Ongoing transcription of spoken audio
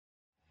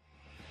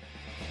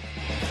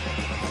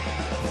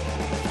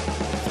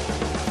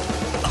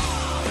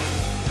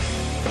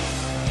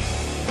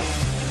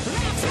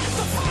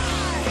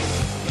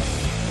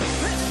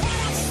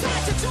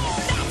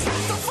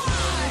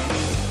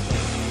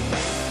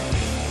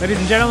Ladies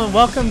and gentlemen,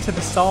 welcome to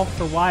the Solve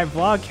for Why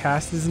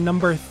vlogcast. This is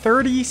number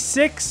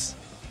 36.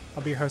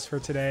 I'll be your host for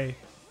today,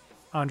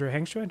 Andre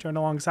Hengstra, joined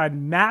alongside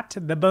Matt,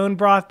 the Bone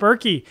Broth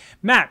Berkey.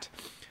 Matt,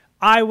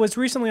 I was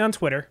recently on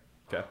Twitter.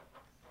 Okay.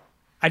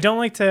 I don't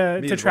like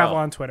to travel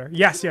well. on Twitter.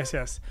 Yes.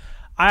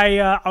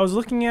 I was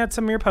looking at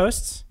some of your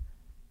posts,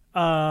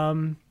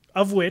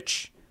 of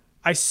which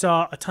I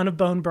saw a ton of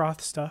bone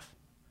broth stuff.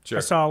 Sure.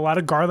 I saw a lot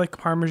of garlic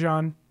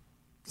parmesan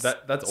That's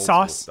old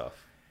sauce. school stuff.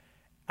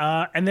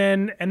 And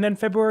then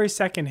February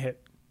 2nd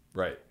hit.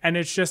 Right. And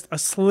it's just a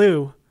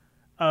slew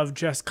of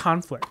just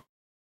conflict.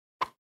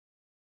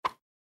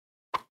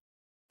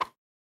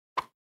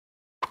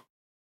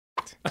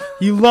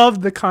 You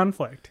love the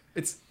conflict.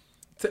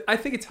 I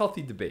think it's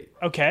healthy debate.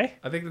 Okay.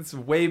 I think that's a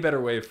way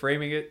better way of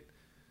framing it.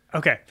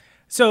 Okay.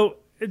 So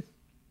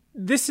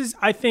this is,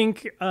 I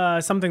think,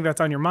 something that's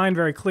on your mind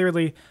very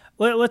clearly.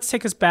 Let's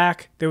take us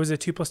back. There was a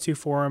 2+2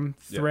 forum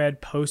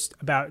thread post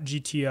about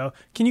GTO.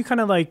 Can you kind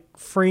of like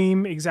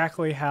frame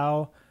exactly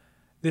how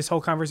this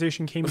whole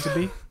conversation came to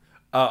be?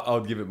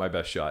 I'll give it my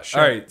best shot.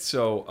 Sure. All right.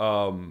 So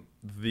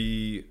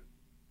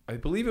I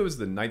believe it was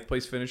the 9th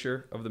place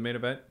finisher of the main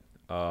event.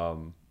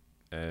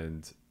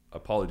 And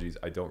apologies,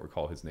 I don't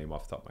recall his name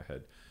off the top of my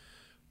head.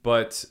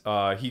 But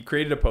he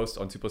created a post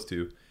on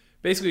 2+2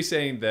 basically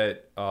saying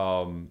that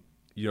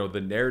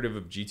the narrative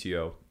of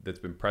GTO that's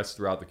been pressed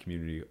throughout the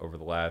community over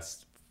the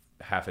last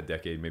half a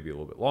decade, maybe a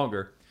little bit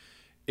longer,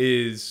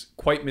 is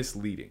quite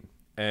misleading.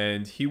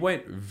 And he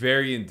went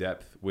very in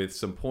depth with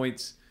some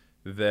points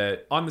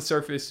that on the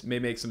surface may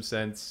make some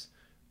sense,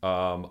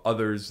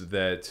 others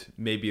that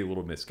may be a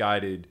little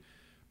misguided.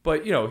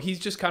 But, he's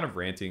just kind of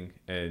ranting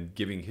and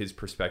giving his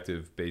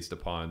perspective based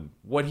upon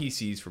what he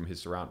sees from his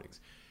surroundings.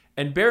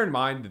 And bear in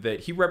mind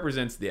that he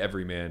represents the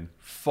everyman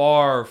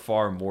far,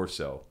 far more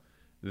so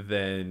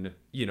than,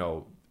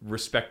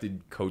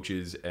 respected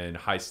coaches and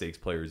high-stakes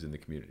players in the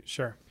community.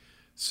 Sure.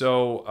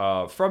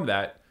 So from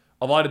that,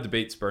 a lot of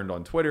debate spurned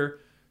on Twitter,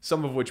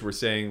 some of which were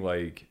saying,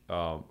 like,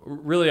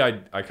 really,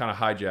 I kind of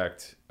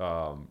hijacked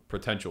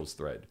Potential's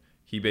thread.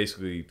 He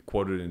basically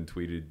quoted and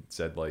tweeted,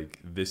 said, like,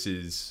 this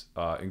is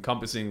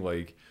encompassing,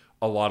 like,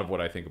 a lot of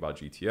what I think about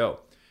GTO.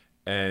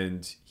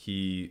 And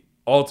he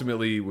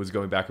ultimately was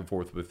going back and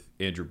forth with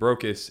Andrew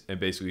Brokos and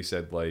basically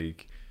said,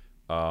 like,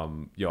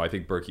 I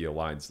think Berkey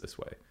aligns this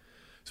way.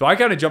 So I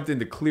kind of jumped in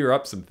to clear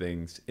up some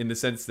things in the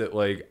sense that,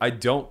 like, I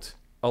don't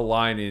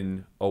align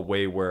in a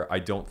way where I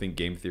don't think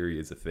game theory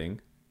is a thing.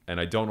 And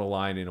I don't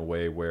align in a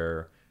way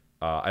where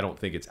I don't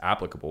think it's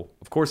applicable.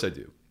 Of course I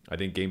do. I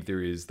think game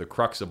theory is the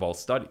crux of all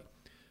study.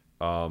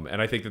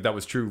 And I think that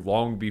was true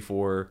long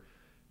before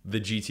the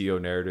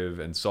GTO narrative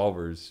and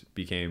solvers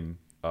became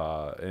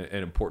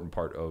an important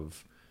part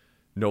of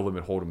No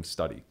Limit Hold'em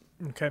study.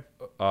 Okay.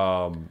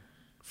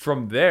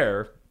 From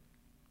there,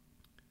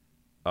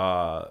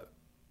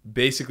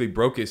 basically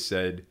Brokos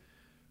said,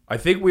 I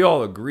think we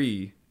all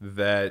agree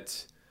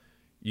that,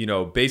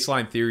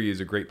 baseline theory is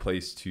a great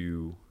place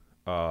to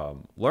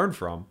learn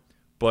from,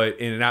 but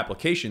in an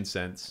application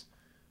sense,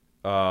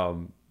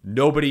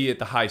 nobody at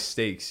the high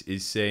stakes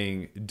is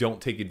saying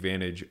don't take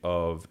advantage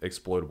of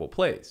exploitable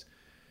plays.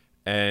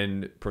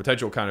 And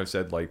Potential kind of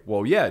said, like,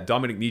 well, yeah,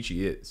 Dominic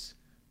Nietzsche is.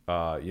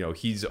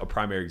 He's a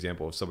primary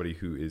example of somebody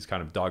who is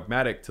kind of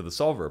dogmatic to the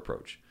solver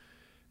approach.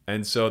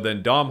 And so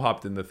then Dom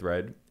hopped in the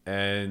thread,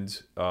 and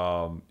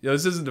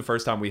this isn't the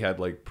first time we had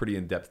like pretty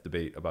in-depth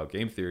debate about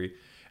game theory,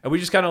 and we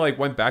just kind of like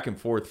went back and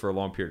forth for a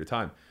long period of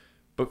time.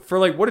 But for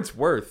like what it's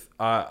worth,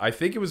 I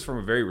think it was from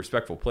a very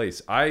respectful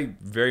place. I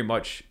very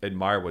much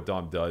admire what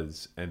Dom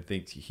does and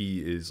think he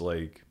is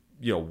like,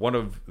 one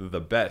of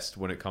the best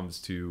when it comes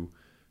to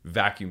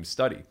vacuum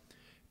study.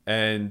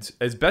 And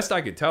as best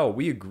I could tell,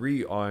 we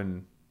agree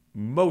on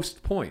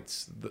most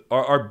points.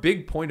 Our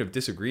big point of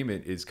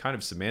disagreement is kind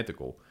of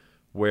semantical,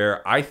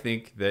 where I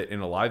think that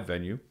in a live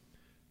venue,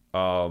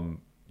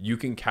 you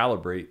can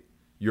calibrate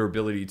your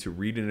ability to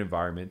read an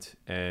environment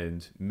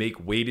and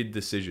make weighted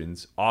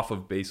decisions off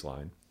of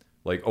baseline,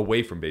 like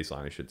away from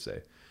baseline, I should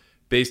say,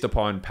 based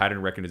upon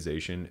pattern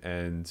recognition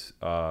and,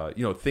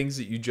 things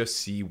that you just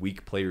see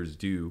weak players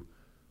do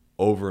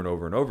over and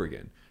over and over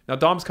again. Now,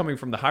 Dom's coming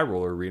from the high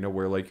roller arena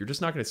where like, you're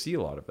just not going to see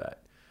a lot of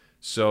that.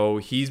 So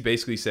he's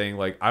basically saying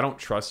like, I don't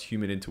trust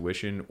human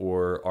intuition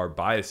or our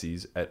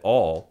biases at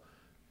all,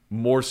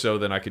 more so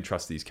than I can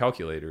trust these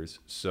calculators.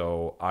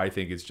 So I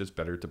think it's just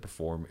better to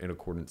perform in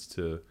accordance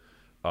to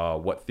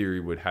what theory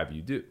would have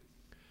you do.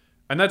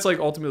 And that's like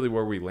ultimately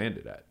where we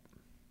landed at.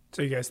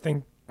 So you guys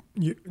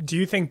do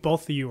you think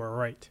both of you are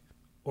right?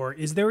 Or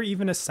is there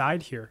even a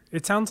side here?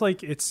 It sounds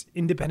like it's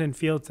independent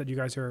fields that you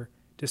guys are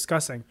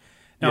discussing.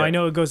 Now, Yeah. I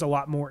know it goes a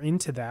lot more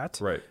into that.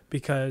 Right.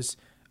 Because,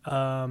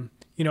 I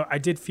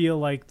did feel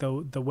like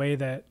the way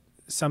that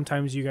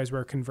sometimes you guys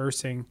were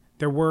conversing,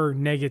 there were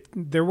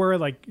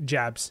like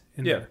jabs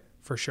in there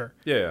for sure.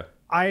 Yeah.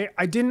 I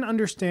didn't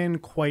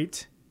understand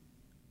quite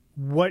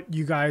what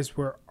you guys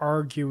were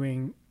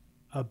arguing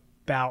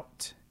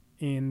about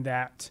in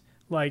that.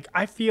 Like,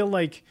 I feel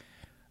like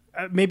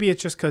maybe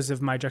it's just because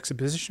of my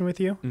juxtaposition with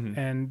you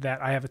and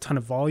that I have a ton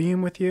of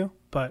volume with you,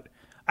 but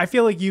I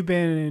feel like you've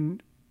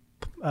been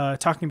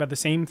talking about the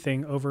same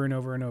thing over and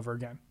over and over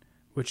again,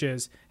 which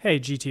is, hey,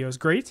 GTO is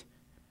great.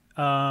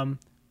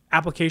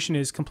 Application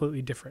is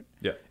completely different.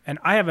 Yeah. And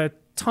I have a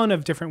ton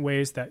of different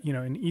ways that,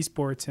 in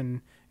esports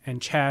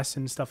and chess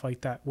and stuff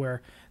like that,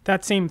 where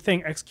that same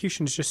thing,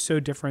 execution is just so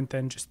different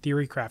than just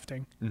theory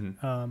crafting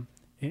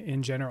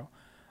in general.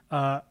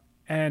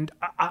 And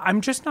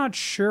I'm just not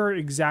sure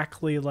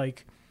exactly,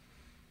 like,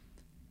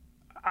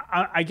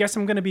 I guess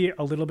I'm going to be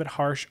a little bit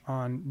harsh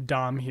on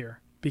Dom here,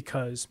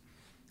 because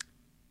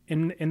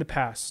in the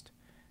past,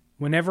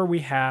 whenever we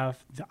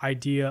have the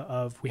idea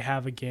of we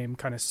have a game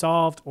kind of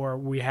solved, or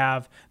we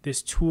have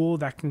this tool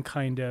that can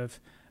kind of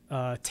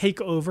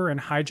take over and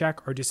hijack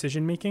our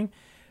decision making,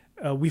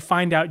 we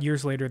find out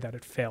years later that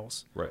it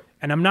fails. Right.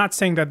 And I'm not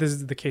saying that this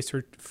is the case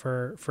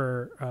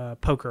for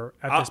poker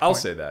at this point. I'll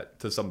say that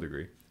to some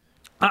degree.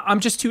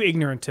 I'm just too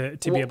ignorant to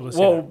be able to say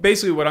Well, that.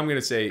 basically what I'm going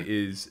to say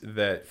is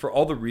that for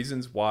all the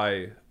reasons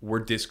why we're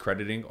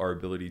discrediting our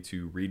ability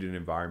to read an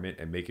environment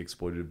and make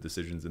exploitative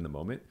decisions in the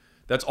moment,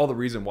 that's all the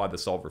reason why the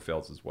solver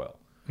fails as well.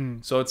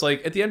 So it's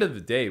like, at the end of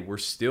the day, we're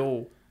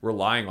still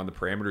relying on the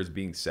parameters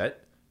being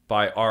set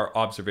by our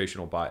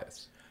observational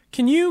bias.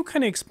 Can you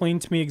kind of explain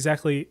to me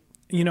exactly,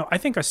 I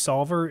think a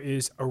solver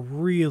is a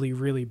really,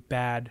 really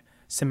bad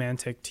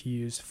semantic to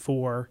use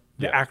for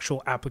the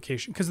actual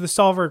application, because the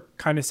solver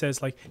kind of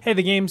says like, hey,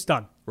 the game's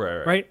done.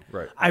 Right.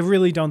 I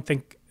really don't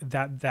think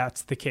that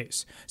that's the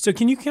case. So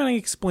can you kind of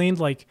explain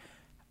like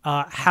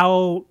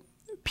how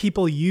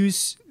people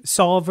use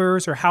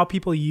solvers, or how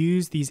people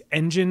use these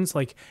engines?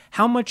 Like,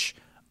 how much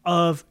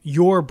of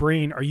your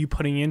brain are you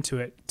putting into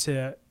it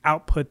to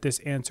output this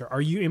answer? Are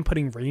you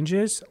inputting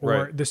ranges,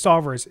 or the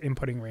solver is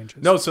inputting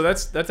ranges? No, so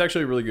that's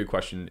actually a really good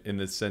question, in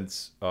the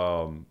sense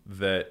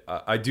that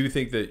I do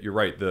think that you're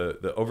right.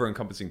 The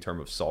over-encompassing term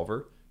of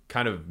solver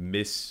kind of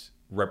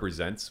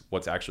misrepresents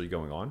what's actually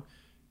going on.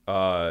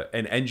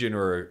 An engine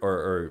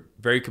or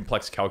very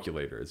complex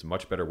calculator is a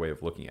much better way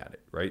of looking at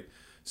it, right?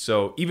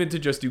 So even to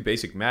just do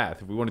basic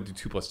math, if we want to do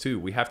 2 + 2,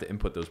 we have to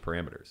input those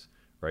parameters,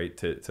 right,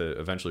 to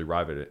eventually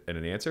arrive at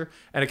an answer.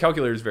 And a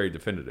calculator is very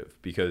definitive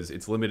because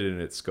it's limited in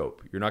its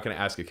scope. You're not going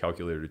to ask a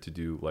calculator to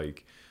do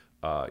like,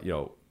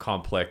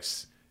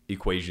 complex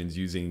equations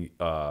using,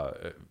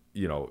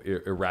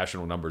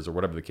 irrational numbers or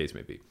whatever the case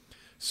may be.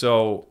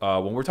 So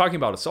when we're talking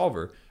about a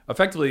solver,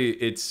 effectively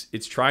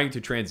it's trying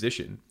to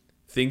transition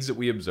things that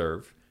we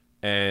observe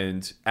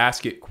and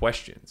ask it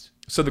questions.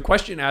 So the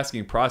question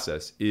asking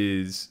process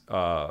is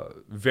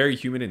very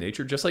human in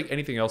nature, just like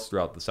anything else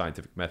throughout the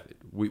scientific method.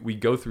 We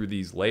go through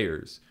these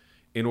layers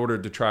in order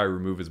to try to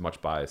remove as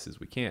much bias as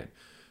we can.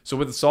 So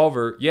with the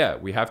solver,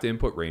 we have to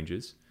input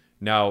ranges.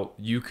 Now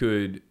you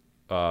could,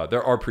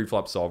 there are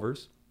preflop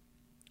solvers.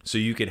 So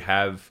you could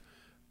have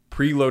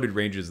preloaded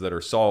ranges that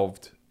are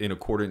solved in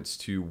accordance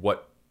to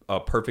what a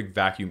perfect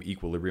vacuum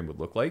equilibrium would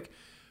look like.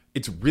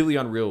 It's really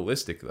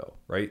unrealistic though,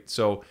 right?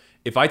 So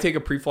if I take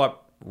a preflop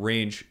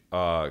range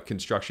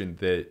construction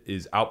that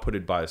is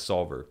outputted by a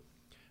solver,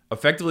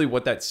 effectively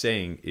what that's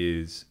saying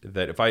is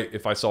that if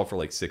I solve for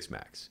like 6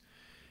 max,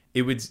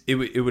 it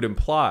would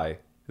imply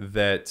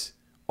that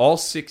all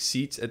 6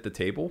 seats at the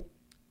table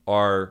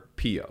are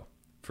PO,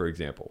 for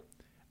example,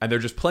 and they're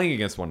just playing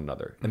against one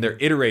another, and they're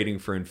iterating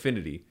for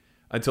infinity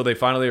until they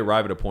finally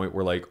arrive at a point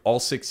where like all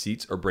 6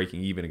 seats are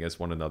breaking even against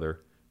one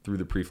another through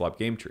the preflop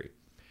game tree.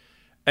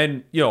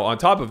 And on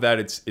top of that,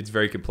 it's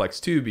very complex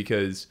too,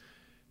 because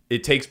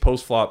it takes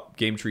post-flop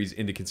game trees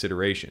into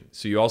consideration.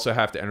 So you also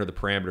have to enter the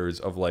parameters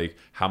of like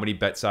how many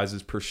bet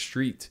sizes per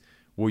street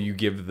will you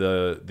give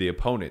the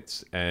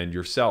opponents and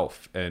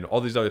yourself and all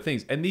these other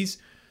things. And these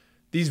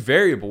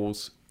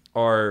variables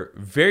are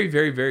very,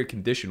 very, very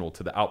conditional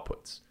to the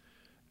outputs.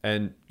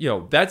 And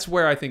that's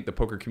where I think the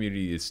poker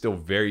community is still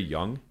very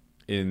young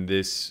in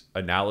this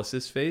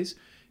analysis phase.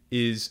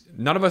 Is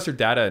none of us are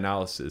data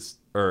analysis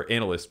or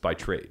analysts by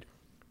trade,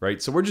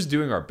 right? So we're just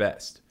doing our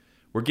best.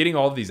 We're getting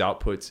all of these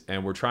outputs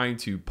and we're trying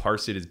to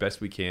parse it as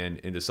best we can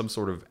into some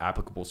sort of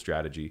applicable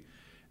strategy.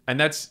 And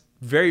that's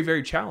very,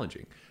 very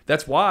challenging.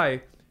 That's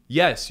why,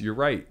 yes, you're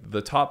right.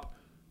 The top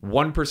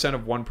 1%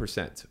 of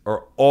 1%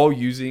 are all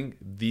using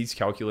these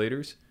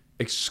calculators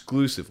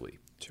exclusively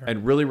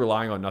and really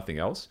relying on nothing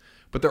else.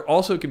 But they're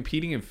also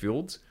competing in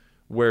fields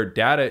where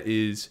data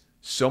is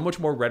so much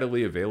more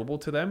readily available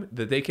to them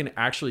that they can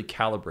actually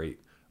calibrate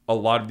a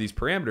lot of these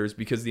parameters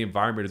because the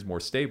environment is more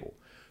stable.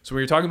 So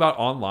when you're talking about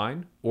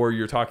online, or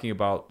you're talking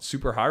about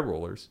super high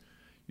rollers,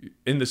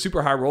 in the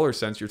super high roller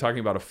sense, you're talking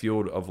about a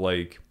field of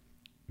like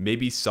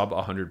maybe sub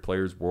 100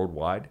 players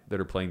worldwide that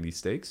are playing these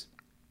stakes.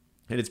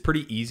 And it's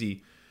pretty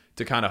easy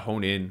to kind of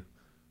hone in.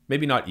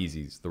 Maybe not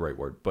easy is the right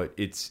word, but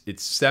it's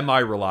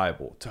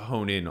semi-reliable to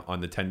hone in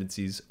on the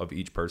tendencies of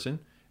each person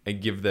and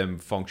give them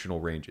functional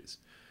ranges.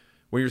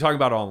 When you're talking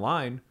about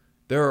online,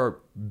 there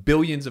are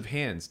billions of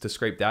hands to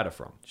scrape data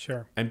from.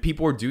 Sure. And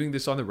people are doing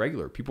this on the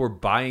regular. People are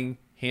buying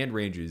hand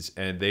ranges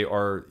and they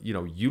are,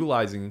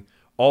 utilizing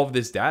all of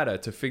this data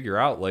to figure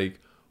out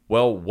like,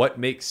 well, what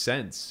makes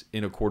sense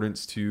in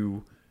accordance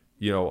to,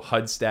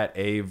 HUD stat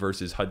A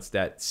versus HUD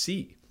stat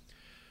C.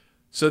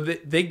 So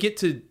they get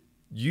to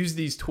use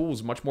these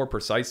tools much more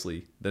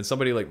precisely than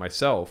somebody like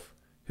myself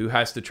who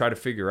has to try to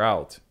figure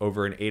out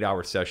over an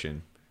 8-hour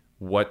session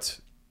what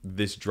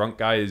this drunk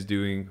guy is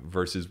doing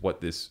versus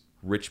what this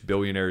rich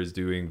billionaire is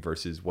doing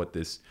versus what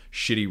this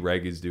shitty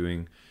reg is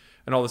doing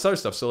and all this other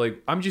stuff. So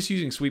like, I'm just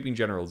using sweeping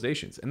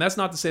generalizations. And that's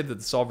not to say that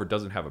the solver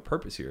doesn't have a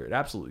purpose here. It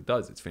absolutely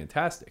does. It's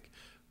fantastic.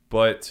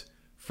 But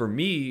for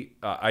me,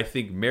 I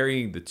think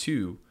marrying the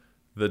two,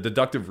 the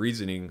deductive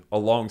reasoning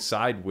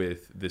alongside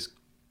with this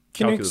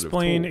Can you calculative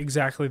explain tool.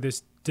 exactly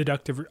this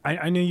deductive?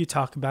 I know you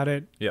talk about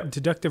it. Yeah.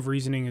 Deductive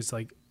reasoning is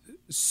like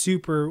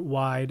super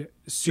wide,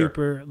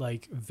 super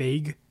like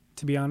vague,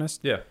 to be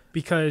honest. Yeah.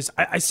 Because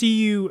I see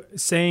you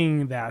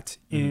saying that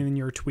in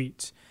your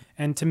tweets.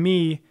 And to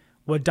me,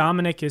 what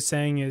Dominic is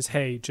saying is,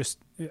 hey, just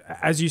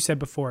as you said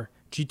before,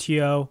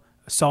 GTO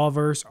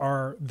solvers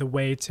are the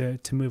way to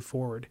move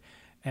forward.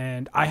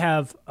 And I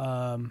have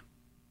a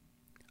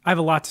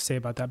lot to say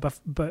about that.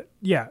 But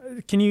yeah,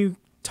 can you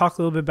talk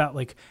a little bit about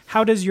like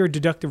how does your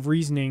deductive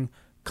reasoning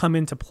come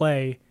into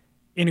play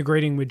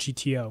integrating with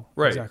GTO?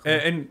 Right. Exactly.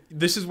 And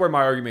this is where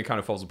my argument kind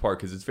of falls apart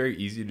because it's very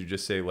easy to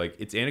just say like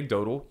it's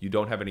anecdotal, you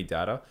don't have any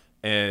data,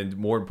 and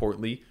more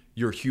importantly,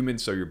 you're human,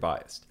 so you're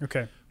biased.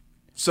 Okay.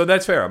 So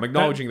that's fair. I'm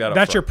acknowledging that up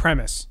That's front. your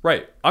premise.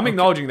 Right. I'm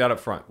acknowledging that up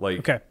front. Like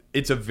Okay.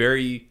 it's a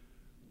very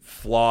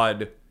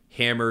flawed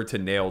hammer to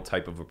nail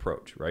type of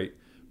approach, right?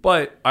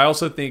 But I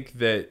also think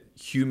that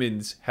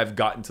humans have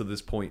gotten to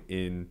this point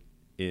in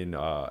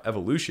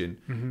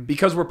evolution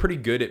because we're pretty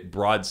good at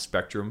broad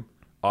spectrum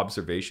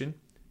observation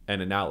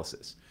and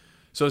analysis.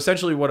 So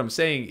essentially what I'm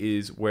saying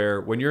is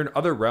when you're in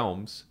other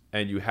realms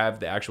and you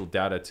have the actual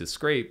data to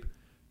scrape,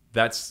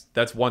 that's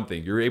one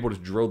thing. You're able to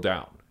drill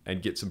down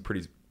and get some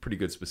pretty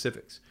good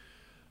specifics.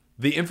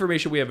 The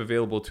information we have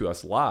available to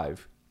us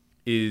live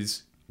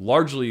is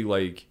largely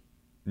like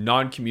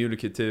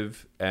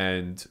non-communicative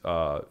and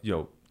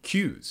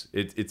cues.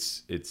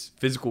 It's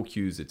physical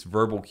cues, it's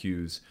verbal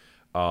cues,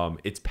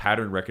 it's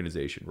pattern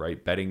recognition,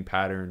 right? Betting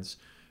patterns,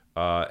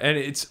 and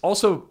it's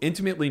also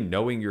intimately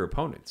knowing your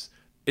opponents.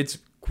 It's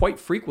quite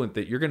frequent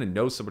that you're going to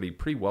know somebody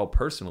pretty well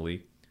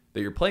personally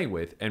that you're playing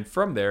with, and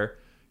from there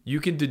you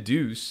can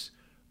deduce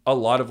a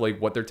lot of like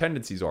what their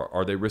tendencies are.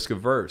 Are they risk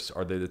averse?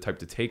 Are they the type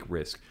to take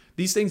risk?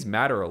 These things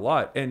matter a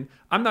lot. And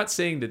I'm not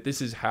saying that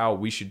this is how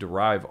we should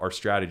derive our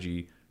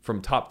strategy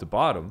from top to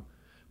bottom.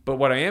 But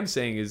what I am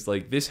saying is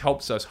like this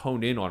helps us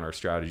hone in on our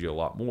strategy a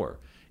lot more.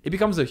 It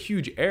becomes a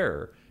huge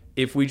error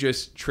if we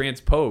just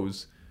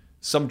transpose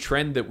some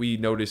trend that we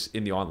notice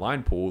in the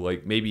online pool,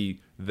 like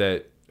maybe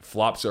that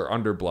flops are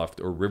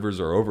underbluffed or rivers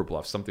are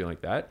overbluffed, something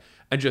like that,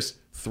 and just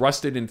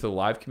thrust it into the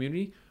live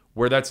community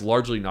where that's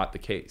largely not the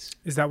case.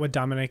 Is that what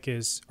Dominic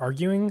is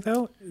arguing,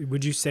 though?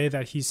 Would you say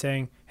that he's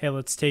saying, hey,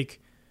 let's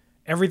take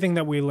everything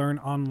that we learn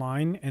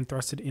online and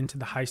thrust it into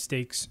the high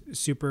stakes,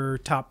 super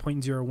top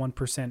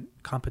 0.01%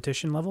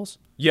 competition levels?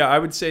 Yeah, I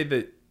would say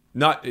that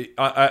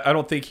I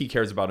don't think he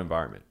cares about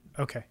environment.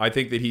 Okay. I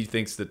think that he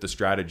thinks that the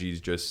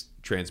strategies just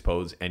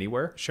transpose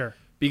anywhere. Sure.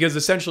 Because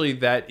essentially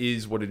that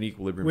is what an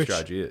equilibrium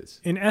strategy is.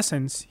 In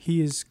essence,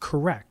 he is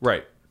correct.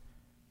 Right.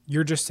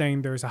 You're just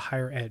saying there's a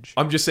higher edge.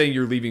 I'm just saying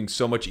you're leaving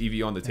so much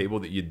EV on the table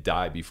that you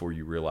die before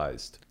you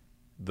realized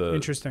the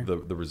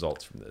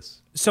results from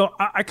this. So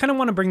I kind of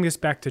want to bring this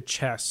back to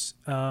chess.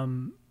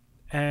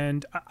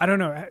 And I don't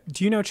know.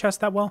 Do you know chess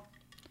that well?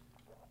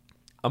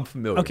 I'm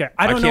familiar. Okay.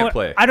 I can't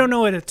play. I don't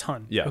know it a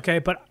ton. Yeah. Okay.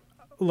 But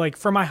like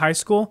for my high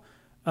school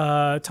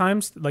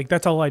times, like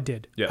that's all I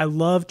did. Yeah. I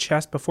loved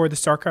chess before the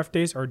StarCraft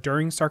days or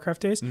during StarCraft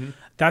days. Mm-hmm.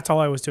 That's all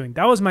I was doing.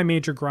 That was my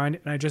major grind,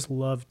 and I just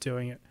loved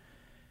doing it.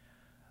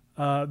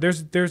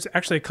 There's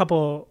actually a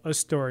couple of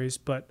stories,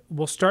 but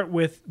we'll start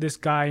with this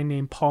guy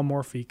named Paul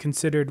Morphy,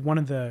 considered one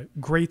of the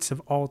greats of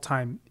all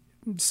time.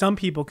 Some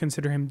people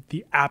consider him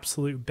the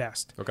absolute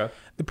best. Okay.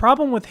 The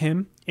problem with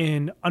him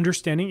in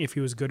understanding if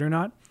he was good or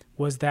not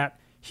was that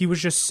he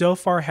was just so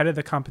far ahead of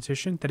the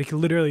competition that he could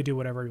literally do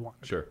whatever he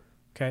wanted. Sure.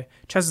 Okay.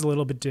 Chess is a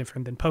little bit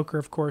different than poker,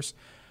 of course.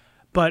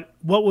 But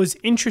what was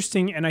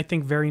interesting and I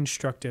think very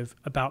instructive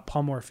about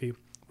Paul Morphy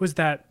was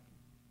that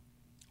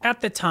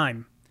at the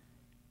time,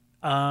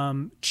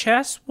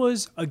 chess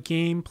was a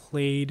game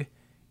played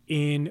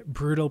in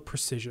brutal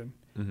precision.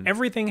 Mm-hmm.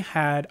 Everything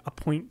had a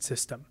point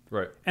system.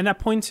 Right. And that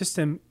point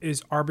system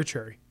is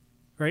arbitrary,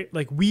 right?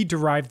 Like we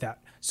derive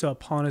that. So a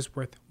pawn is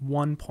worth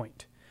 1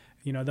 point.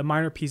 You know, the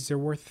minor pieces are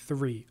worth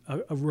 3.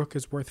 A rook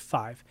is worth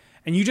 5.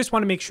 And you just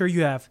want to make sure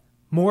you have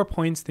more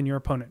points than your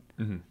opponent.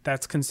 Mm-hmm.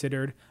 That's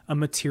considered a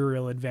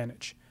material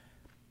advantage.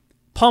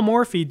 Paul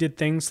Morphy did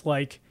things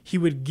like he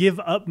would give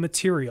up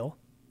material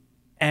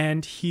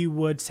and he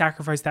would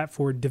sacrifice that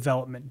for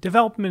development.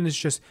 Development is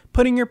just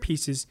putting your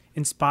pieces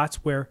in spots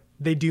where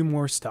they do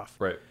more stuff.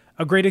 Right.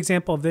 A great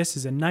example of this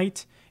is a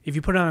knight. If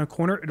you put it on a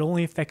corner, it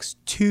only affects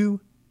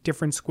 2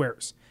 different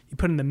squares. You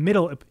put it in the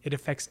middle, it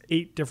affects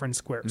 8 different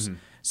squares. Mm-hmm.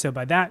 So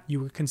by that,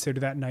 you would consider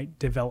that knight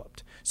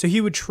developed. So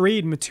he would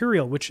trade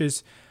material, which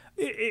is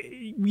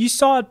You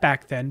saw it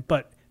back then,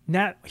 but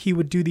now he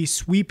would do these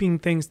sweeping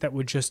things that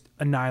would just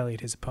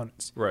annihilate his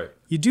opponents. Right.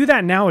 You do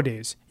that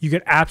nowadays, you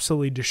get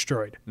absolutely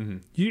destroyed.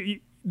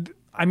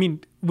 I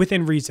mean,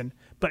 within reason.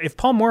 But if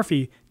Paul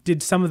Morphy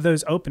did some of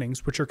those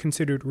openings, which are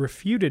considered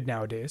refuted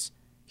nowadays,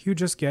 he would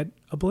just get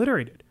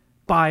obliterated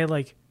by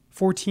like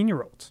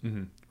 14-year-olds,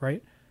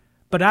 right?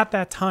 But at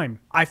that time,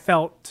 I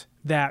felt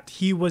that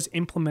he was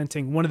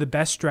implementing one of the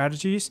best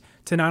strategies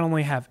to not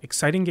only have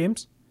exciting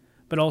games,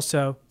 but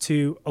also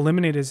to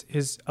eliminate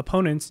his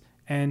opponents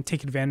and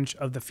take advantage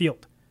of the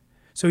field.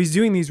 So he's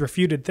doing these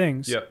refuted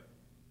things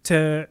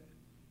to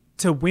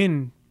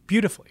win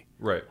beautifully.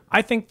 Right.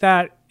 I think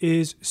that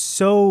is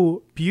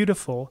so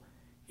beautiful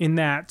in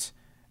that,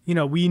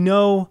 we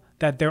know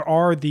that there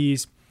are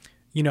these,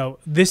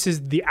 this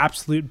is the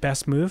absolute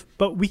best move,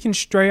 but we can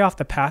stray off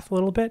the path a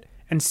little bit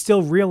and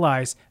still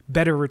realize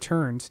better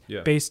returns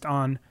based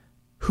on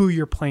who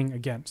you're playing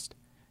against.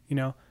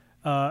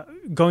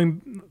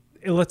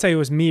 Let's say it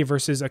was me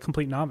versus a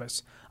complete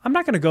novice. I'm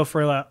not going to go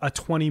for a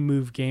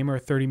 20-move game or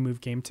a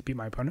 30-move game to beat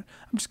my opponent.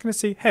 I'm just going to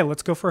say, hey,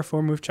 let's go for a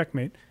 4-move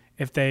checkmate.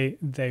 If they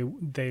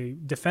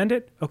defend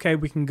it, okay,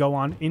 we can go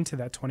on into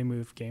that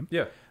 20-move game.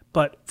 Yeah.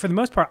 But for the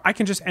most part, I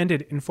can just end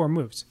it in 4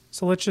 moves.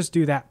 So let's just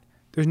do that.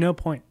 There's no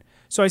point.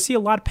 So I see a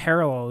lot of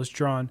parallels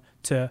drawn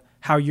to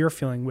how you're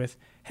feeling with,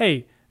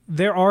 hey,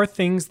 there are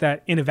things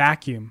that in a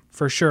vacuum,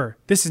 for sure,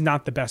 this is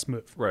not the best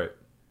move. Right.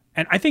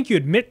 And I think you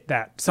admit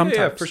that sometimes.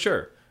 Yeah, for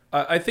sure.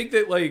 I think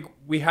that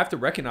we have to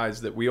recognize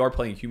that we are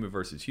playing human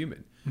versus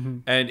human.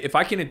 And if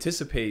I can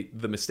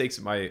anticipate the mistakes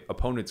that my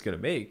opponent's going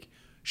to make,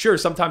 sure,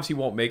 sometimes he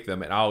won't make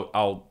them and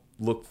I'll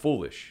look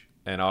foolish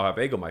and I'll have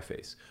egg on my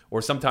face.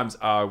 Or sometimes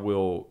I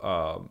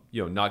will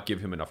not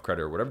give him enough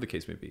credit or whatever the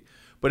case may be.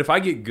 But if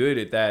I get good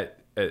at that,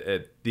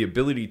 at the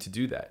ability to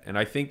do that, and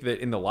I think that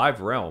in the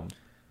live realm,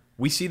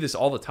 we see this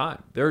all the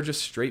time. There are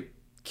just straight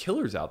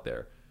killers out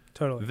there.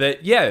 Totally.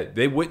 That,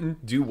 they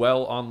wouldn't do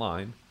well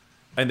online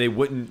and they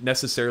wouldn't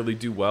necessarily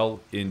do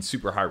well in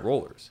super high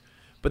rollers.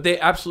 But they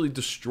absolutely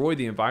destroy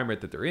the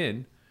environment that they're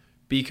in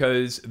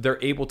because they're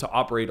able to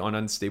operate on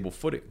unstable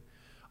footing.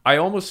 I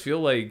almost feel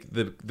like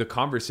the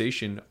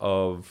conversation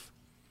of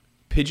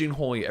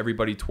pigeonholing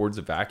everybody towards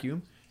a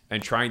vacuum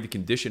and trying to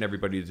condition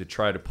everybody to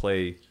try to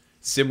play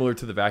similar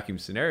to the vacuum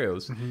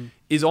scenarios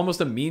is almost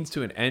a means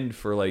to an end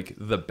for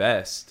the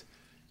best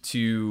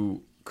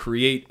to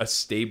create a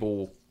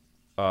stable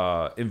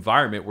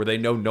environment where they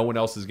know no one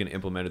else is going to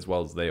implement as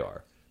well as they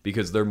are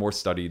because they're more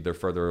studied, they're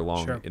further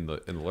along in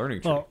the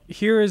learning tree. Well,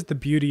 here is the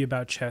beauty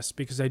about chess,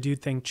 because I do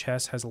think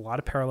chess has a lot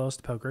of parallels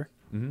to poker,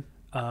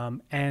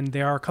 and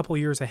they are a couple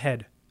years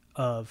ahead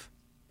of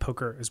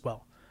poker as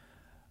well.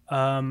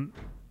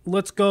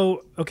 Let's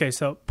go. Okay,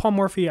 so Paul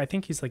Morphy, I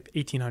think he's like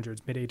 1800s,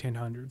 mid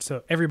 1800s.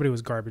 So everybody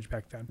was garbage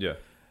back then. Yeah.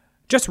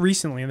 Just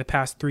recently, in the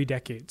past 3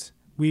 decades,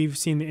 we've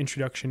seen the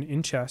introduction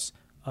in chess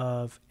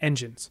of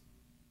engines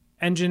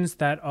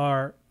that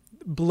are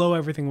blow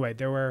everything away.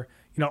 There were,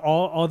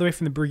 all the way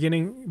from the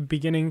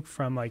beginning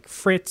from like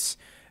Fritz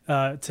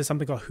to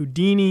something called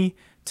Houdini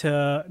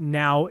to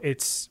now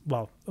it's,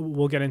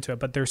 we'll get into it,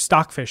 but there's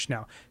Stockfish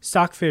now.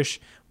 Stockfish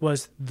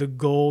was the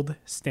gold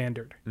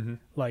standard.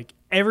 Like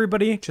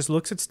everybody just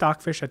looks at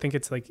Stockfish. I think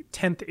it's like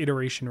 10th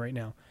iteration right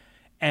now.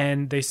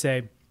 And they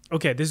say,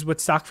 okay, this is what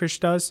Stockfish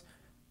does.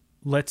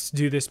 Let's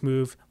do this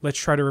move. Let's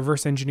try to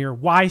reverse engineer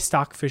why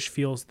Stockfish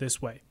feels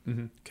this way.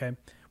 Okay.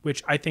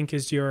 Which I think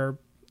is your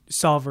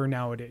solver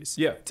nowadays.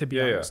 Yeah. To be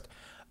honest.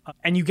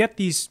 And you get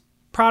these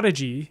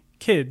prodigy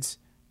kids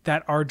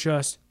that are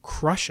just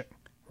crushing,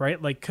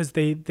 right? Like, cause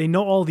they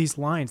know all these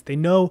lines. They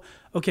know,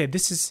 okay,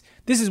 this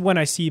is when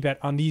I see bet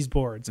on these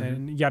boards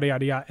and yada,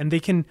 yada, yada. And they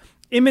can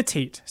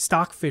imitate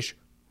Stockfish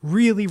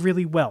really,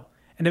 really well.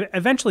 And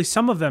eventually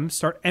some of them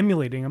start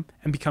emulating them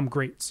and become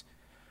greats.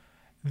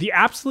 The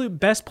absolute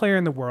best player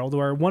in the world,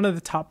 or one of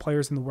the top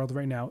players in the world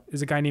right now,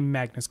 is a guy named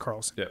Magnus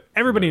Carlsen. Yeah.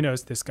 Everybody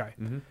knows this guy.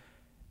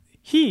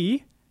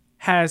 He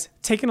has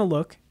taken a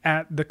look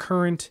at the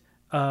current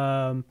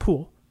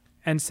pool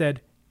and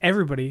said,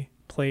 everybody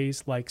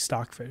plays like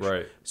Stockfish.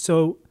 Right.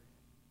 So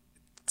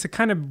to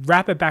kind of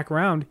wrap it back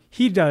around,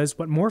 he does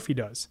what Morphy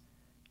does,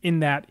 in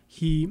that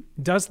he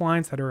does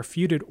lines that are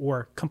refuted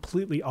or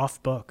completely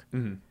off book.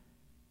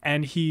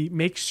 And he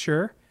makes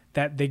sure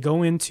that they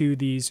go into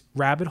these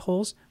rabbit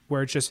holes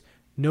where it's just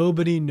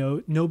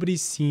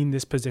nobody's seen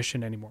this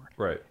position anymore.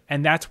 Right.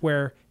 And that's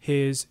where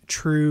his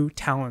true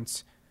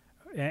talents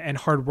and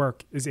hard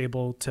work is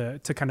able to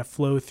kind of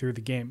flow through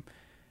the game.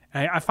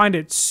 And I find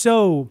it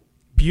so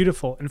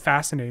beautiful and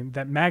fascinating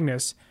that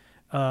Magnus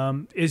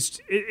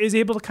is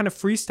able to kind of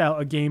freestyle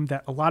a game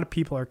that a lot of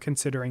people are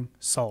considering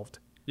solved.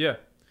 Yeah.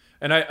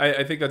 And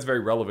I think that's very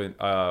relevant.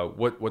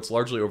 What's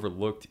largely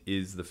overlooked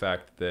is the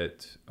fact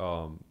that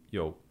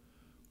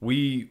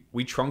we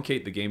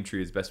truncate the game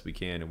tree as best we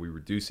can and we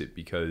reduce it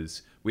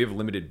because we have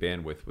limited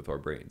bandwidth with our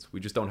brains.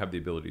 We just don't have the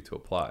ability to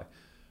apply.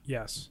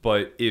 Yes.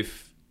 But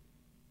if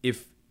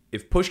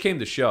push came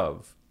to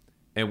shove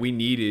and we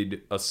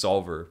needed a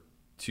solver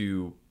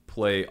to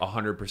play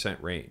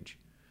 100% range,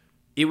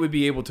 it would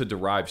be able to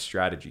derive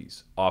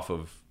strategies off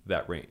of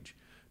that range.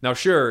 Now,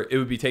 sure, it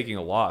would be taking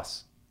a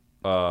loss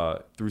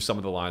through some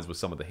of the lines with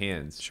some of the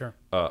hands Sure.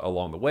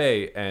 Along the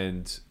way.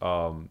 And,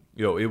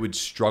 it would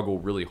struggle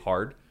really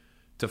hard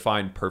to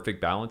find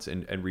perfect balance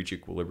and reach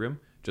equilibrium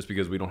just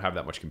because we don't have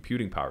that much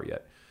computing power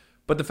yet.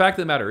 But the fact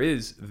of the matter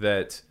is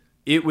that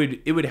it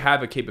would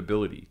have a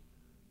capability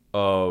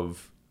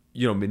of,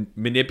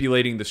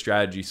 manipulating the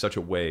strategy such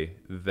a way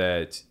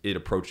that it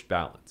approached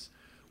balance.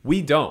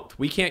 We don't.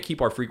 We can't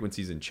keep our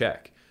frequencies in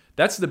check.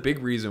 That's the big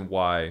reason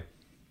why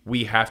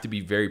we have to be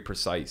very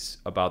precise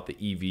about the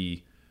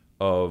EV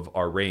of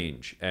our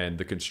range and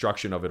the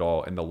construction of it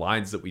all and the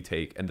lines that we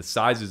take and the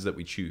sizes that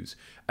we choose.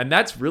 And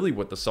that's really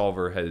what the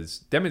solver has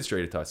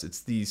demonstrated to us. It's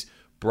these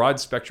broad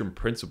spectrum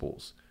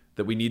principles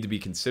that we need to be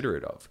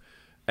considerate of.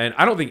 And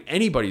I don't think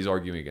anybody's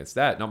arguing against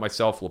that, not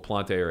myself,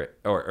 LaPlante,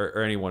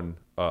 or anyone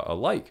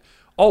alike.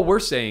 All we're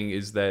saying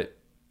is that,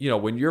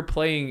 when you're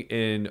playing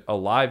in a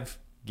live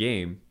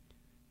game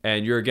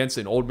and you're against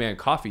an old man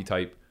coffee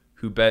type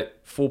who bet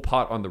full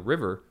pot on the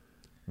river,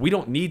 we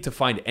don't need to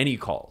find any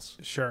calls.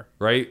 Sure.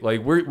 Right?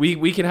 Like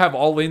we can have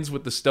all ins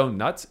with the stone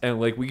nuts,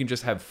 and like we can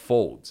just have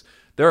folds.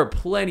 There are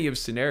plenty of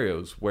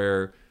scenarios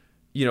where,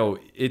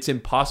 it's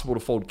impossible to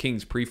fold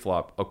kings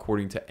pre-flop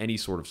according to any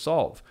sort of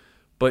solve.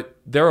 But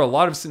there are a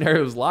lot of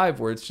scenarios live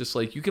where it's just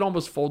like you can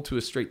almost fold to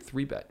a straight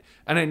 3-bet.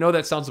 And I know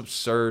that sounds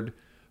absurd,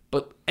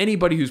 but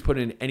anybody who's put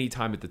in any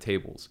time at the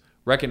tables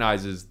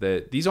recognizes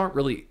that these aren't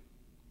really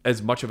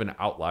as much of an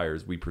outlier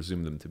as we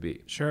presume them to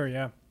be. Sure,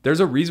 yeah.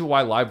 There's a reason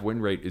why live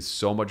win rate is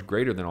so much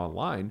greater than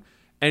online,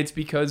 and it's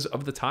because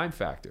of the time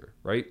factor,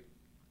 right?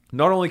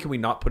 Not only can we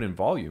not put in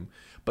volume,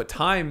 but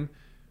time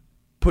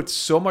puts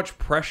so much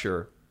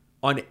pressure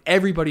on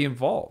everybody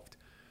involved.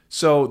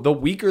 So the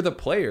weaker the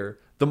player,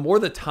 the more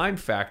the time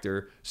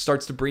factor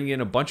starts to bring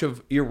in a bunch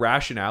of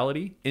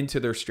irrationality into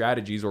their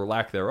strategies or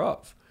lack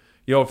thereof.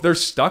 If they're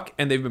stuck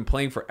and they've been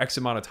playing for X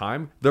amount of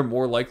time, they're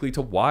more likely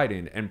to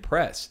widen and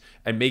press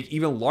and make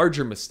even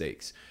larger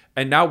mistakes.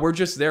 And now we're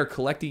just there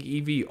collecting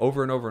EV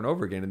over and over and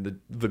over again.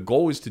 And the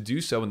goal is to do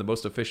so in the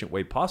most efficient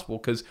way possible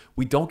because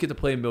we don't get to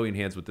play a million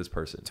hands with this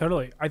person.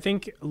 Totally. I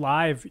think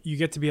live, you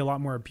get to be a lot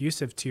more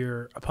abusive to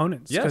your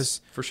opponents. Yes,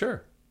 for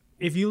sure.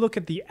 If you look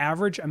at the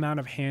average amount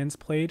of hands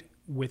played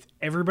with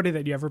everybody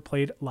that you ever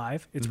played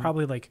live, it's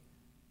probably like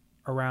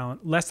around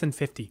less than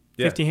 50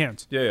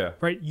 hands. Yeah.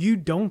 Right? You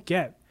don't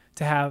get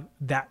to have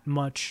that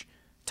much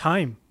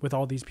time with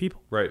all these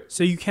people. Right.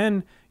 So you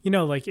can,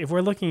 like if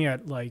we're looking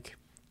at like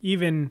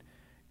even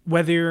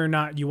whether or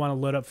not you want to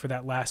load up for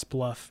that last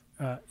bluff,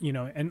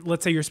 and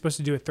let's say you're supposed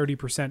to do it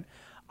 30%,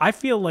 I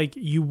feel like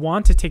you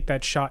want to take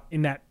that shot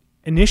in that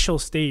initial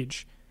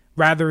stage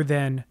rather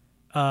than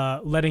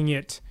letting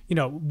it,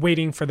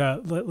 waiting for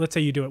let's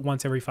say you do it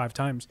once every 5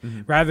 times,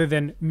 rather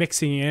than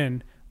mixing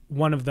in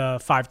one of the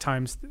 5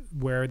 times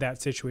where that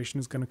situation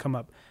is going to come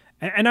up.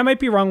 And I might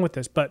be wrong with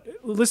this, but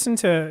listen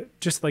to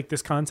just like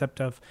this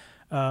concept of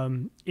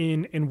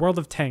in World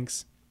of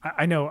Tanks.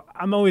 I know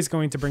I'm always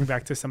going to bring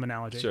back to some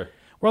analogy. Sure.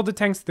 World of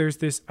Tanks, there's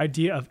this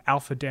idea of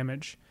alpha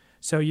damage.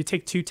 So you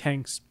take 2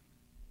 tanks.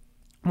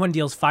 One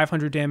deals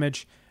 500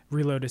 damage,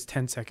 reload is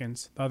 10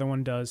 seconds. The other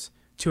one does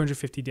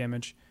 250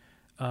 damage,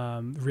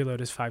 reload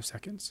is 5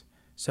 seconds.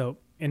 So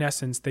in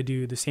essence, they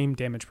do the same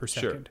damage per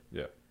second.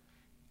 Sure. Yeah.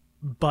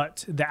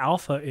 But the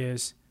alpha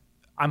is,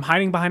 I'm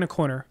hiding behind a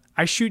corner.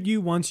 I shoot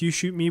you once, you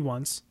shoot me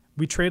once.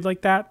 We trade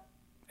like that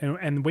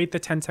and wait the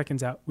 10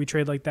 seconds out. We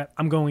trade like that.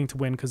 I'm going to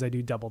win because I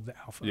do double the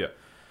alpha.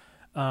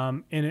 Yeah.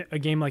 In a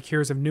game like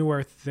Heroes of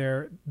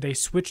Newerth, they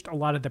switched a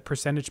lot of the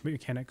percentage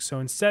mechanics. So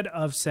instead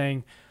of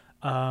saying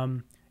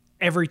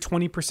every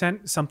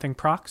 20% something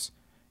procs,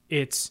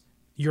 it's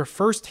your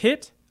first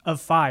hit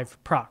of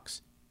 5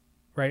 procs,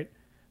 right?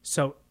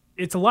 So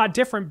it's a lot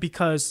different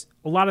because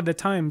a lot of the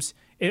times,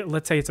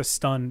 let's say it's a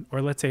stun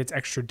or let's say it's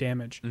extra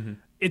damage. Mm-hmm.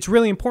 It's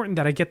really important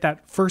that I get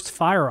that first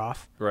fire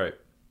off. Right.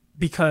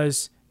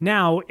 Because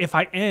now if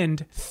I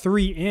end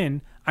 3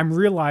 in, I'm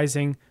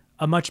realizing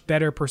a much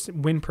better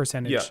win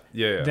percentage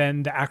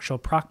than the actual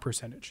proc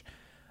percentage.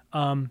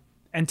 And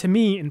to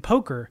me in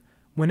poker,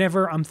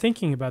 whenever I'm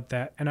thinking about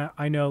that, and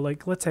I know,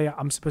 like, let's say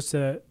I'm supposed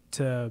to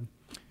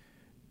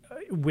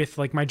with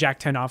like my Jack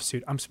 10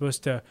 offsuit, I'm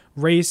supposed to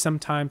raise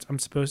sometimes,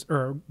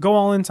 or go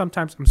all in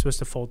sometimes, I'm supposed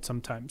to fold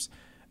sometimes.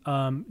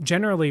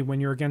 Generally,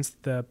 when you're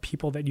against the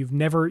people that you've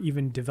never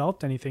even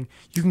developed anything,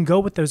 you can go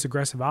with those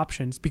aggressive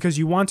options because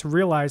you want to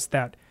realize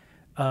that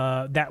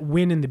that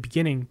win in the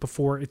beginning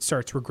before it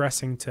starts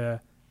regressing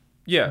to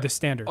the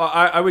standard.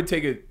 I would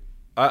take it.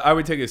 I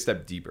would take it a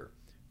step deeper,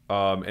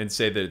 and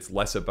say that it's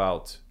less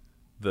about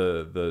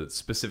the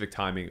specific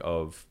timing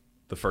of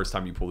the first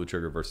time you pull the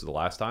trigger versus the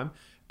last time,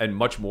 and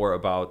much more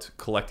about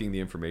collecting the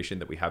information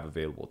that we have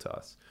available to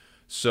us.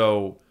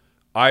 So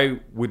I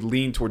would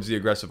lean towards the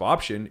aggressive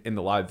option in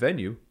the live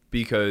venue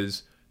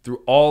because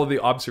through all of the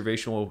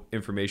observational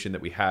information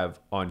that we have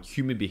on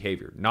human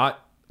behavior,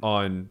 not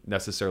on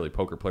necessarily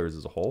poker players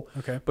as a whole,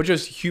 but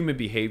just human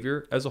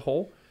behavior as a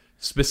whole,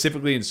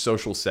 specifically in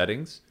social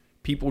settings,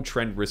 people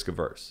trend risk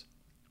averse,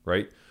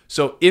 right?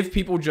 So if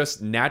people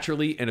just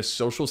naturally in a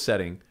social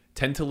setting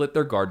tend to let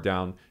their guard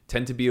down,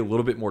 tend to be a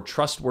little bit more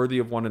trustworthy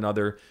of one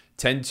another,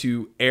 tend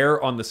to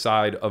err on the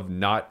side of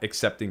not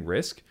accepting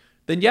risk,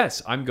 then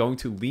yes, I'm going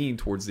to lean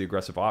towards the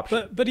aggressive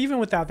option. But even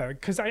without that,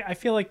 because I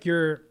feel like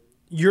you're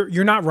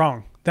not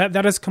wrong.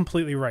 That is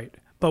completely right.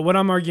 But what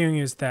I'm arguing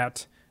is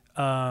that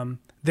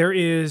there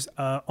is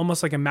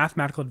almost like a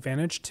mathematical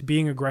advantage to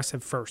being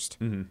aggressive first,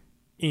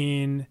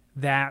 in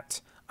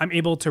that I'm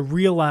able to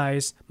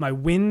realize my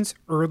wins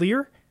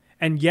earlier.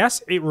 And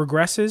yes, it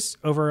regresses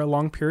over a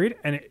long period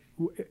and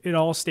it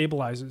all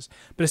stabilizes.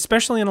 But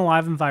especially in a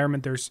live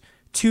environment, there's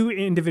two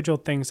individual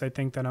things I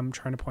think that I'm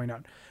trying to point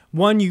out.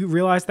 One, you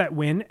realize that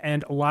win,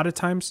 and a lot of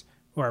times,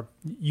 or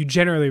you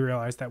generally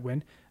realize that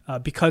win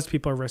because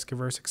people are risk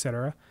averse,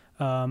 etc.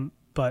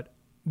 But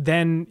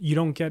then you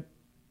don't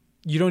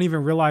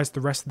even realize the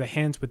rest of the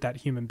hands with that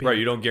human being. Right,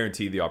 you don't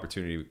guarantee the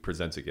opportunity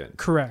presents again.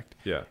 Correct.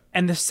 Yeah.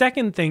 And the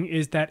second thing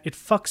is that it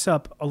fucks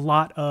up a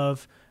lot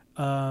of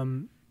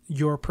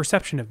your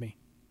perception of me.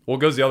 Well, it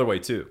goes the other way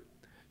too.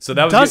 So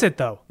that Does it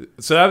though?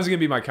 So that was going to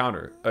be my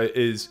counter.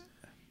 Is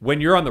when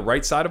you're on the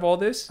right side of all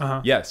this,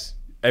 yes,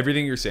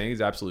 everything you're saying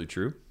is absolutely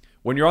true.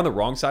 When you're on the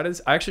wrong side of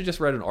this, I actually just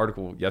read an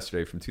article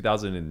yesterday from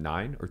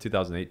 2009 or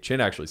 2008.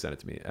 Chin actually sent it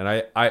to me, and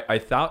I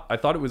thought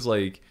it was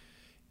like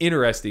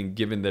interesting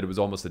given that it was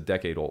almost a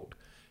decade old,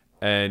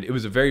 and it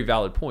was a very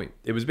valid point.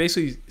 It was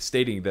basically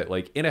stating that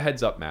like in a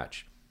heads up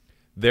match,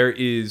 there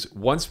is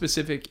one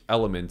specific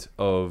element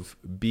of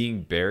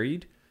being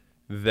buried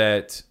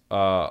that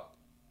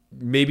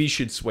maybe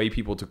should sway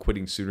people to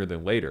quitting sooner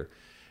than later.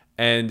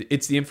 And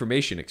it's the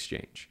information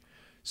exchange.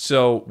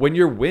 So when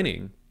you're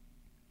winning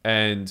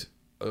and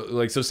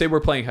so say we're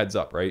playing heads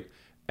up, right?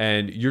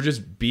 And you're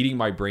just beating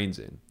my brains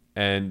in.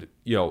 And,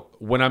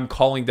 when I'm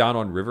calling down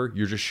on river,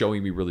 you're just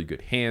showing me really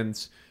good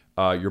hands.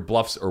 Your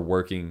bluffs are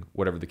working,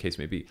 whatever the case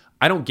may be.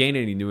 I don't gain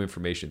any new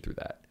information through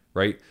that,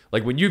 right?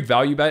 Like when you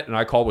value bet and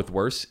I call with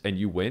worse and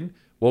you win,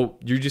 well,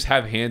 you just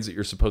have hands that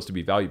you're supposed to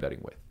be value betting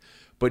with.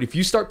 But if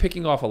you start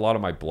picking off a lot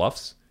of my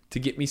bluffs to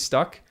get me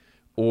stuck,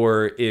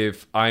 or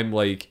if I'm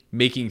like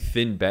making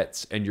thin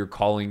bets and you're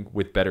calling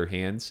with better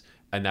hands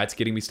and that's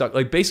getting me stuck,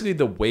 like basically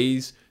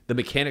the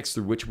mechanics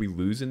through which we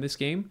lose in this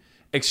game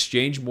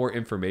exchange more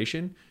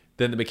information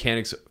than the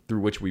mechanics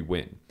through which we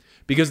win.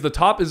 Because the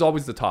top is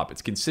always the top.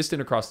 It's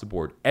consistent across the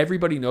board.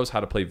 Everybody knows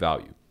how to play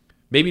value.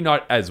 Maybe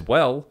not as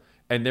well,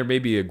 and there may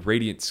be a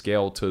gradient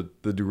scale to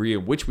the degree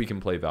in which we can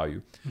play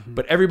value,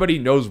 but everybody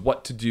knows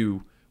what to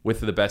do with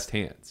the best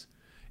hands.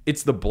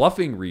 It's the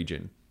bluffing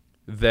region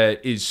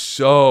that is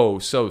so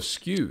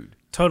skewed.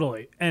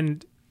 Totally.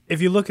 And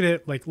if you look at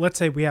it, like let's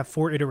say we have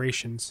 4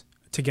 iterations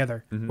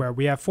together where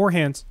we have 4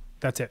 hands,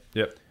 that's it.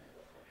 Yep.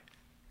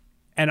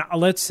 And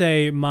let's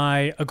say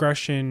my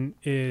aggression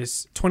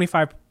is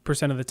 25%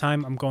 of the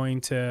time I'm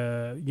going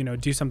to,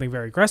 do something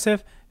very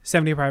aggressive.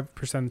 75%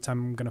 of the time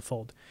I'm going to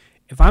fold.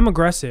 If I'm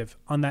aggressive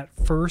on that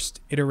first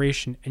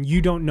iteration and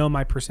you don't know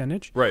my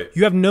percentage, right,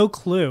 you have no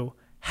clue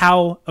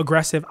how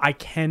aggressive I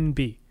can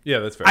be. Yeah,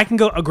 that's fair. I can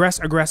go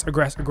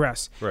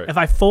aggress. Right. If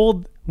I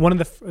fold one of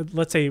the,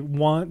 let's say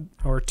 1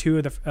 or 2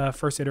 of the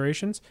first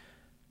iterations,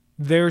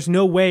 there's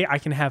no way I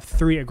can have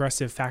 3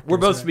 aggressive factors. We're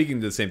both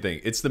speaking to the same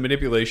thing. It's the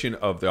manipulation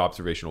of the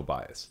observational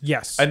bias.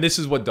 Yes. And this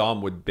is what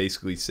Dom would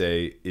basically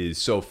say is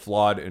so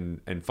flawed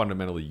and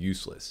fundamentally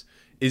useless,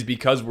 is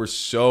because we're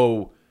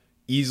so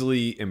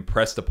easily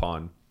impressed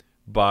upon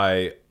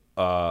by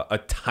a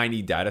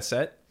tiny data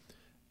set.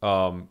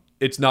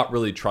 It's not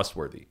really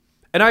trustworthy.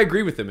 And I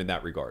agree with him in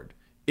that regard.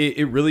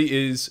 It really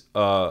is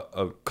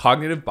a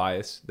cognitive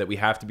bias that we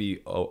have to be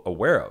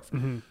aware of.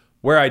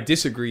 Where I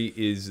disagree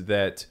is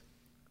that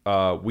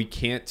we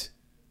can't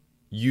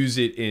use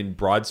it in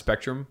broad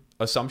spectrum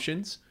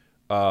assumptions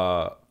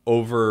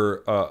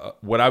over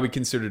what I would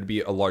consider to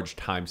be a large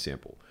time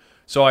sample.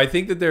 So I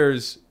think that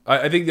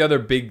I think the other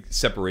big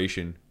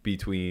separation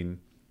between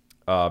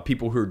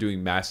people who are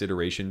doing mass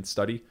iteration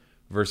study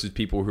versus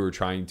people who are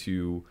trying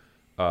to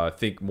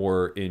think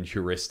more in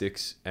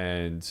heuristics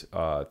and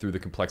through the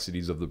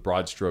complexities of the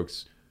broad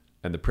strokes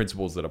and the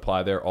principles that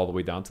apply there all the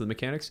way down to the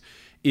mechanics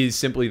is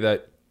simply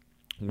that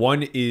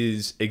one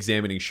is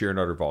examining sheer and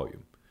utter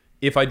volume.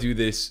 If I do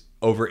this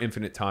over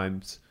infinite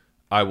times,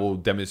 I will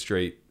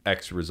demonstrate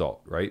X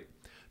result, right?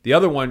 The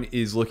other one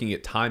is looking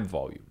at time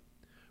volume,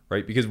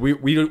 right? Because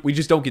we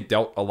just don't get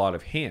dealt a lot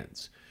of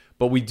hands,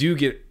 but we do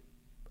get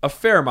a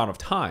fair amount of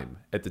time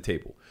at the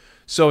table.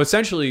 So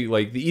essentially,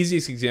 like the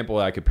easiest example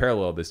that I could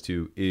parallel this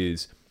to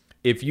is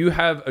if you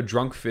have a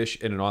drunk fish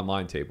in an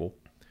online table,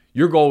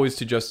 your goal is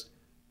to just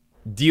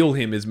deal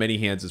him as many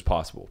hands as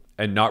possible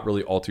and not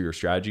really alter your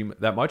strategy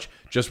that much,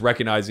 just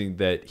recognizing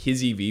that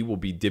his EV will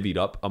be divvied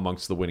up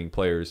amongst the winning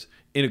players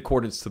in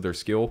accordance to their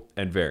skill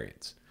and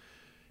variance.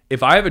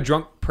 If I have a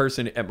drunk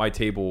person at my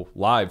table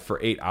live for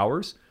 8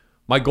 hours,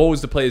 my goal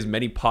is to play as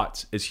many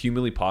pots as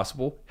humanly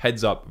possible,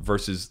 heads up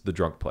versus the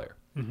drunk player.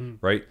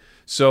 Right.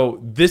 So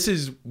this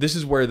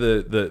is where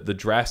the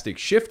drastic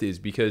shift is,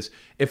 because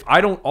if I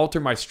don't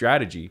alter my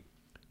strategy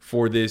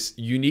for this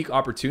unique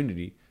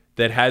opportunity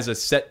that has a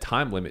set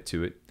time limit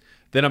to it,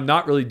 then I'm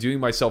not really doing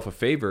myself a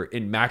favor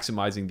in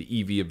maximizing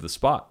the EV of the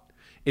spot.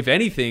 If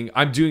anything,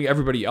 I'm doing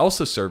everybody else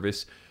a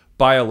service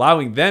by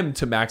allowing them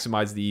to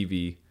maximize the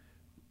EV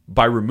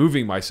by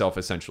removing myself,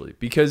 essentially.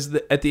 Because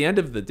at the end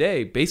of the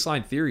day,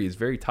 baseline theory is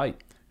very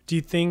tight. Do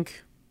you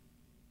think,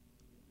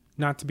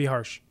 not to be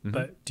harsh,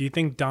 but do you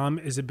think Dom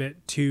is a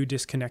bit too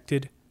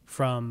disconnected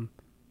from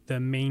the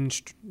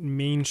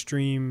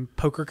mainstream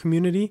poker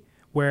community,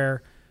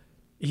 where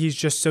he's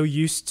just so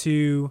used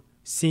to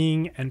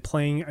seeing and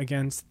playing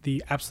against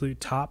the absolute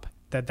top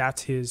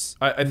that's his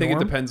I think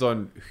norm? it depends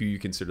on who you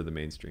consider the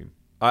mainstream.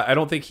 I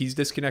don't think he's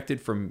disconnected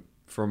from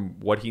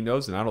what he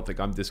knows, and I don't think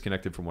I'm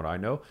disconnected from what I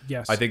know.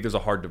 Yes. I think there's a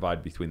hard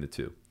divide between the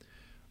two.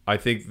 I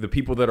think the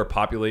people that are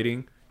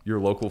populating your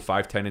local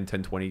 5, 10, and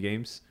 10, 20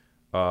 games,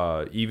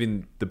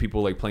 even the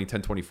people like playing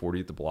 10, 20, 40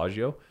 at the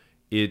Bellagio,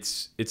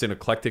 it's an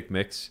eclectic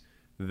mix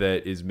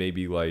that is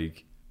maybe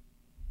like,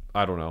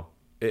 I don't know.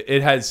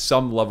 It has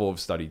some level of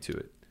study to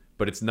it,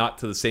 but it's not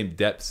to the same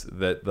depths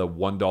that the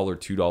 $1,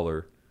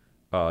 $2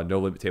 no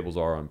limit tables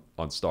are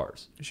on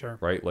Stars. Sure.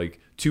 Right? Like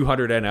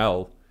 200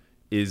 NL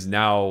is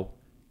now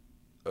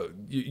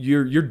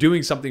you're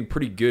doing something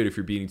pretty good if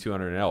you're beating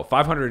 200 NL.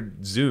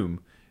 500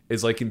 Zoom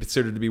is like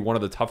considered to be one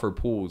of the tougher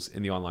pools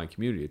in the online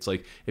community. It's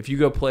like if you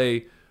go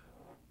play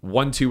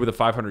 1-2 with a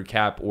 500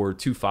 cap or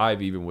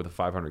 2-5 even with a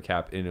 500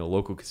 cap in a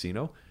local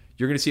casino,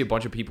 you're going to see a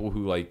bunch of people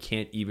who like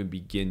can't even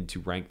begin to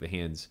rank the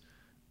hands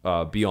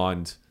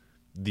beyond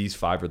these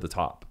 5 or the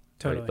top.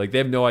 Totally. Right? Like they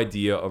have no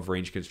idea of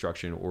range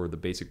construction or the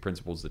basic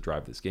principles that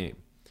drive this game.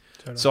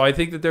 Totally. So I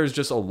think that there's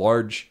just a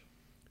large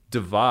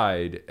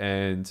divide,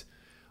 and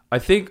I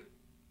think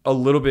a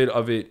little bit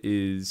of it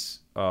is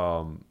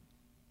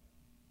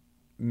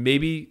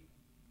maybe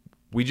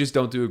we just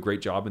don't do a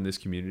great job in this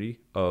community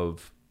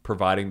of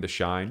providing the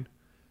shine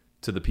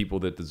to the people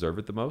that deserve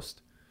it the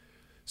most.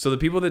 So the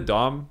people that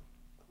Dom,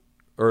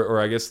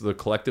 or I guess the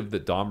collective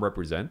that Dom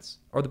represents,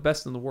 are the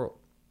best in the world,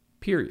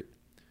 period.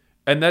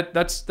 And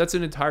that's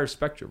an entire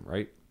spectrum,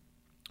 right?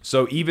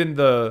 So even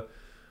the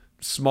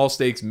small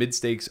stakes, mid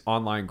stakes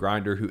online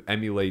grinder who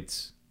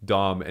emulates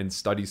Dom and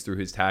studies through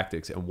his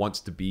tactics and wants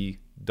to be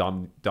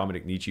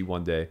Dominic Nietzsche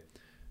one day,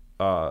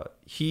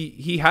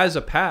 he has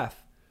a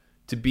path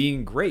to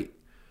being great.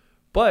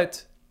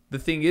 But the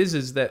thing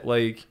is that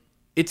like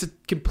it's a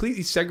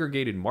completely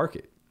segregated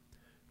market,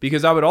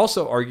 because I would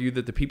also argue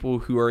that the people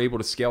who are able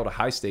to scale to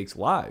high stakes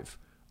live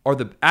are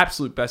the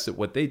absolute best at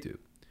what they do.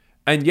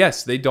 And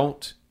yes, they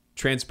don't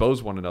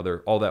transpose one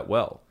another all that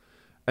well.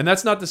 And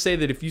that's not to say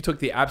that if you took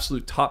the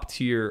absolute top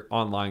tier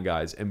online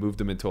guys and moved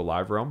them into a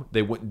live realm,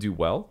 they wouldn't do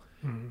well.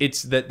 Mm-hmm.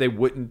 It's that they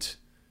wouldn't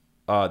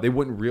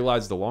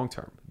realize the long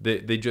term.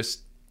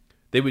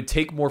 They would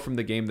take more from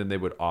the game than they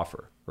would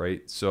offer,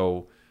 right?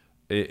 So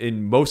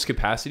in most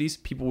capacities,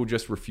 people will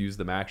just refuse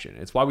them action.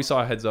 It's why we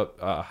saw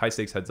high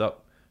stakes heads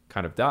up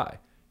kind of die.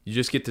 You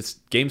just get to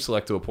game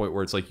select to a point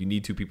where it's like you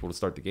need 2 people to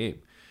start the game.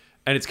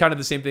 And it's kind of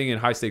the same thing in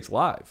high stakes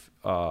live.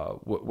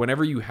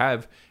 Whenever you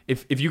have,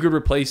 if you could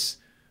replace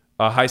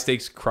a high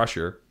stakes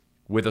crusher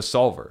with a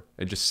solver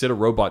and just sit a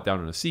robot down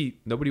in a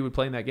seat, nobody would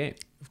play in that game.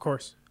 Of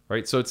course.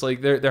 Right? So it's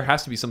like there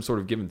has to be some sort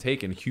of give and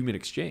take and human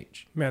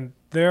exchange. Man,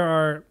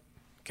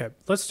 okay,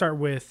 let's start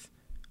with,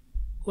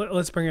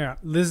 let's bring it out.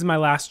 This is my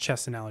last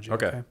chess analogy.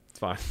 Okay. It's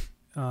fine.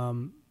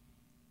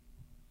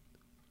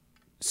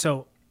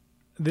 So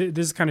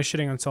this is kind of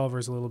shitting on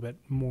solvers a little bit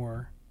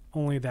more,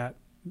 only that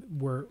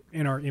we're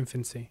in our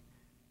infancy.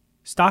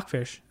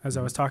 Stockfish, as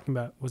I was talking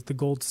about, was the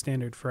gold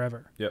standard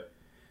forever. Yep.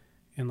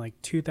 In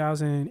like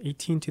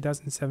 2018,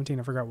 2017,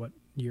 I forgot what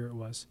year it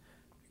was,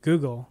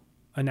 Google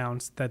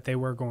announced that they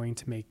were going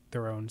to make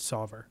their own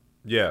solver.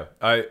 Yeah.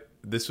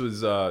 This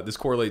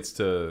correlates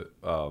to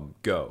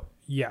Go.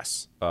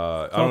 Yes.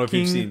 I don't know if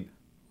you've seen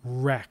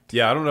wrecked.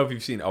 Yeah, I don't know if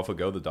you've seen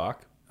AlphaGo, the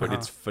doc, but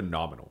it's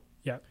phenomenal.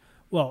 Yeah.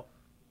 Well,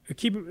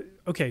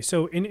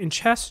 so in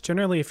chess,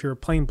 generally if you're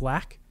playing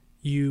black,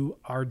 you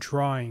are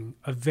drawing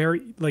a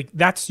very, like,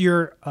 that's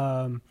your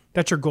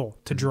goal,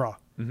 to draw.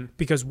 Mm-hmm.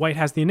 Because white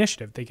has the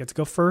initiative. They get to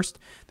go first.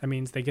 That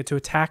means they get to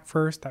attack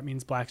first. That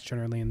means black's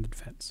generally in the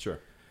defense. Sure.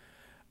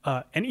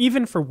 And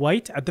even for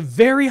white, at the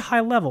very high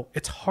level,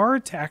 it's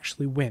hard to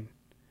actually win.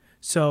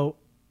 So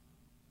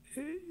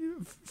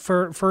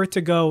for it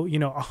to go,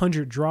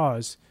 100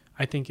 draws,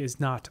 I think is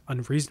not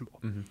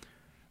unreasonable.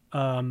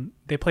 Mm-hmm.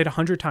 They played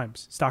 100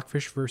 times,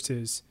 Stockfish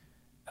versus,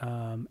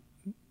 now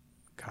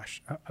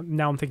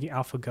I'm thinking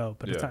AlphaGo,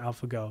 but it's not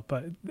AlphaGo,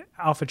 but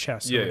Alpha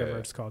Chess or whatever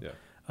it's called.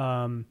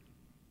 Yeah.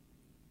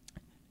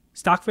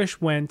 Stockfish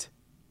went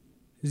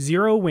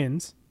 0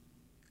 wins,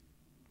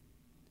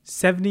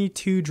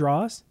 72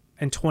 draws,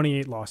 and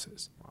 28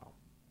 losses. Wow.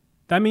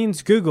 That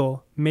means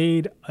Google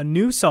made a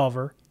new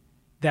solver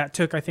that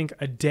took, I think,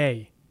 a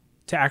day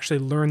to actually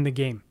learn the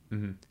game,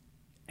 mm-hmm.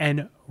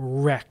 and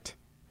wrecked,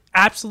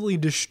 absolutely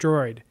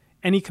destroyed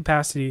any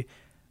capacity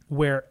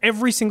where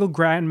every single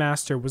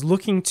grandmaster was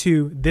looking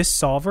to this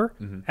solver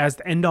mm-hmm. as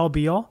the end-all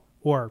be-all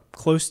or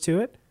close to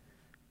it.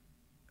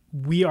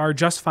 We are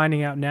just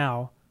finding out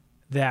now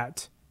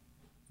that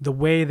the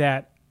way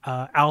that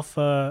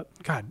Alpha,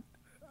 God,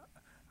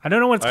 I don't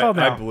know what it's called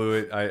now. I blew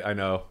it. I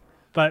know.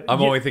 But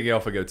I'm only thinking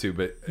AlphaGo too,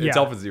 but it's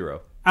Alpha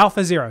Zero.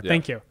 Alpha Zero,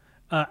 thank you.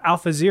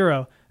 Alpha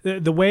Zero,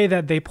 the way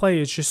that they play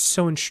is just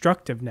so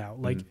instructive now.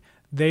 Like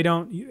they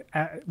don't,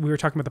 we were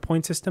talking about the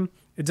point system.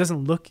 It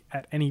doesn't look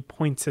at any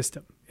point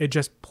system. It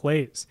just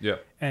plays. Yeah.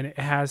 And it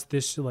has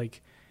this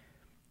like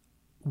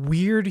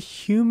weird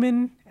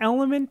human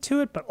element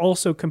to it, but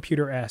also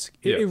computer-esque.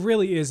 It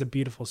really is a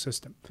beautiful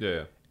system.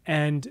 Yeah.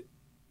 And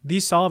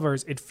these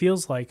solvers, it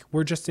feels like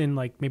we're just in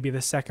like maybe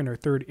the second or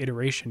third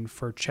iteration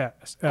for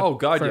chess. For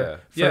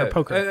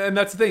poker. And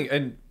that's the thing.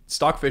 And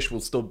Stockfish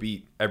will still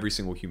beat every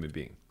single human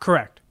being.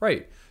 Correct.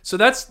 Right. So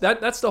that's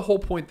the whole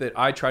point that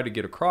I try to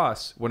get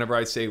across whenever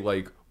I say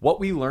like what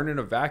we learn in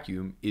a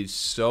vacuum is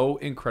so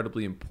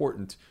incredibly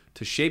important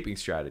to shaping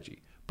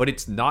strategy, but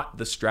it's not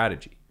the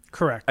strategy.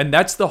 Correct. And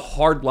that's the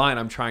hard line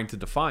I'm trying to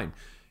define.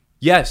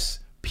 Yes,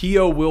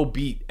 PO will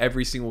beat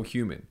every single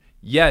human.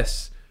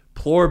 Yes,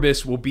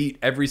 Pluribus will beat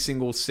every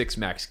single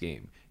 6-max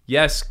game.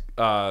 Yes,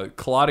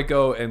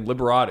 Kaladico and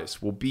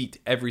Liberatus will beat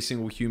every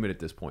single human at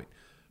this point.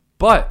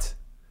 But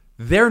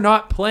they're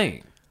not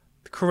playing.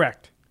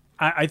 Correct.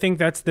 I think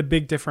that's the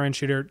big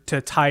differentiator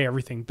to tie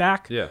everything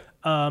back. Yeah.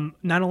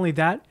 Not only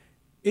that,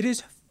 it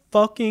is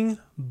fucking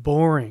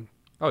boring.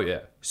 Oh, yeah.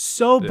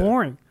 So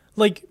boring.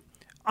 Like,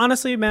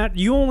 honestly, Matt,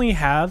 you only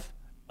have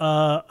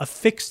a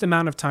fixed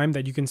amount of time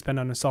that you can spend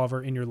on a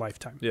solver in your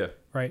lifetime. Yeah.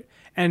 Right?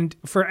 And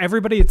for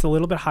everybody, it's a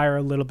little bit higher,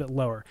 a little bit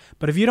lower.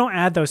 But if you don't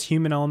add those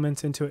human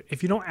elements into it,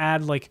 if you don't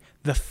add, like,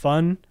 the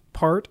fun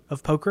part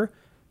of poker,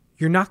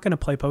 you're not going to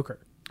play poker.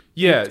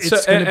 Yeah, it's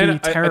going to be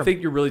terrible. I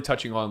think you're really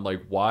touching on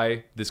like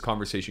why this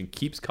conversation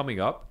keeps coming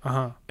up,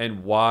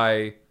 and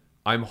why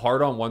I'm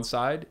hard on one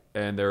side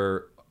and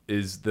there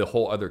is the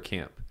whole other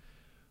camp,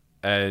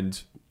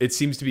 and it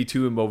seems to be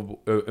two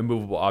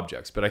immovable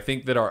objects. But I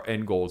think that our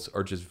end goals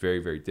are just very,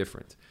 very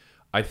different.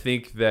 I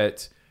think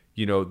that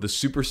the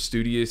super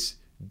studious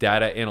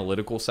data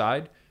analytical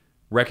side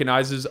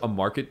recognizes a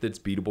market that's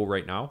beatable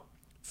right now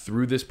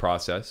through this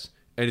process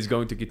and is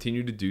going to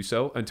continue to do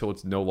so until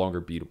it's no longer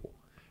beatable.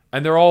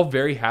 And they're all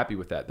very happy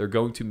with that. They're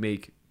going to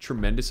make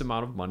tremendous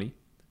amount of money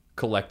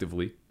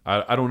collectively.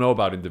 I don't know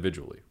about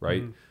individually,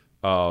 right?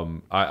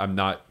 I'm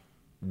not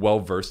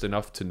well versed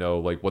enough to know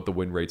like what the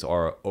win rates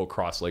are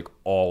across like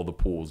all the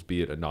pools,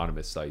 be it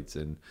anonymous sites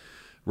and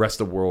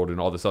rest of the world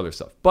and all this other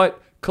stuff. But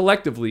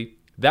collectively,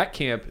 that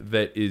camp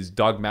that is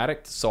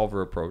dogmatic to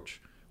solver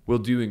approach will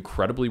do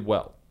incredibly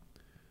well.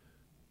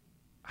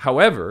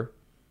 However,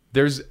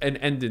 there's an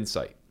end in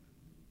sight.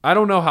 I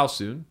don't know how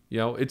soon.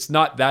 It's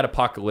not that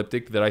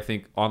apocalyptic that I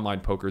think online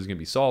poker is going to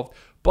be solved.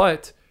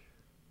 But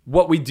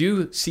what we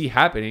do see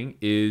happening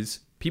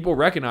is people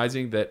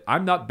recognizing that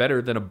I'm not better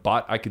than a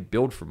bot I could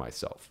build for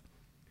myself.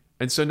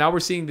 And so now we're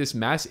seeing this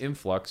mass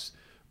influx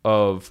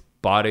of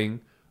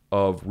botting,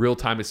 of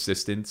real-time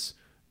assistance,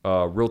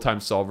 real-time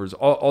solvers,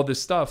 all this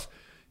stuff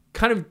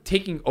kind of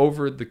taking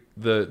over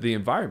the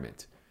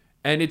environment.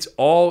 And it's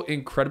all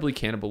incredibly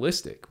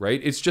cannibalistic,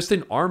 right? It's just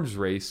an arms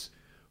race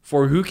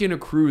for who can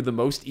accrue the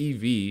most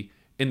EV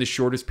in the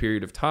shortest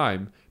period of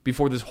time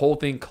before this whole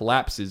thing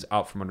collapses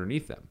out from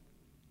underneath them.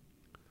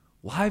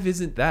 Live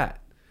isn't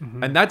that.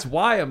 And that's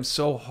why I'm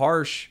so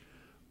harsh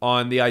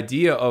on the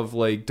idea of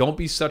like, don't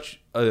be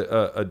such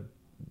a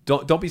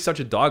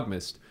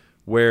dogmatist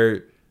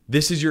where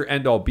this is your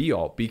end all be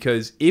all.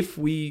 Because if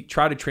we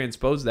try to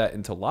transpose that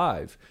into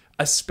live,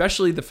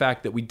 especially the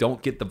fact that we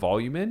don't get the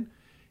volume in,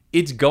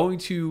 it's going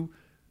to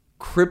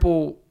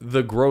cripple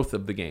the growth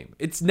of the game.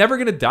 It's never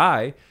going to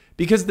die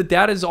because the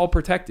data is all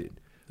protected.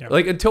 Yep.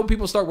 Like until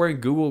people start wearing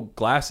Google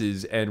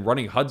glasses and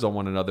running HUDs on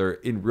one another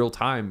in real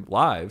time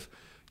live,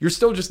 you're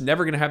still just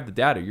never going to have the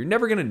data. You're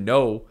never going to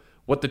know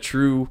what the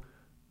true,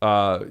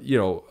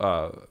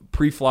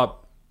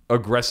 pre-flop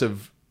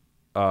aggressive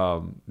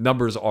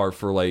numbers are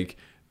for like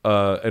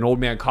an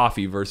old man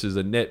coffee versus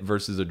a nit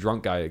versus a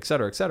drunk guy, et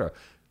cetera, et cetera.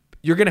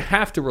 You're going to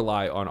have to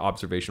rely on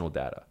observational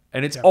data.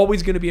 And it's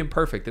always going to be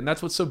imperfect. And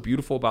that's what's so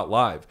beautiful about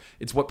live.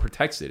 It's what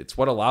protects it. It's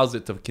what allows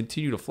it to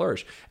continue to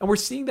flourish. And we're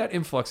seeing that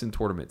influx in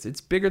tournaments.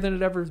 It's bigger than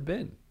it ever has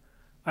been.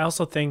 I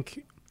also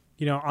think,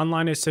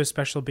 online is so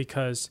special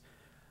because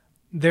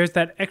there's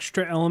that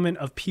extra element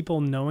of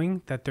people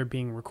knowing that they're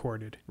being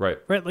recorded. Right.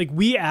 Right. Like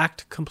we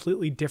act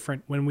completely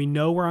different when we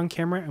know we're on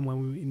camera and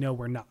when we know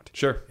we're not.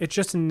 Sure. It's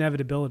just an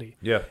inevitability.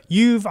 Yeah.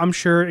 You've, I'm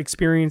sure,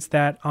 experienced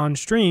that on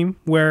stream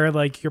where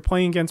like you're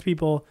playing against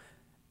people,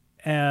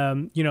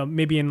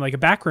 maybe in like a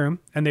back room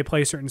and they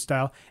play a certain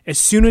style. As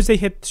soon as they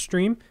hit the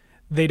stream,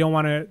 they don't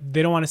want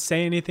to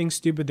say anything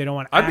stupid. They don't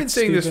want to I've been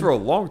saying this for a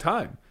long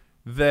time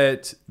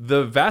that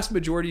the vast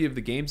majority of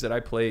the games that I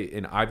play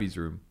in Ivy's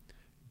room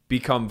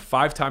become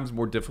 5 times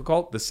more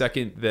difficult the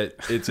second that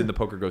it's in the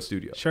PokerGo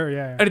studio. Sure,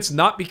 yeah. And it's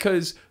not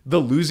because the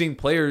losing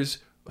players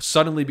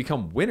suddenly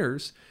become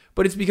winners,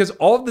 but it's because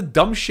all of the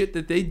dumb shit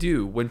that they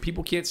do when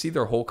people can't see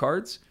their hole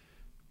cards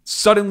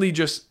suddenly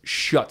just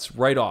shuts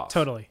right off.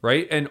 Totally.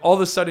 Right? And all of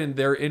a sudden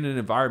they're in an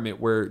environment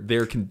where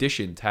they're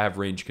conditioned to have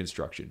range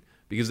construction.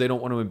 because they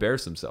don't want to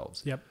embarrass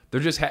themselves. Yep.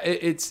 They're just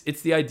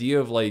it's the idea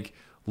of like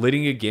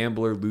letting a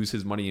gambler lose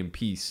his money in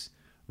peace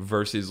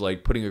versus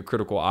like putting a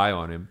critical eye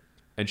on him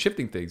and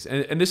shifting things.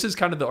 And this is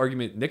kind of the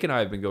argument Nick and I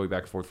have been going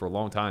back and forth for a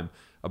long time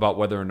about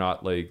whether or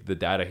not like the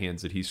data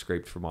hands that he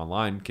scraped from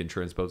online can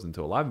transpose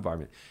into a live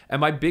environment.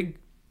 And my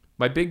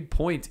big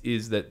point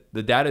is that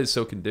the data is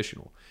so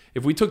conditional.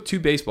 If we took 2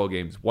 baseball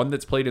games, one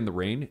that's played in the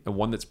rain and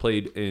one that's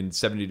played in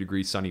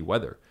 70-degree sunny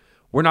weather,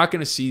 we're not going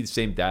to see the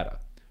same data,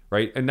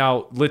 right? And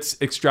now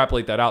let's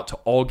extrapolate that out to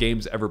all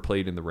games ever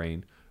played in the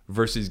rain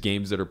versus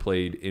games that are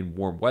played in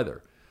warm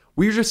weather.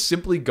 We're just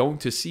simply going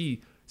to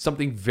see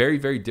something very,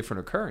 very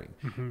different occurring.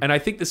 Mm-hmm. And I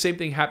think the same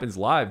thing happens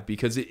live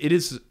because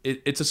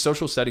it's a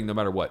social setting no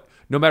matter what.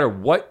 No matter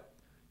what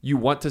you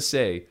want to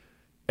say,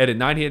 at a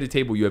 9-handed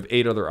table, you have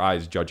 8 other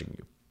eyes judging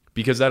you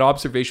because that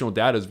observational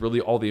data is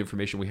really all the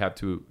information we have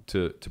to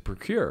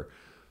procure.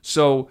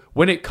 So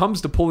when it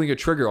comes to pulling a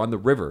trigger on the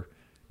river,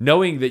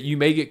 knowing that you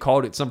may get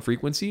called at some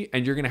frequency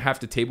and you're going to have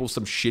to table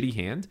some shitty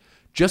hand,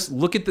 just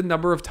look at the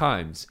number of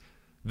times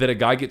that a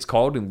guy gets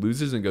called and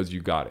loses and goes,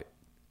 you got it,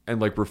 and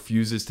like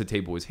refuses to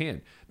table his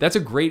hand. That's a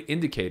great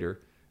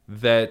indicator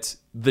that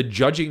the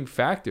judging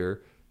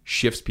factor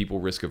shifts people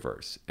risk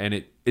averse, and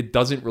it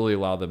doesn't really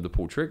allow them to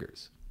pull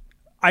triggers.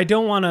 I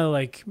don't want to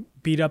like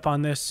beat up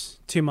on this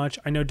too much.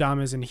 I know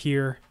Dom isn't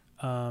here.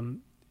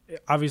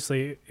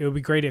 Obviously, it would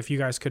be great if you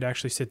guys could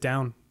actually sit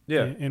down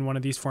in one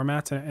of these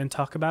formats and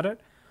talk about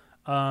it.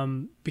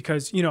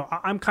 Because, you know,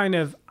 I'm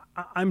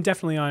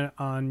definitely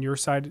on your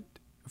side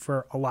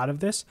for a lot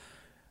of this,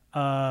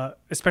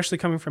 especially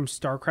coming from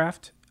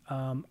StarCraft.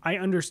 I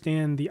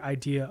understand the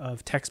idea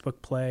of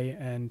textbook play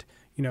and,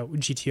 you know,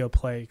 GTO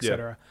play,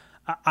 etc.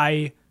 Yeah.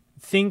 I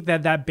think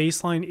that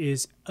baseline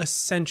is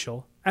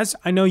essential, as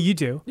I know you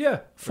do,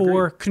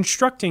 for agreed.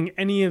 Constructing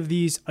any of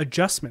these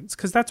adjustments,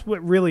 because that's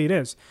what really it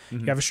is. Mm-hmm.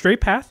 You have a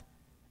straight path,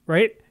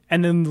 right?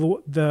 And then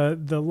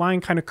the line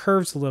kind of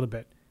curves a little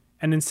bit.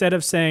 And instead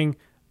of saying,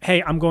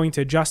 hey, I'm going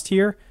to adjust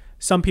here,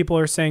 some people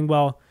are saying,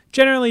 well,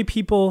 generally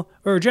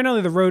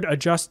the road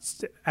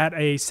adjusts at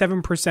a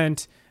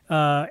 7%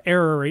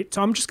 error rate.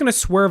 So I'm just going to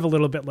swerve a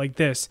little bit like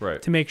this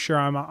to make sure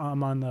I'm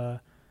on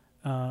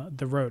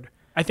the road.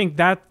 I think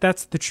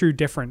that's the true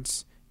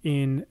difference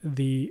in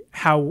the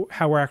how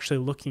we're actually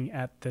looking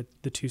at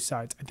the two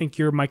sides. I think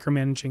you're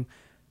micromanaging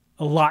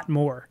a lot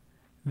more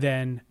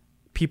than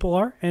people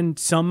are, and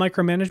some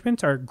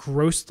micromanagements are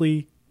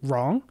grossly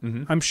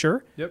wrong, I'm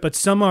sure, but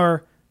some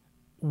are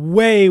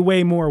way,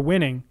 way more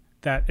winning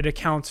that it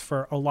accounts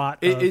for a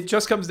lot of it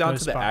just comes down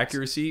to the spots.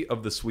 Accuracy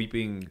of the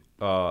sweeping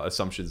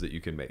assumptions that you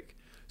can make.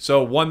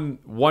 So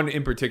one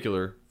in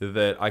particular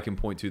that I can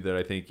point to that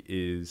I think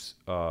is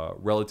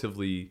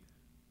relatively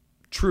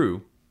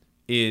true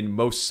in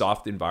most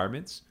soft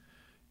environments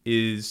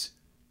is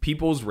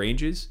people's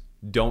ranges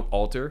don't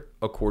alter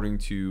according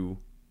to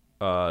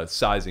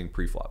sizing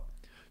preflop.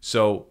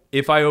 So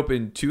if I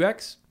open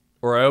 2x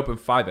or I open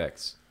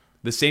 5x,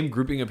 the same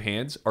grouping of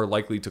hands are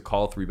likely to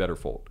call 3-better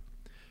fold.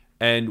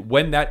 And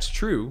when that's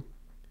true,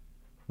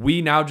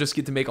 we now just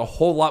get to make a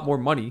whole lot more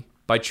money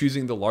by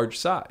choosing the large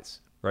size,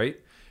 right?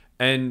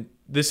 And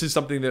this is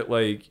something that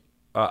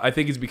I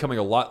think is becoming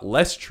a lot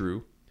less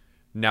true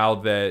now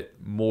that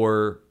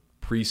more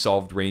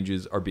pre-solved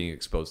ranges are being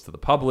exposed to the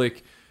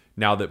public,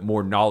 now that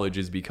more knowledge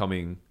is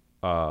becoming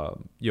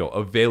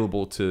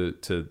available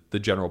to the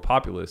general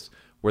populace,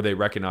 where they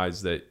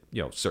recognize that,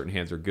 you know, certain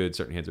hands are good,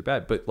 certain hands are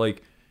bad. But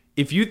like,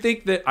 if you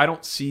think that I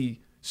don't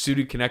see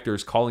suited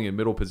connectors calling in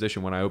middle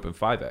position when I open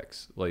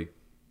 5x, like,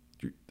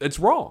 it's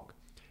wrong.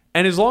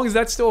 And as long as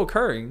that's still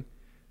occurring,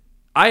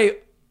 I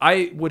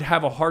would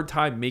have a hard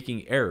time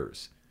making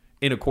errors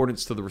in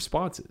accordance to the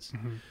responses.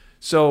 Mm-hmm.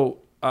 So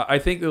I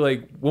think that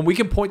like when we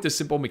can point to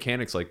simple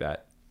mechanics like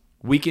that,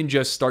 we can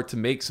just start to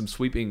make some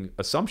sweeping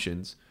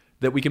assumptions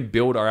that we can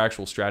build our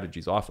actual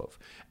strategies off of.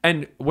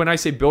 And when I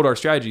say build our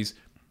strategies,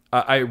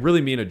 I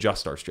really mean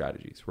adjust our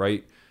strategies,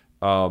 right?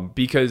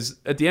 Because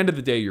at the end of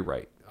the day, you're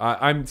right.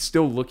 I'm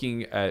still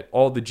looking at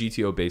all the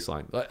GTO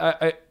baseline.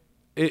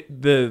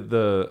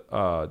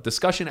 The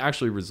discussion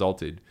actually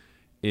resulted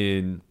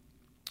in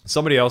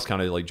somebody else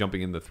kind of like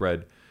jumping in the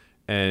thread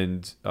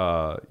and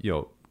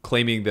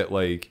claiming that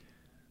like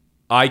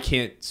I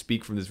can't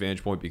speak from this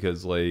vantage point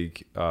because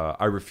like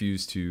I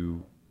refuse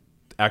to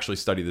actually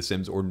study the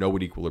Sims or know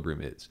what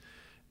equilibrium is.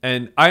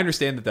 And I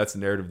understand that that's the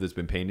narrative that's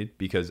been painted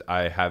because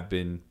I have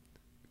been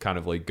kind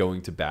of like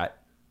going to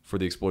bat for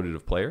the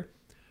exploitative player.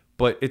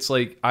 But it's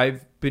like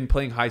I've been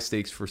playing high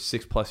stakes for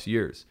 6+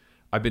 years.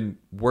 I've been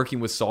working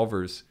with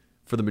solvers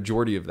for the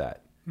majority of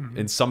that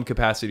in some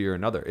capacity or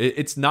another.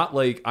 It's not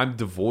like I'm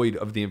devoid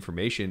of the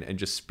information and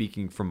just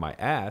speaking from my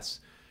ass.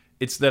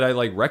 It's that I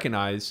like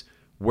recognize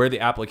where the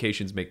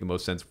applications make the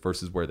most sense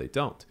versus where they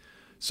don't.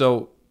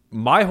 So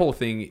my whole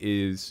thing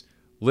is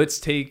let's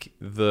take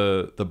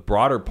the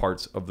broader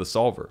parts of the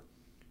solver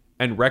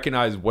and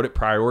recognize what it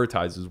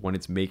prioritizes when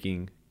it's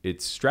making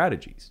its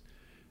strategies.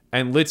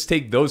 And let's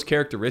take those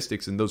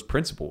characteristics and those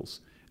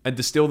principles and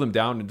distill them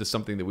down into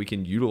something that we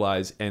can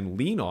utilize and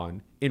lean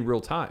on in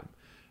real time.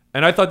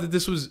 And I thought that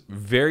this was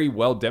very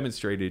well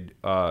demonstrated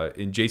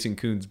in Jason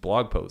Kuhn's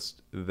blog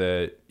post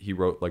that he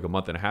wrote like a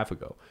month and a half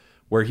ago,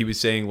 where he was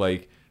saying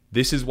like,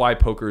 this is why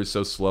poker is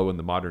so slow in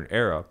the modern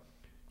era.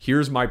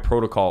 Here's my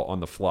protocol on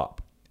the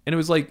flop. And it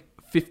was like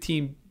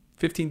 15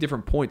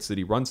 different points that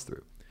he runs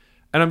through.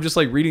 And I'm just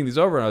like reading these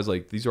over and I was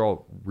like, these are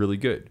all really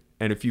good.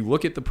 And if you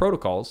look at the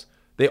protocols,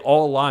 they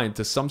all align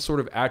to some sort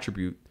of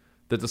attribute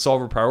that the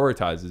solver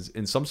prioritizes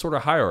in some sort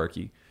of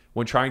hierarchy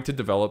when trying to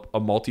develop a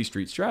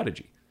multi-street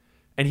strategy.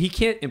 And he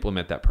can't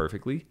implement that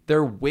perfectly. There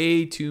are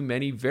way too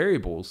many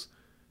variables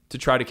to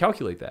try to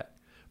calculate that.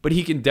 But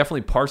he can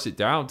definitely parse it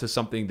down to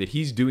something that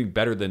he's doing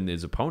better than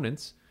his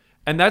opponents.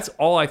 And that's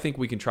all I think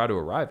we can try to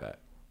arrive at.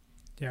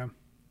 Yeah.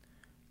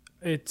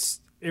 It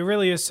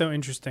really is so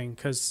interesting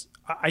because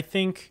I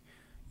think,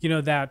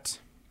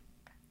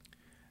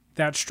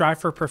 that strive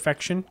for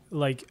perfection,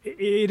 like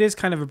it is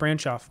kind of a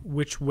branch off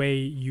which way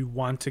you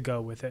want to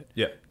go with it.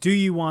 Yeah. Do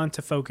you want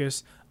to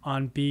focus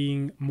on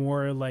being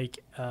more like,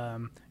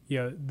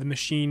 the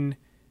machine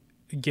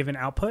given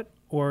output,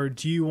 or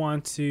do you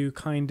want to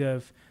kind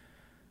of,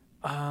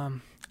 I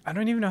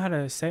don't even know how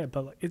to say it,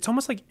 but it's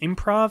almost like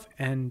improv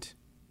and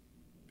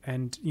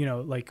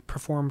like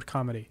performed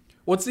comedy.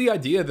 What's the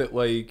idea that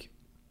like,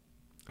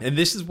 and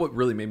this is what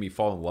really made me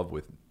fall in love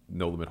with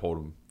No Limit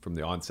Hold'em from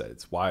the onset.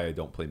 It's why I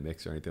don't play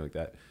mix or anything like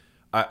that.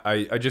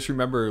 I just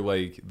remember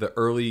like the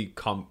early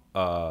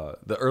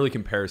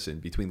comparison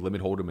between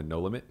Limit Hold'em and No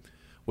Limit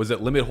was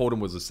that Limit Hold'em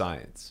was a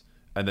science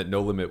and that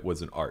No Limit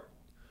was an art.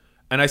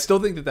 And I still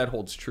think that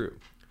holds true.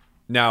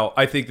 Now,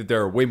 I think that there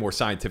are way more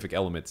scientific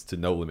elements to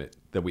No Limit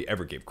than we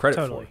ever gave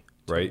credit for,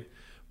 right?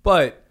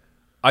 But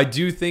I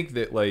do think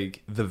that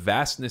like the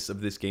vastness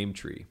of this game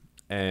tree,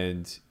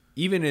 and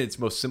even in its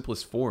most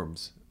simplest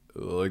forms,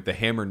 like the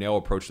hammer nail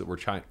approach that we're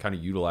kind of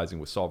utilizing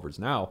with solvers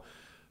now,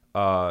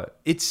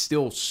 it's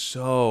still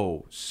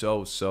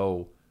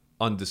so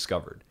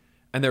undiscovered.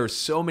 And there are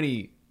so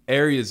many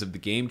areas of the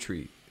game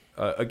tree,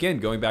 again,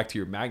 going back to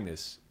your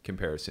Magnus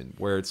comparison,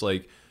 where it's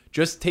like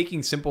just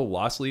taking simple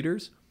loss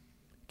leaders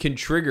can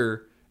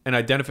trigger an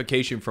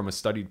identification from a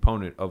studied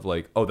opponent of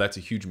like, oh, that's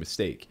a huge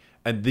mistake.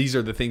 And these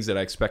are the things that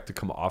I expect to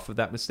come off of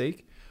that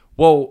mistake.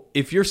 Well,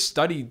 if you're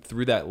studied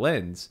through that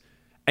lens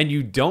and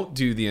you don't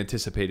do the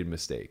anticipated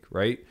mistake,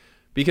 right?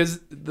 Because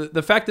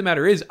the fact of the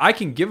matter is I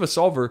can give a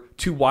solver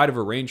too wide of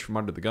a range from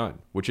under the gun,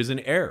 which is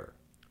an error,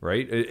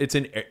 right? It's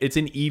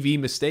an EV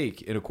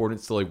mistake in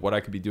accordance to like what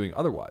I could be doing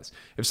otherwise.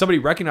 If somebody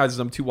recognizes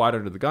I'm too wide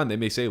under the gun, they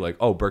may say like,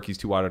 oh, Berkey's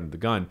too wide under the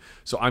gun,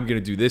 so I'm going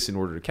to do this in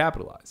order to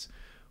capitalize.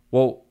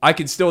 Well, I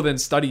can still then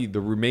study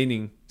the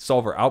remaining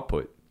solver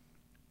output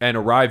and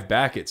arrive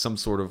back at some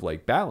sort of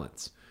like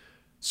balance.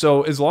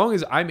 So as long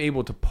as I'm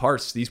able to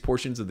parse these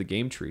portions of the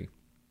game tree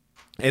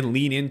and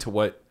lean into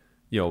what,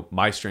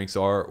 my strengths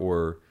are,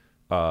 or,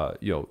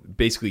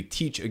 basically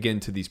teach again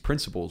to these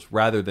principles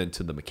rather than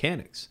to the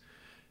mechanics,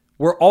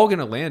 we're all going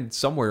to land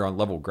somewhere on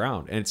level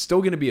ground. And it's still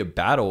going to be a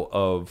battle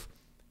of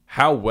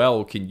how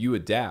well can you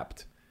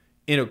adapt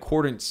in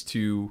accordance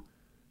to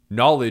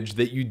knowledge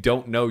that you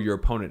don't know your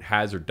opponent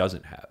has or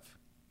doesn't have.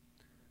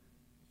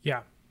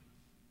 Yeah.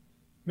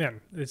 Man,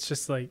 it's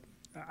just like,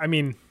 I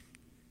mean,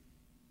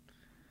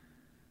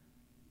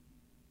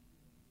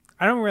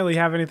 I don't really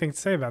have anything to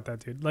say about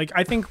that, dude. Like,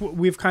 I think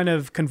we've kind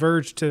of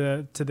converged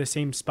to the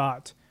same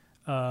spot.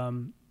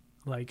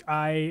 Like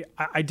I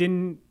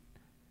didn't,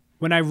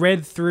 when I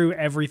read through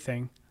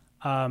everything,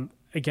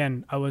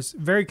 again, I was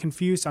very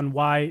confused on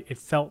why it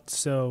felt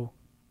so,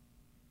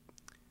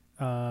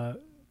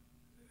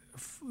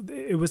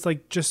 it was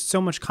like just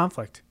so much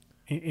conflict.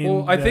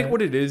 I think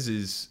what it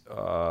is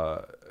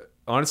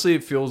honestly,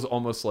 it feels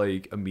almost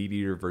like a meat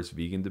eater versus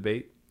vegan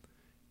debate,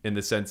 in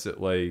the sense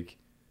that like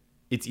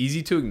it's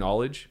easy to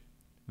acknowledge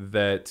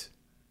that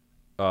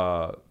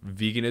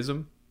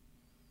veganism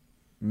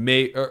let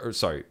me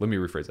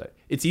rephrase that.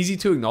 It's easy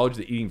to acknowledge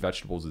that eating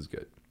vegetables is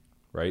good,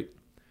 right?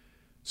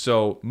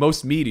 So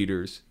most meat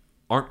eaters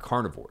aren't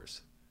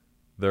carnivores.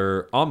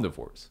 They're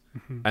omnivores.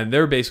 Mm-hmm. And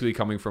they're basically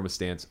coming from a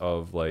stance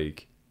of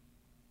like,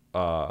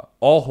 all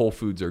whole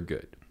foods are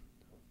good.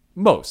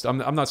 Most. I'm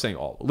not saying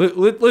all.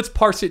 Let's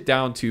parse it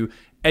down to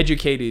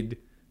educated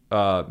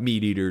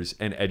meat eaters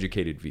and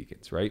educated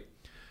vegans, right?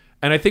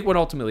 And I think what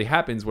ultimately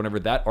happens whenever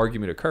that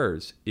argument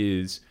occurs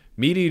is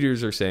meat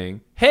eaters are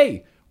saying,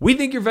 hey, we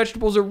think your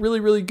vegetables are really,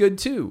 really good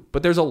too,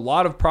 but there's a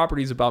lot of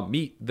properties about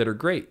meat that are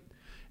great.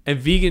 And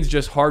vegans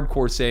just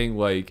hardcore saying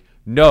like,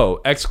 no,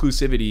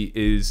 exclusivity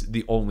is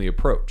the only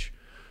approach.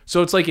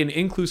 So it's like an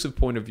inclusive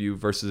point of view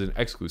versus an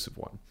exclusive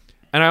one.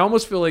 And I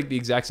almost feel like the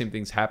exact same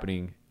thing's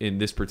happening in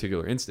this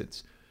particular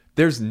instance.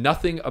 There's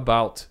nothing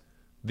about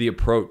the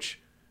approach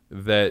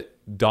that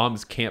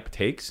Dom's camp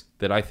takes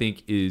that I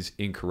think is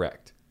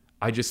incorrect.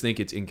 I just think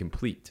it's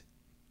incomplete.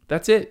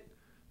 That's it.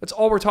 That's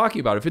all we're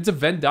talking about. If it's a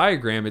Venn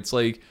diagram, it's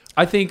like,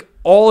 I think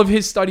all of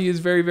his study is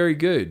very, very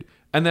good.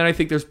 And then I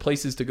think there's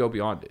places to go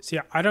beyond it. See,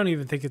 I don't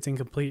even think it's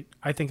incomplete.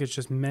 I think it's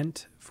just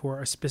meant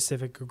for a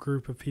specific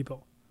group of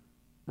people.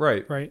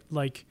 Right. Right?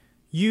 Like,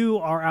 you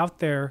are out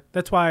there.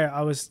 That's why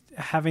I was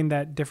having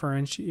that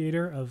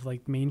differentiator of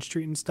like Main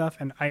Street and stuff.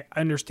 And I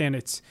understand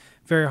it's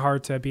very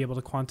hard to be able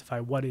to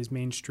quantify what is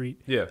Main Street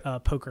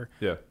poker.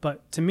 Yeah.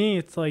 But to me,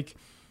 it's like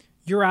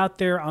you're out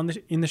there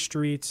in the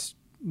streets,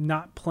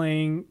 not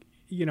playing.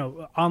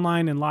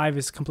 Online and live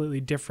is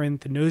completely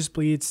different. The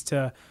nosebleeds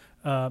to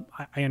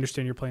I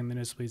understand you're playing the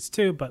nosebleeds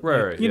too, but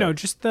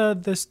just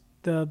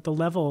the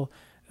level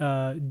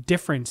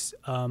difference.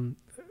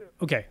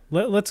 Okay,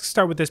 let's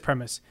start with this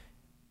premise.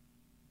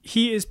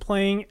 He is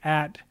playing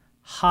at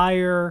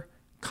higher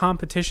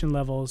competition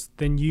levels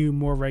than you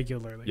more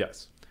regularly.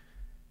 Yes.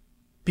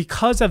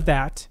 Because of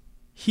that,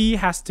 he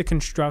has to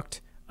construct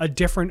a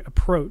different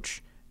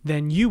approach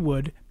than you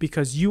would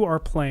because you are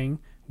playing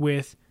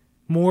with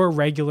more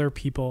regular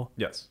people.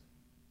 Yes.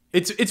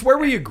 It's where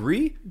we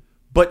agree,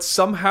 but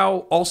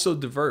somehow also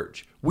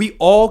diverge. We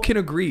all can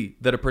agree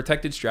that a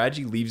protected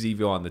strategy leaves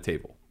EVO on the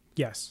table.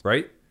 Yes.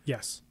 Right?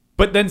 Yes.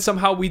 But then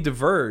somehow we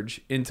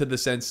diverge into the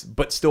sense,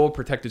 but still a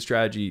protected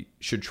strategy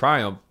should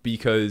triumph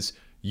because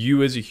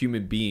you as a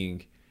human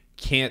being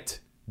can't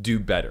do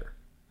better.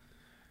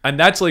 And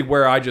that's like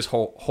where I just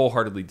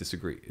wholeheartedly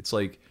disagree. It's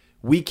like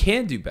we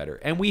can do better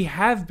and we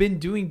have been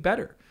doing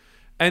better.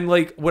 And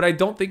like what I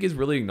don't think is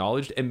really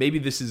acknowledged, and maybe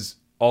this is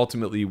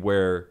ultimately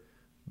where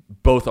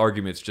both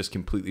arguments just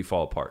completely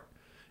fall apart,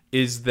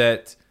 is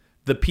that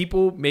the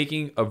people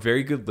making a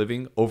very good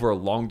living over a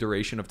long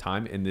duration of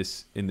time in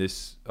this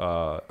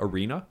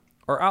arena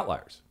are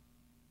outliers,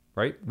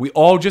 right? We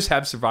all just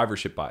have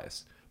survivorship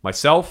bias.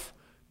 Myself,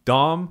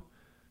 Dom,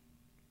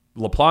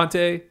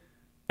 LaPlante,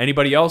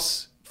 anybody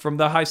else from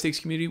the high stakes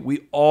community,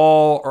 we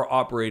all are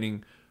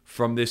operating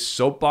from this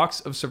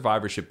soapbox of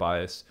survivorship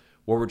bias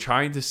where we're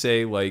trying to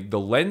say like the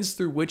lens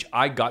through which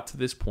I got to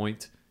this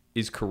point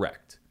is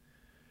correct.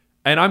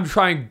 And I'm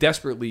trying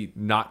desperately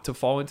not to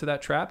fall into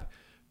that trap.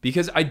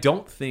 Because I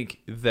don't think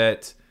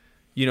that,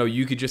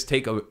 you could just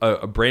take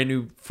a brand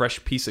new,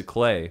 fresh piece of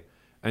clay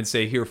and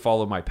say, here,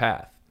 follow my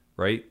path,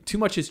 right? Too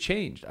much has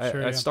changed.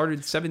 I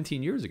started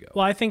 17 years ago.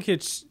 Well, I think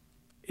it's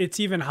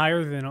even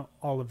higher than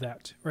all of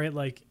that, right?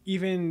 Like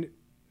even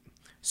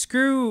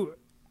screw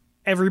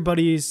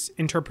everybody's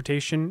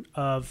interpretation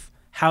of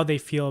how they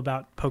feel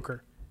about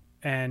poker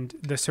and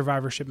the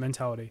survivorship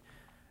mentality.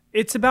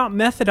 It's about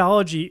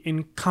methodology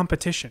in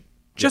competition,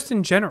 just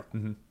in general.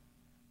 Mm-hmm.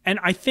 And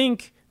I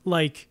think...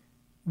 like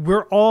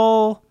we're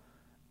all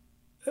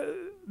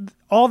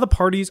the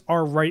parties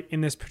are right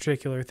in this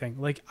particular thing.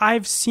 Like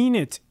I've seen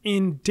it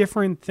in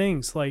different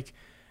things. Like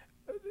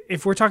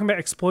if we're talking about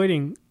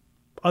exploiting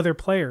other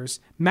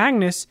players,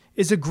 Magnus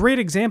is a great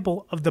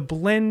example of the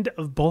blend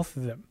of both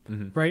of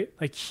them, right?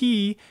 Like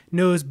he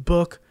knows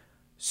book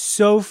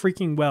so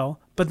freaking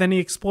well, but then he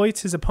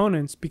exploits his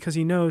opponents because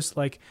he knows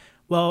like,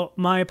 well,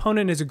 my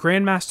opponent is a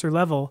grandmaster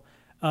level,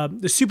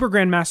 the super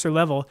grandmaster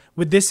level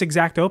with this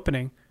exact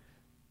opening.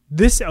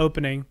 This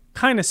opening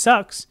kind of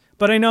sucks,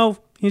 but I know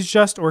he's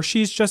just or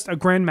she's just a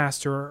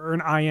grandmaster or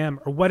an IM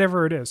or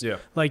whatever it is. Yeah.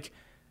 Like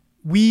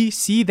we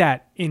see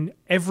that in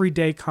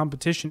everyday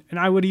competition. And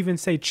I would even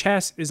say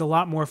chess is a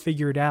lot more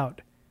figured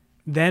out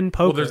than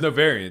poker. Well, there's no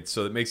variance,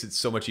 so it makes it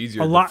so much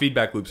easier. The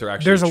feedback loops are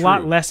actually There's a true.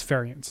 lot less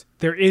variance.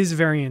 There is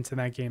variance in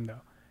that game,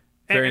 though.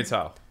 Variance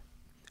how?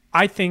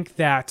 I think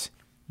that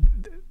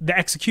the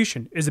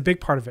execution is a big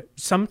part of it.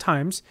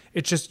 Sometimes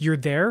it's just you're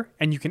there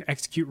and you can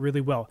execute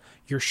really well.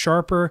 You're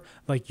sharper,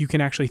 like you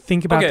can actually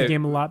think about the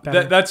game a lot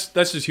better. That's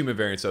just human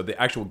variance though. The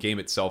actual game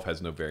itself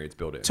has no variance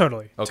built in.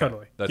 Totally.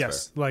 That's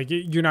yes. fair. Like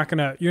you're not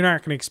gonna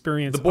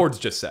experience the board's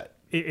just set.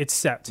 It's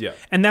set. Yeah.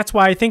 And that's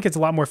why I think it's a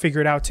lot more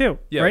figured out too.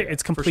 Yeah, right? Yeah,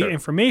 It's complete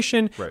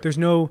information. Right. There's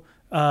no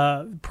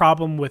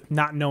problem with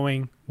not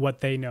knowing what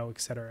they know,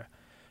 etc.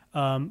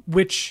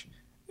 Which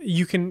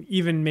you can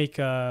even make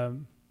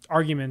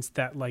arguments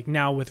that like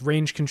now with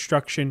range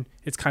construction,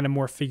 it's kind of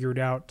more figured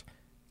out.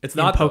 It's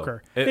not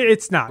poker.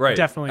 It's not right.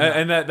 Definitely not.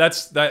 And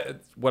that's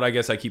what I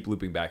guess I keep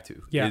looping back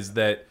to is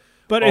that.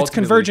 But it's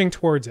converging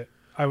towards it,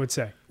 I would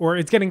say, or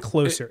it's getting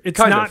closer. It's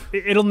not.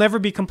 It'll never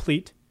be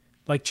complete,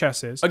 like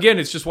chess is. Again,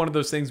 it's just one of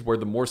those things where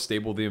the more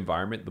stable the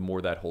environment, the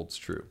more that holds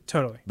true.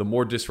 Totally. The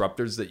more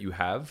disruptors that you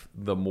have,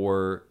 the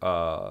more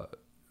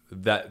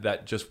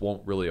that just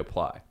won't really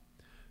apply.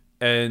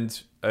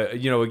 And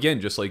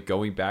again, just like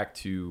going back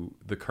to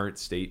the current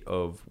state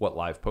of what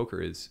live poker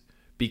is,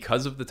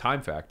 because of the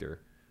time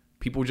factor,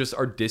 people just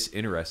are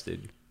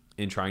disinterested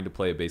in trying to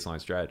play a baseline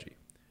strategy.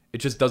 It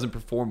just doesn't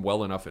perform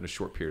well enough in a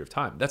short period of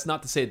time. That's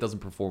not to say it doesn't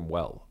perform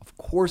well. Of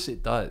course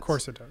it does. Of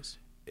course it does.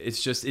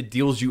 It's just it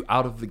deals you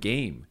out of the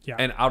game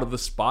and out of the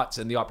spots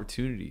and the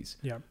opportunities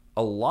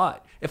a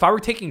lot. If I were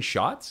taking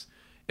shots,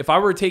 if I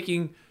were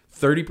taking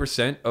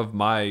 30% of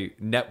my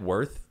net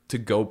worth to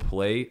go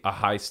play a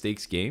high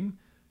stakes game,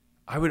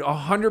 I would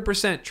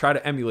 100% try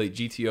to emulate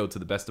GTO to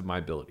the best of my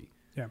ability.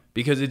 Yeah.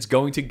 Because it's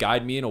going to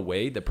guide me in a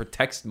way that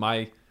protects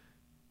my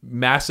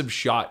massive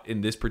shot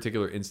in this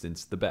particular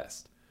instance the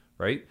best,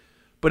 right?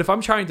 But if I'm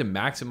trying to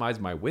maximize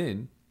my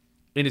win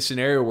in a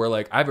scenario where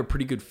like I have a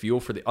pretty good feel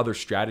for the other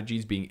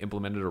strategies being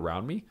implemented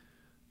around me,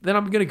 then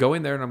I'm going to go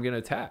in there and I'm going to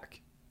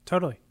attack.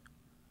 Totally.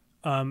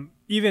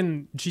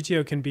 Even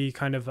GTO can be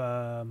kind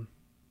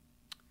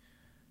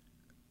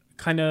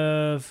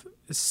of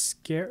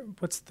scare.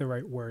 What's the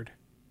right word?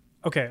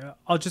 Okay,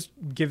 I'll just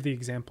give the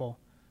example.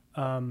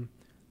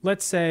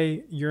 Let's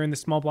say you're in the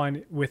small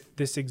blind with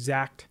this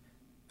exact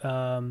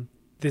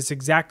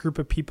group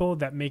of people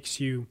that makes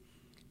you,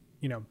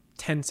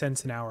 10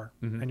 cents an hour,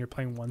 and you're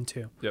playing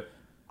 1-2. Yep.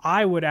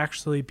 I would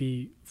actually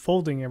be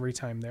folding every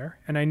time there,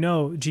 and I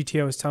know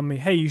GTO is telling me,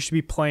 hey, you should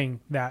be playing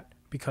that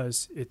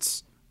because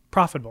it's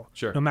profitable,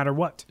 sure, no matter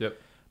what. Yep.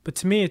 But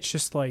to me, it's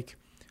just like,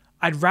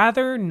 I'd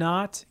rather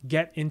not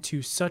get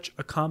into such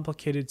a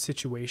complicated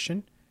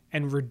situation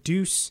and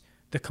reduce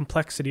the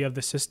complexity of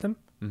the system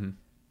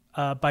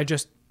by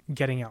just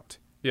getting out.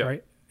 Yeah.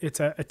 Right? It's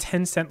a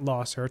 10-cent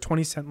loss or a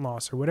 20-cent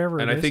loss or whatever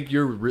it is. And I think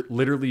you're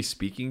literally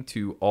speaking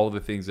to all the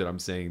things that I'm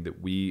saying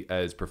that we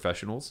as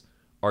professionals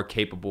are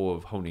capable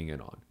of honing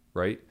in on,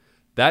 right?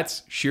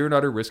 That's sheer and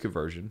utter risk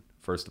aversion,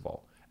 first of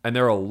all. And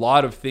there are a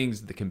lot of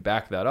things that can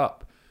back that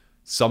up.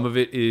 Some of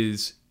it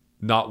is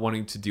not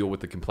wanting to deal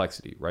with the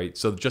complexity, right?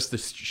 So just the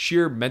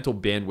sheer mental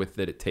bandwidth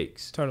that it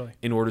takes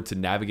in order to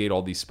navigate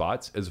all these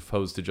spots as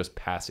opposed to just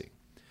passing.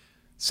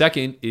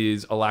 Second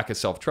is a lack of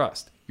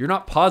self-trust. You're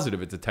not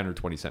positive it's a 10 or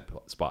 20 cent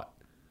spot,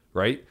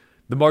 right?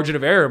 The margin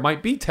of error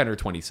might be 10 or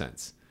 20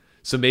 cents.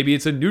 So maybe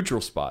it's a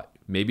neutral spot.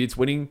 Maybe it's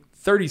winning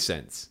 30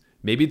 cents.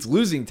 Maybe it's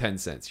losing 10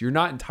 cents. You're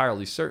not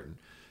entirely certain.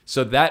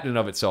 So that in and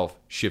of itself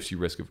shifts you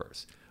risk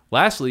averse.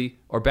 Lastly,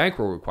 are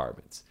bankroll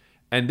requirements.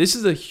 And this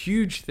is a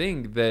huge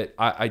thing that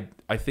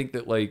I think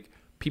that like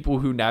people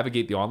who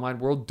navigate the online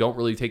world don't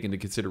really take into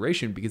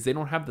consideration because they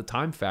don't have the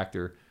time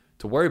factor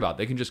to worry about.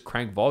 They can just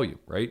crank volume,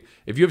 right?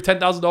 If you have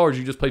 $10,000,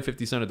 you just play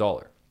 50 cents a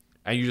dollar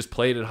and you just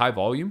play it at high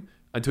volume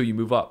until you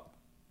move up.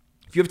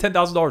 If you have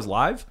 $10,000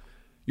 live,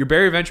 your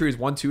barrier of entry is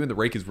 1-2 and the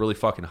rake is really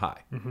fucking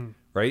high,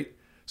 right?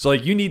 So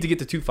like you need to get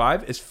to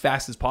 2-5 as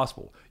fast as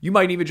possible. You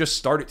might even just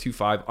start at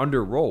 2-5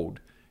 under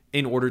rolled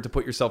in order to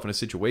put yourself in a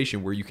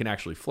situation where you can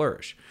actually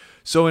flourish.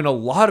 So in a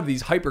lot of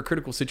these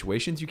hypercritical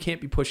situations, you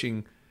can't be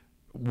pushing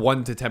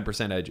 1 to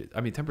 10% edges.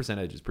 I mean, 10%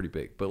 edge is pretty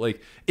big, but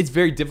like it's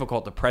very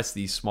difficult to press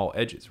these small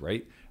edges,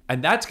 right?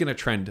 And that's going to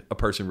trend a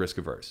person risk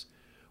averse.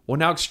 Well,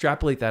 now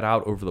extrapolate that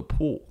out over the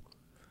pool.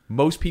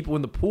 Most people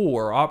in the pool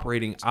are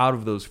operating out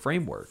of those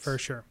frameworks. For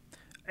sure.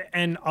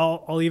 And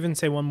I'll even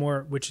say one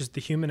more, which is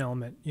the human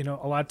element. A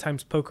lot of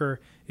times poker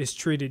is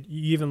treated,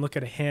 you even look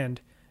at a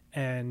hand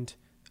and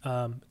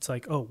it's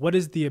like, oh, what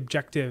is the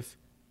objective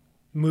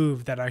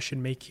move that I should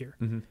make here?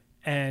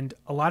 And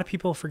a lot of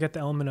people forget the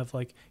element of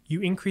like,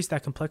 you increase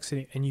that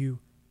complexity and you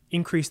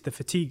increase the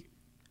fatigue.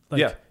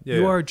 Like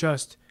you are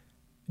just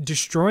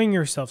destroying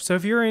yourself. So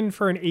if you're in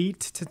for an 8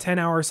 to 10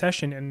 hour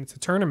session and it's a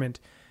tournament,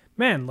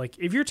 man, like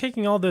if you're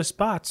taking all those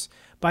spots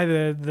by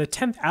the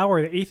 10th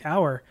hour, the 8th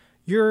hour,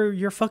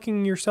 you're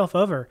fucking yourself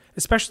over,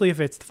 especially if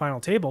it's the final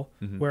table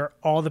where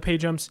all the pay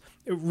jumps,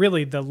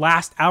 really the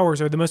last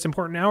hours are the most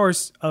important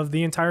hours of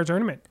the entire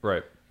tournament.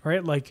 Right.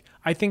 Like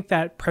I think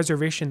that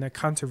preservation, that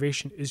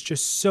conservation is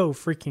just so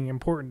freaking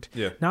important.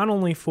 Yeah. Not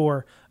only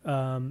for,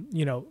 the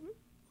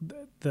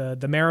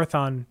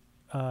marathon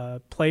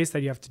plays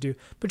that you have to do,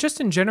 but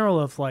just in general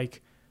of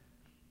like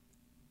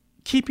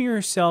keeping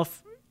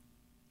yourself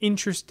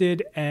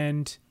interested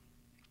and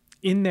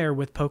in there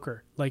with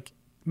poker, like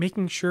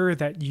making sure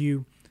that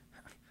you,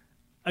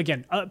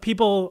 again,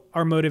 people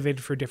are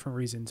motivated for different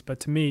reasons. But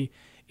to me,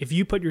 if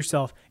you put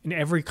yourself in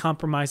every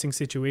compromising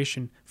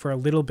situation for a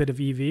little bit of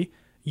EV,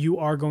 you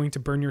are going to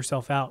burn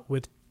yourself out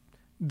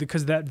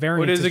because that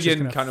variance is just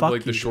again kind of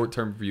like the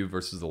short-term view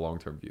versus the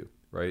long-term view,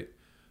 right?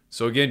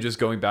 So again, just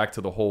going back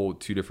to the whole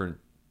two different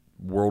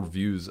world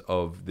views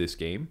of this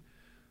game,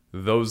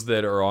 those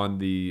that are on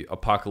the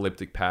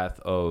apocalyptic path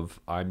of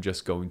I'm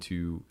just going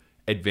to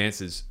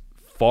advance as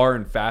far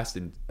and fast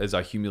as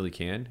I humanly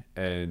can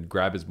and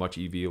grab as much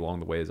EV along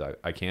the way as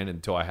I can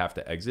until I have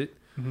to exit,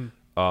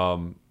 they're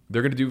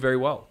going to do very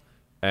well.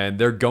 And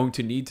they're going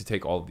to need to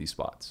take all of these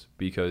spots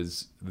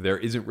because there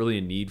isn't really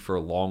a need for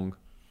a long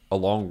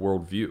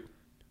world view,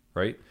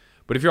 right?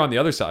 But if you're on the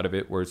other side of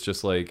it, where it's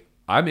just like,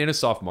 I'm in a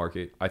soft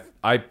market,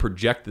 I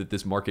project that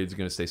this market is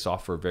going to stay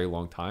soft for a very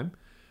long time.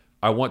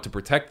 I want to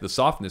protect the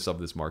softness of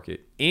this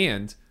market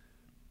and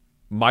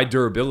my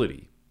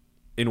durability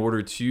in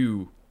order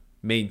to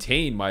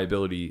maintain my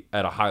ability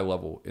at a high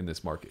level in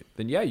this market.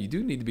 Then yeah, you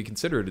do need to be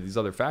considerate of these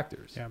other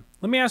factors. Yeah.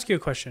 Let me ask you a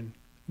question.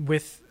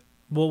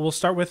 We'll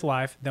start with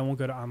live, then we'll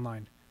go to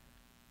online.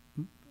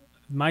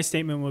 My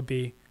statement would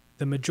be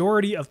the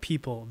majority of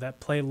people that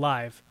play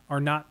live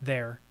are not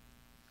there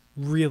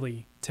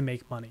really to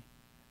make money.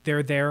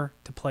 They're there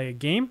to play a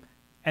game,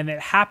 and it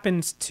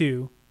happens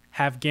to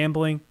have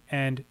gambling,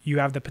 and you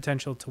have the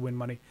potential to win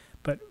money.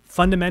 But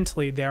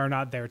fundamentally, they are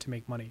not there to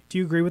make money. Do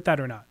you agree with that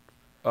or not?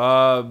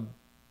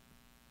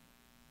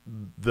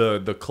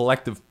 The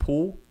collective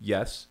pool,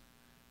 yes.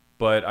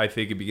 But I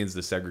think it begins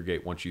to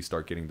segregate once you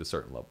start getting to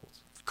certain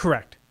levels.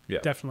 Correct. Yeah.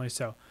 Definitely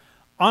so.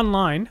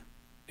 Online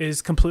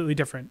is completely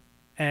different.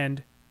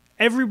 And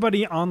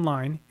everybody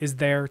online is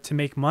there to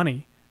make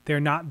money.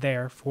 They're not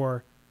there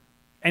for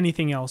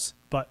anything else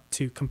but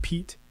to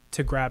compete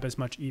to grab as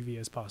much EV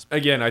as possible.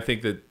 Again, I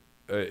think that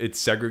it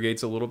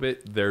segregates a little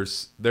bit.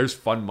 There's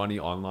fun money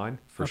online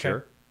for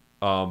sure,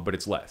 but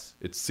it's less.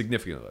 It's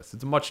significantly less.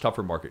 It's a much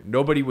tougher market.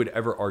 Nobody would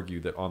ever argue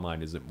that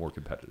online isn't more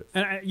competitive.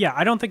 And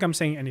I don't think I'm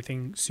saying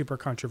anything super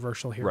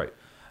controversial here. Right.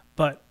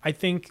 But I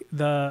think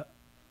the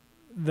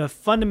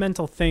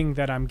fundamental thing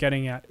that I'm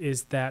getting at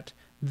is that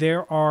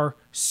there are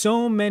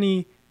so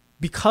many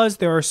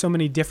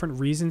different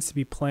reasons to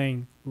be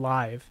playing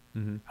live,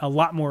 a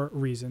lot more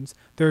reasons.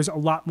 There's a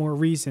lot more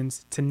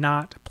reasons to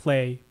not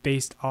play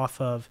based off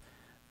of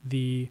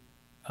the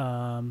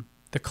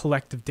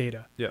collective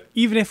data. Yeah.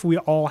 Even if we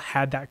all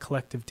had that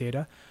collective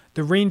data,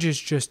 the ranges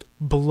just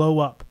blow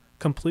up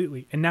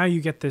completely. And now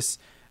you get this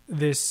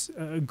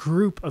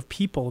group of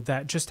people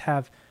that just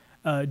have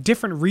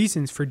different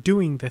reasons for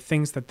doing the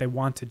things that they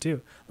want to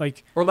do,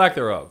 like or lack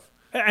thereof.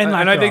 And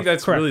I think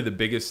that's correct. really the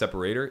biggest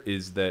separator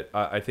is that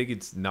I think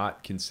it's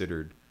not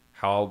considered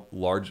how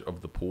large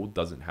of the pool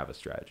doesn't have a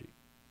strategy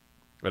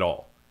at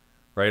all,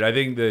 right? I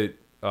think that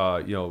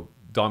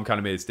Dom kind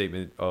of made a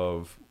statement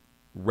of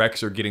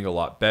recs are getting a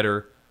lot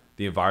better,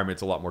 the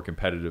environment's a lot more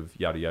competitive,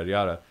 yada yada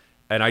yada,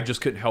 and I just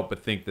couldn't help but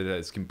think that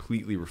it's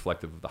completely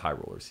reflective of the high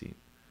roller scene.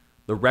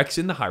 The recs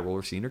in the high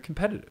roller scene are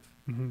competitive.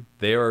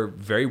 They are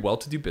very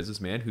well-to-do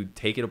businessmen who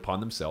take it upon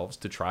themselves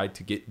to try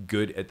to get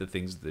good at the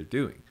things that they're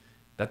doing.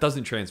 That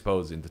doesn't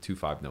transpose into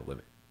 2-5 no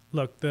limit.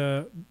 Look,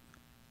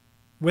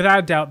 without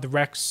a doubt, the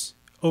recs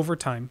over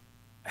time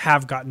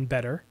have gotten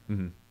better,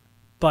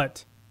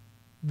 but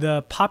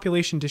the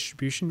population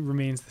distribution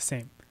remains the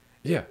same.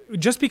 Yeah.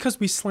 Just because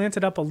we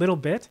slanted up a little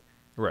bit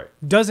Right.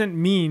 doesn't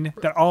mean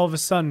that all of a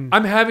sudden...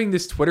 I'm having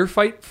this Twitter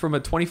fight from a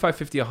 25,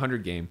 50,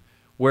 100 game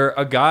where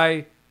a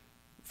guy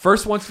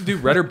first wants to do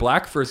red or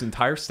black for his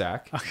entire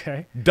stack.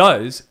 Okay.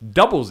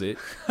 Doubles it,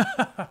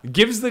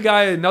 gives the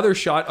guy another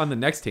shot on the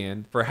next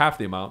hand for half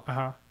the amount,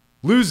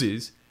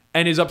 loses,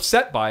 and is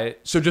upset by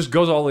it, so just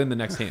goes all in the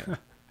next hand.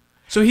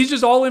 So he's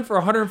just all in for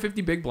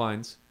 150 big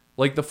blinds.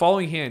 Like the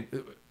following hand,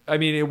 I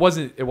mean, it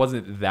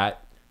wasn't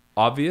that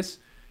obvious.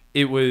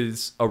 It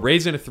was a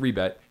raise and a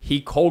 3-bet. He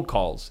cold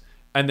calls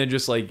and then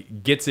just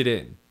like gets it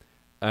in.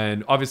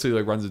 And obviously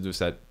like runs into a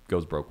set,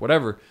 goes broke,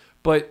 whatever.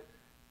 But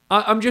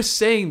I'm just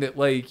saying that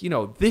like,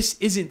 this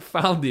isn't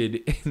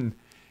founded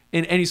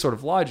in any sort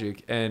of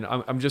logic. And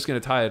I'm just going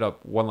to tie it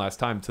up one last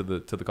time to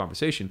the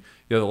conversation.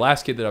 The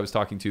last kid that I was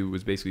talking to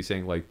was basically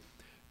saying like,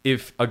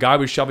 if a guy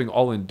was shoving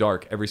all in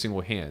dark every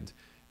single hand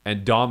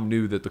and Dom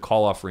knew that the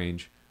call off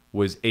range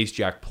was ace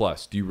jack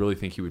plus, do you really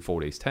think he would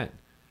fold ace 10?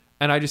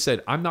 And I just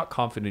said, I'm not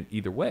confident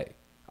either way.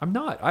 I'm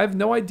not. I have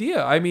no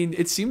idea. I mean,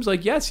 it seems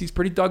like, yes, he's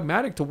pretty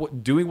dogmatic to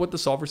doing what the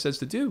solver says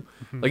to do.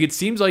 Like, it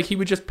seems like he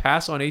would just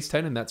pass on ace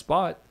 10 in that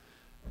spot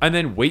and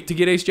then wait to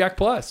get ace jack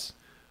plus.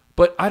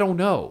 But I don't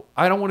know.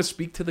 I don't want to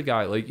speak to the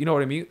guy. Like, you know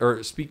what I mean?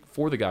 Or speak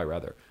for the guy,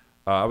 rather.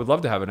 I would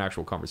love to have an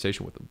actual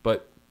conversation with him.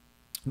 But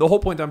the whole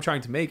point that I'm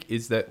trying to make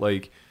is that,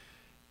 like,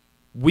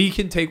 we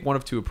can take one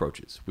of two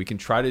approaches. We can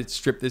try to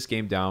strip this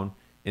game down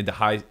into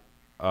high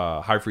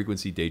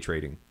frequency day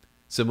trading,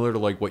 similar to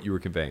like what you were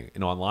conveying.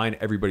 And online,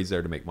 everybody's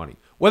there to make money.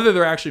 Whether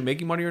they're actually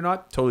making money or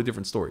not, totally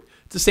different story.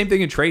 It's the same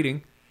thing in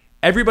trading.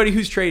 Everybody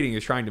who's trading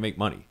is trying to make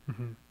money.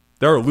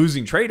 There are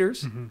losing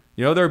traders.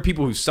 There are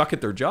people who suck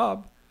at their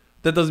job.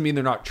 That doesn't mean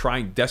they're not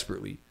trying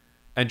desperately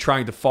and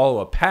trying to follow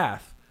a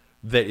path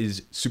that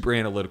is super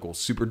analytical,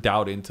 super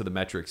dialed into the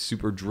metrics,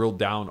 super drilled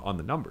down on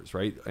the numbers,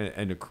 right?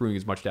 And accruing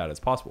as much data as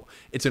possible.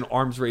 It's an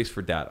arms race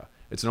for data.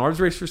 It's an arms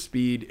race for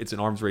speed. It's an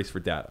arms race for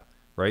data,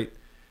 right?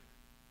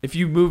 If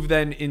you move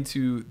then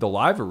into the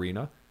live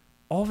arena,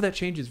 all of that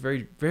changes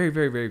very, very,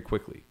 very, very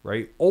quickly,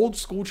 right? Old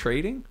school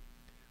trading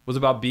was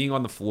about being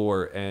on the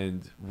floor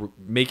and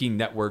making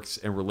networks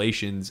and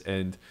relations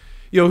and,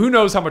 who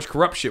knows how much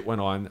corrupt shit went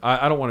on.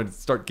 I don't want to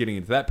start getting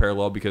into that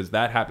parallel because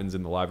that happens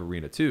in the live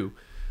arena too.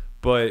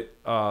 But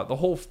the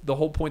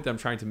whole point that I'm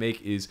trying to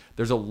make is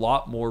there's a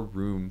lot more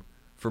room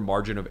for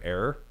margin of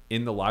error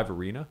in the live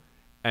arena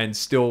and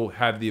still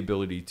have the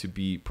ability to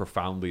be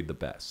profoundly the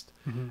best.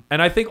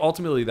 And I think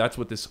ultimately that's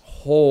what this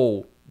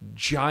whole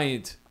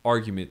giant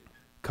argument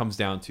comes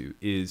down to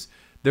is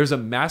there's a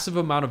massive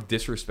amount of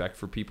disrespect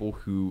for people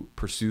who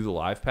pursue the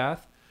live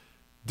path,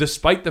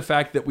 despite the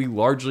fact that we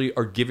largely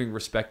are giving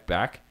respect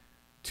back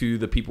to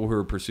the people who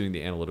are pursuing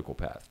the analytical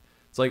path.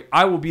 It's like,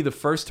 I will be the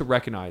first to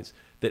recognize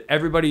that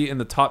everybody in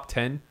the top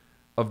 10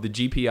 of the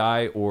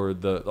GPI or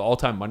the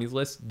all-time money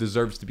list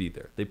deserves to be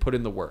there. They put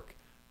in the work,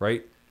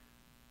 right?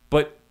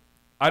 But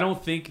I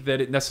don't think that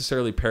it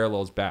necessarily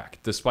parallels back,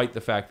 despite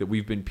the fact that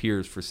we've been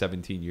peers for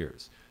 17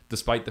 years,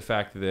 despite the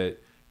fact that,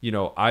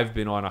 I've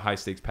been on a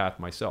high-stakes path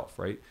myself,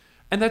 right?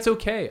 And that's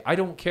okay. I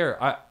don't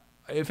care.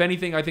 If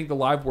anything, I think the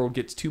live world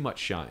gets too much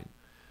shine.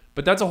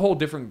 But that's a whole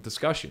different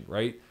discussion,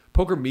 right?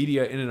 Poker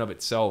media in and of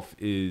itself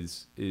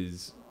is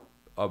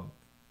a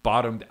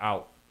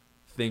bottomed-out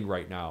thing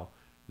right now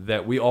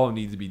that we all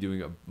need to be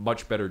doing a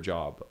much better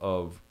job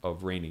of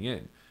reining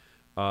in.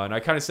 And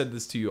I kind of said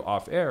this to you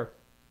off air.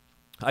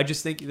 I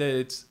just think that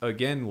it's,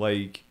 again,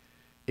 like,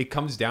 it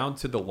comes down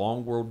to the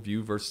long world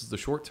view versus the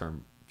short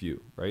term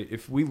view, right?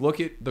 If we look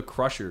at the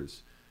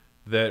crushers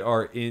that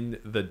are in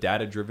the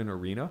data driven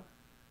arena,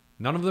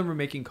 none of them are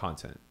making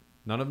content.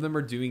 None of them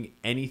are doing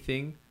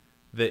anything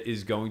that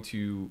is going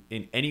to,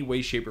 in any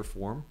way, shape, or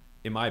form,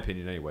 in my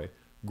opinion anyway,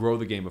 grow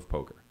the game of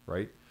poker,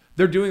 right?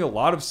 They're doing a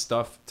lot of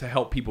stuff to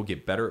help people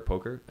get better at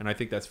poker, and I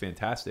think that's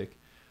fantastic.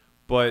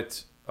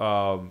 But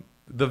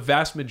the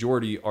vast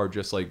majority are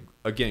just like,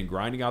 again,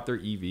 grinding out their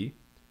EV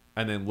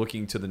and then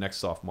looking to the next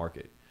soft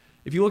market.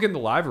 If you look in the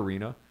live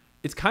arena,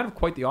 it's kind of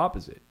quite the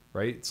opposite,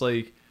 right? It's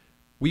like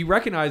we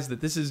recognize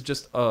that this is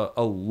just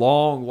a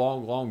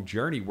long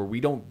journey where we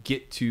don't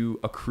get to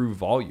accrue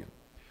volume.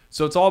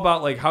 So it's all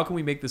about like, how can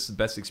we make this the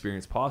best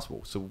experience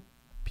possible? So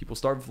people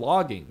start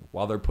vlogging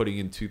while they're putting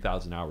in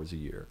 2,000 hours a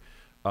year.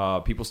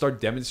 People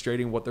start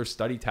demonstrating what their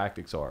study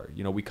tactics are.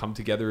 You know, we come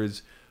together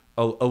as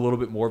a little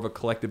bit more of a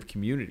collective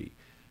community.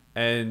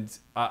 And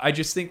I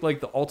just think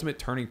like the ultimate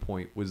turning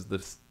point was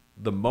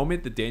the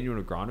moment that Daniel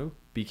Negreanu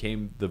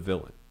became the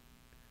villain.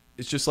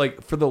 It's just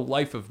like, for the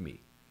life of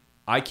me,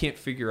 I can't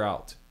figure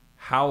out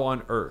how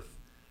on earth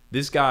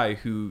this guy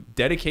who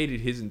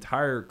dedicated his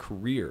entire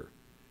career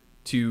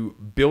to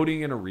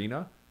building an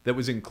arena that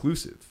was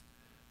inclusive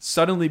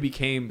suddenly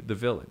became the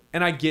villain.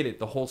 And I get it,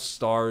 the whole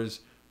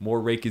stars, more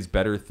rake is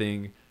better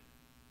thing.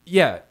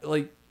 Yeah,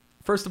 like,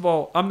 first of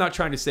all, I'm not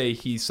trying to say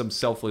he's some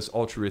selfless,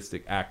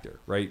 altruistic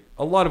actor, right?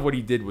 A lot of what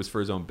he did was for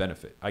his own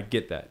benefit. I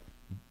get that.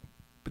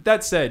 But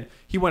that said,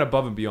 he went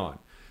above and beyond.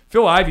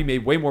 Phil Ivey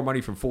made way more money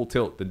from Full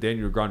Tilt than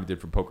Daniel Negreanu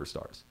did from Poker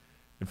Stars.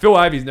 And Phil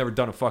Ivey's never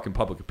done a fucking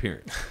public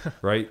appearance,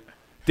 right?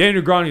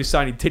 Daniel Negreanu is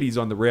signing titties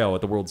on the rail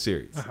at the World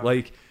Series.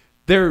 Like,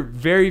 they're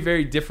very,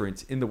 very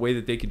different in the way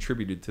that they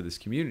contributed to this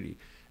community.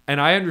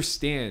 And I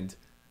understand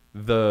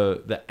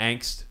the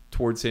angst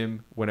towards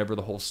him whenever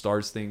the whole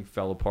Stars thing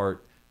fell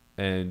apart.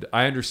 And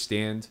I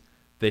understand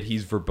that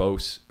he's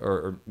verbose,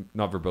 or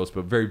not verbose,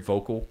 but very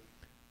vocal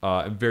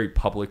and very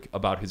public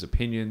about his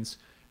opinions.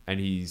 And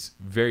he's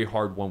very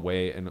hard one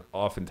way and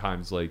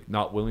oftentimes like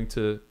not willing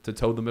to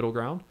toe the middle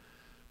ground.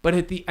 But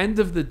at the end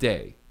of the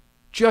day,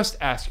 just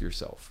ask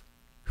yourself,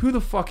 who the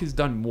fuck has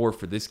done more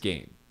for this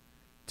game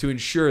to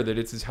ensure that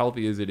it's as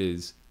healthy as it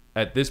is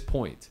at this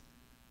point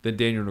than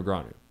Daniel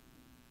Negreanu?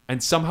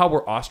 And somehow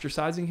we're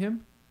ostracizing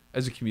him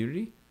as a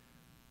community.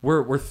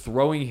 We're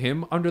throwing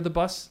him under the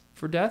bus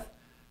for death.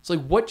 It's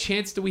like, what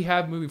chance do we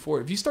have moving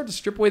forward? If you start to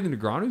strip away the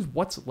Negreanus,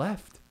 what's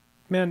left?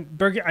 Man,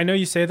 Berge, I know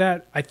you say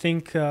that. I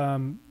think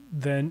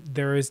then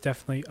there is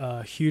definitely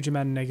a huge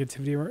amount of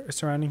negativity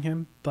surrounding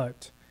him.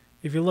 But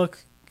if you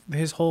look,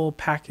 his whole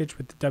package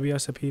with the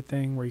WSOP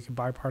thing where you could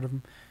buy part of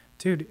him,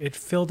 dude, it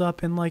filled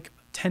up in like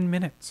 10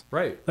 minutes.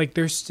 Right. Like,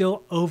 there's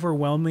still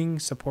overwhelming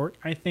support.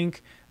 I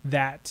think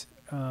that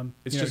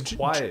it's just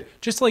quiet.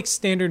 Just like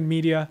standard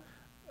media,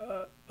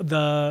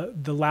 the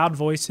loud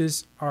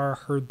voices are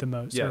heard the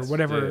most, yes. or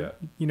whatever.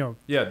 Yeah. You know.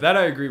 Yeah, that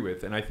I agree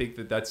with, and I think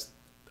that's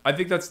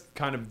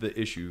kind of the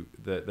issue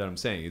that I'm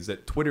saying, is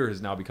that Twitter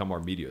has now become our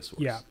media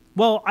source. Yeah.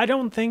 Well, I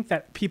don't think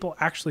that people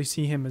actually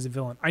see him as a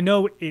villain. I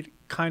know it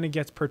kind of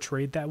gets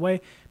portrayed that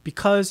way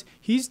because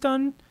he's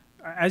done,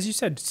 as you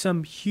said,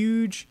 some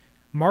huge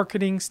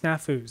marketing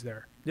snafus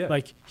there. Yeah.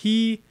 Like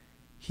he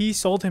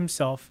sold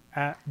himself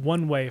at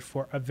one way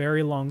for a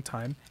very long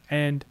time,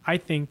 and I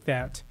think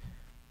that,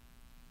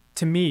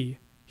 to me,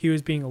 he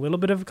was being a little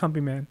bit of a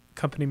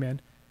company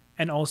man,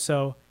 and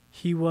also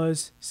he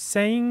was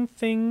saying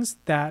things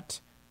that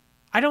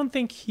I don't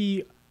think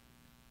he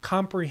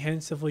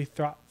comprehensively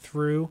thought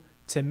through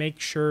to make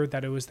sure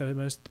that it was the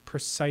most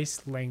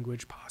precise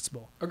language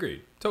possible.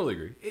 Agreed. Totally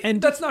agree.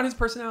 And that's not his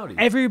personality.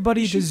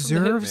 Everybody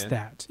deserves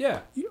that.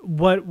 Yeah.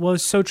 What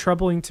was so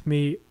troubling to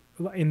me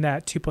in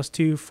that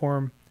 2+2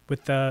 forum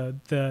with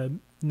the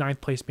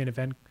 9th place main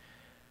event,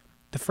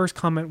 the first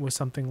comment was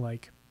something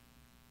like,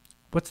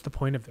 "What's the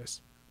point of this?"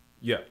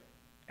 Yeah.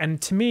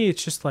 And to me,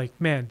 it's just like,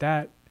 man,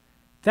 that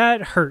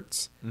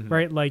hurts,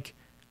 right? Like,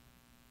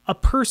 a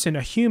person,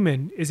 a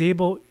human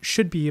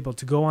should be able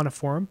to go on a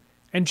forum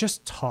and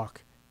just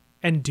talk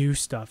and do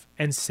stuff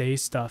and say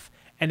stuff,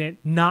 and it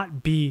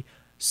not be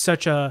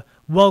such a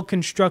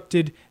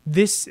well-constructed,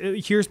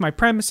 here's my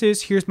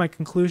premises, here's my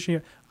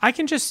conclusion. I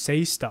can just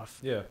say stuff.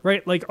 Yeah.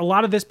 Right? Like, a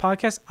lot of this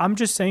podcast, I'm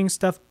just saying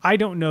stuff. I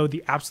don't know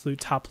the absolute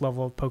top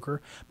level of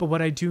poker, but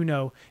what I do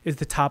know is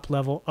the top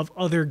level of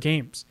other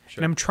games.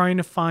 Sure. And I'm trying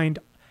to find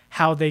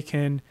how they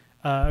can,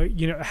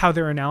 how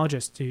they're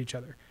analogous to each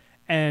other.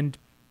 And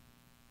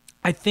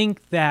I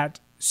think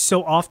that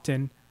so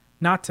often,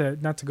 not to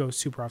go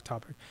super off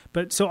topic,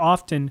 but so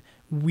often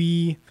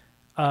we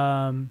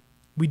don't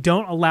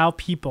allow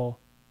people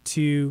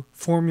to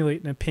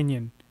formulate an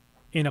opinion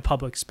in a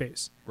public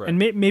space. Right. And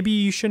maybe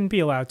you shouldn't be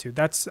allowed to.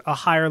 That's a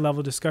higher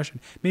level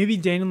discussion. Maybe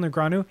Daniel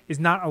Negreanu is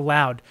not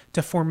allowed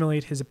to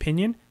formulate his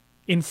opinion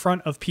in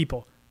front of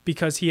people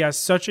because he has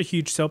such a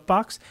huge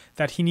soapbox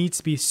that he needs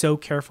to be so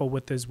careful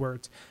with his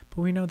words.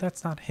 But we know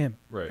that's not him.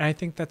 Right. And I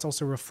think that's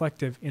also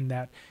reflective in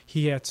that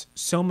he gets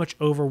so much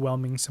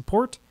overwhelming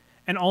support,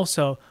 and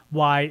also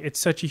why it's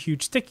such a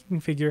huge sticking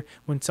figure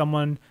when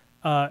someone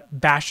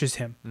bashes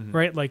him,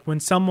 right? Like when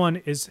someone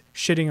is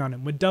shitting on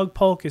him, when Doug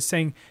Polk is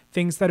saying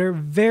things that are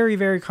very,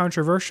 very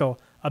controversial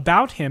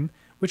about him,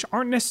 which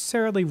aren't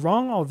necessarily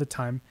wrong all the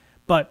time,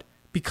 but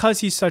because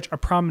he's such a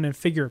prominent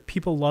figure,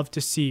 people love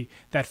to see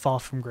that fall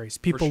from grace.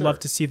 People love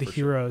to see the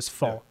heroes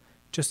fall,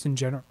 just in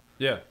general.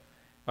 Yeah,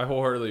 I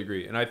wholeheartedly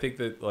agree. And I think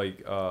that,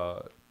 like,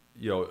 to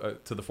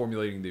the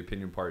formulating the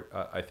opinion part,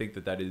 I think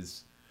that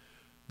is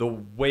the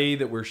way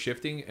that we're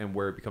shifting, and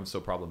where it becomes so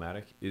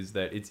problematic is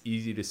that it's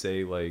easy to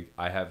say, like,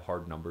 I have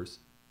hard numbers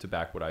to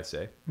back what I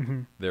say.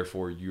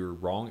 Therefore, you're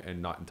wrong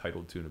and not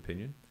entitled to an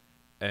opinion.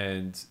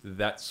 And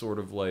that sort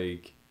of,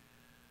 like,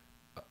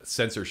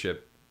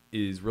 censorship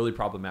is really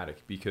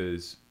problematic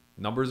because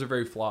numbers are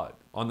very flawed.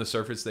 On the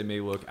surface, they may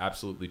look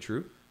absolutely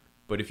true.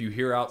 But if you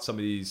hear out some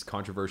of these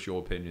controversial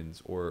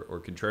opinions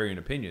or contrarian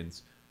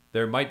opinions,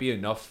 there might be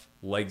enough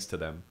legs to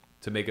them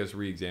to make us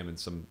re-examine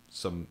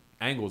some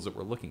angles that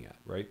we're looking at,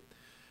 right?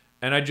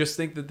 And I just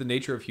think that the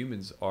nature of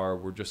humans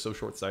we're just so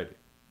short-sighted.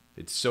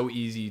 It's so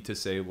easy to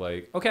say,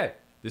 like, okay,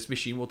 this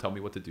machine will tell me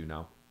what to do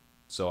now,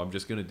 so I'm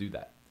just going to do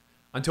that.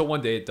 Until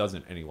one day it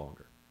doesn't any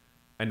longer.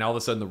 And now all of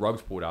a sudden the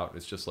rug's pulled out, and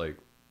it's just like,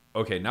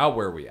 okay, now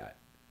where are we at?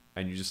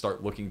 And you just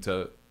start looking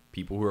to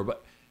people who are...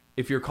 But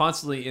if you're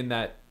constantly in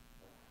that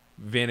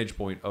vantage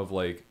point of,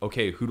 like,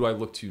 okay, who do I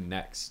look to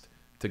next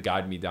to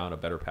guide me down a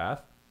better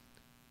path?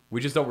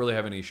 We just don't really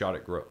have any shot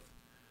at growth.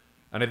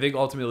 And I think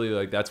ultimately,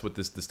 like, that's what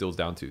this distills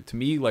down to. To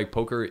me, like,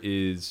 poker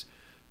is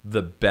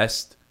the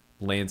best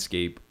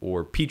landscape,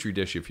 or petri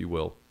dish, if you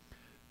will,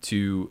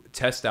 to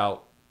test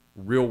out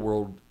real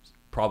world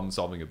problem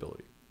solving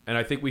ability. And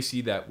I think we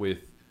see that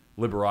with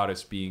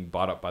Liberatus being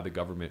bought up by the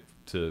government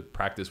to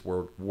practice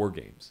war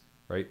games,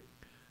 right?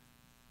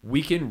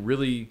 We can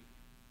really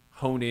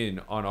hone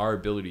in on our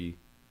ability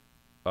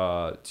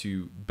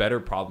to better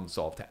problem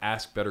solve, to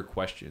ask better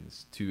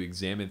questions, to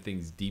examine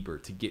things deeper,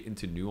 to get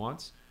into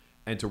nuance,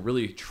 and to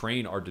really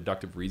train our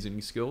deductive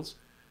reasoning skills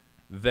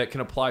that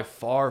can apply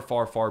far,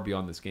 far, far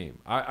beyond this game.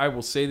 I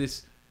will say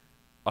this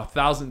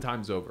 1,000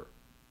 times over.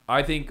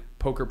 I think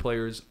poker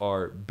players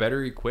are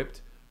better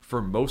equipped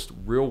for most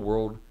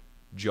real-world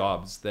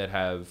jobs that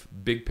have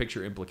big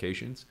picture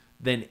implications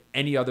than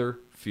any other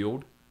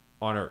field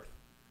on earth.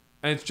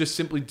 And it's just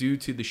simply due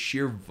to the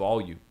sheer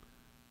volume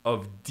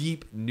of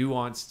deep,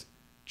 nuanced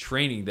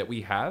training that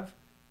we have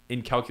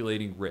in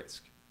calculating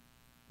risk.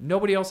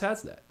 Nobody else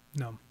has that.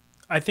 No.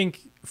 I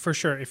think for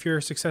sure, if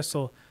you're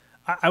successful,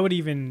 I would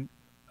even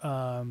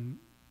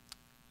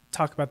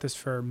talk about this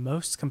for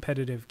most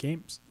competitive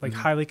games, like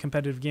highly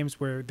competitive games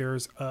where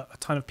there's a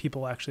ton of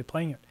people actually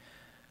playing it.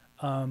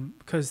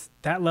 Because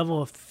that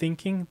level of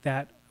thinking,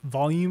 that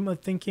volume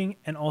of thinking,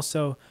 and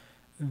also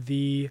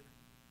the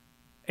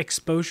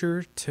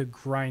exposure to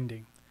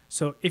grinding.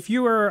 So if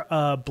you are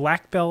a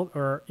black belt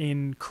or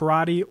in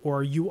karate,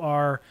 or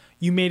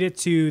you made it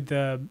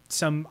to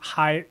some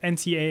high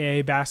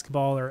NCAA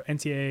basketball or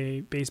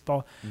NCAA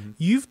baseball,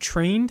 you've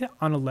trained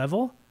on a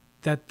level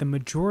that the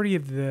majority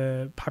of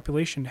the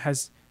population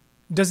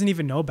doesn't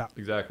even know about.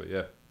 Exactly,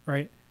 yeah.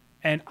 Right?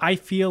 And I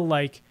feel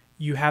like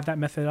you have that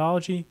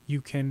methodology,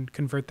 you can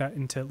convert that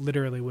into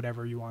literally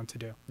whatever you want to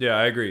do. Yeah,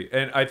 I agree.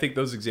 And I think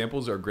those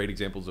examples are great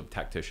examples of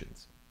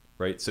tacticians,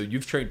 right? So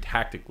you've trained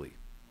tactically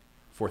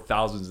for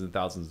thousands and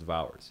thousands of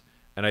hours.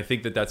 And I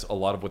think that that's a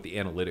lot of what the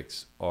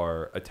analytics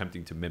are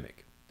attempting to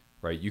mimic,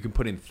 right? You can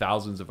put in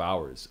thousands of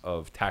hours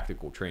of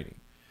tactical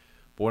training.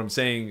 But what I'm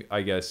saying,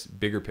 I guess,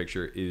 bigger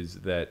picture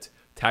is that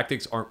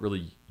tactics aren't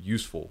really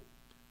useful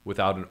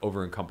without an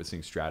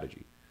over-encompassing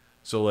strategy.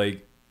 So,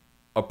 like,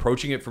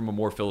 approaching it from a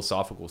more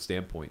philosophical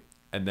standpoint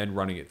and then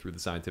running it through the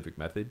scientific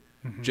method,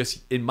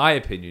 just, in my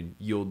opinion,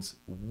 yields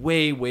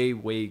way, way,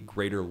 way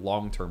greater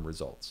long-term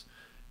results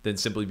than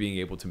simply being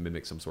able to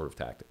mimic some sort of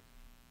tactic.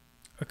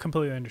 I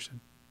completely understand.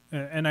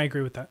 And I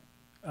agree with that.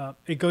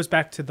 It goes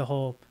back to the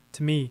whole,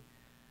 to me,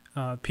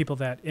 people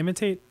that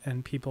imitate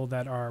and people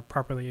that are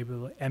properly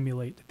able to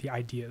emulate the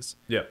ideas.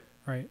 Yeah.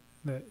 Right?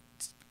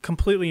 It's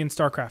completely in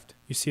StarCraft.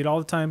 You see it all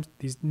the time.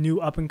 These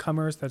new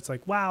up-and-comers that's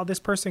like, wow, this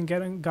person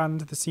got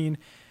into the scene.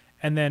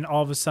 And then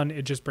all of a sudden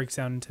it just breaks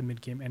down into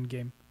mid-game,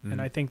 end-game.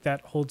 And I think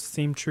that holds the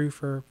same true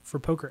for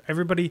poker.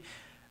 Everybody,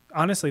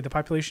 honestly, the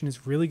population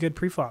is really good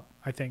pre-flop,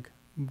 I think.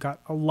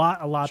 Got a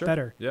lot Sure.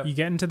 better. Yeah. You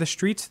get into the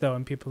streets, though,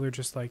 and people are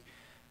just like,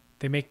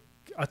 they make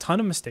a ton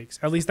of mistakes.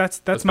 At least that's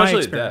especially my at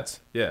experience.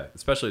 depth. Yeah,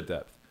 especially at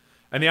depth.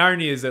 And the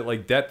irony is that,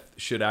 like, depth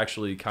should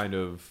actually kind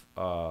of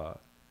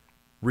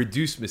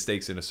reduce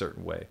mistakes in a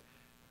certain way,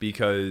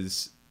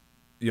 because,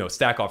 you know,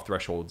 stack off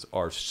thresholds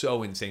are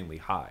so insanely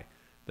high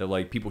that,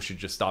 like, people should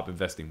just stop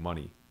investing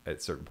money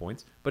at certain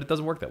points. But it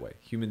doesn't work that way.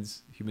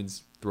 Humans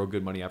throw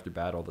good money after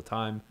bad all the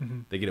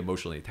time. They get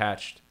emotionally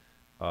attached.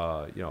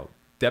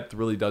 Depth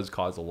really does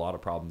cause a lot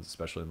of problems,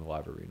 especially in the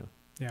live arena.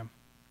 Yeah.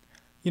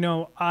 You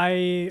know,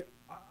 I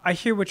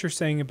hear what you're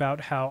saying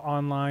about how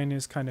online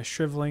is kind of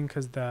shriveling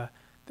because the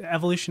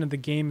evolution of the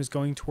game is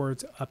going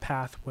towards a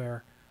path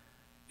where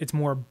it's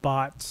more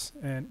bots.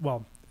 And,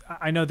 well,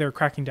 I know they're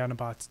cracking down on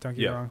bots, don't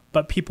get me wrong.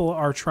 But people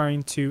are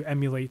trying to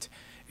emulate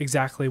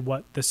exactly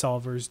what the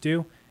solvers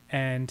do.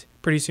 And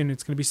pretty soon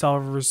it's going to be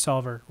solver versus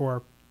solver,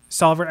 or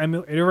solver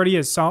emulator. It already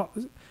is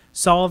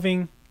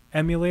solving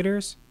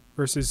emulators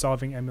versus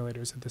solving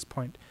emulators at this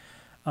point.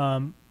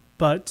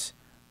 But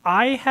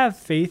I have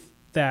faith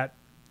that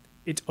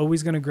it's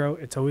always going to grow.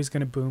 It's always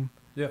going to boom,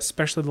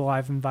 especially the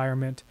live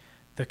environment,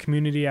 the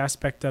community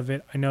aspect of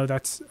it. I know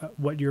that's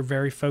what you're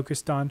very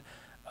focused on.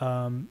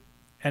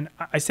 And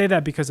I say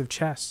that because of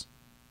chess.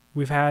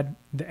 We've had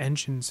the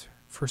engines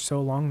for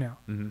so long now.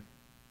 Mm-hmm.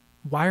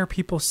 Why are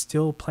people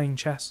still playing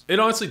chess? It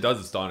honestly does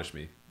astonish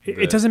me.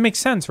 It doesn't make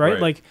sense, right?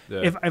 Like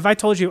if I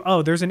told you,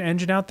 oh, there's an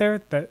engine out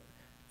there that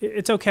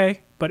it's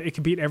okay, but it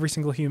can beat every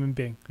single human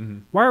being. Mm-hmm.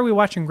 Why are we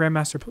watching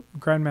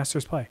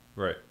grandmasters play?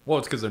 Right. Well,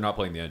 it's because they're not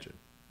playing the engine.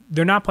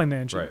 They're not playing the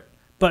engine. Right.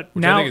 But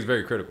which now, I think is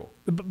very critical.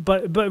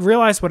 But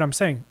realize what I'm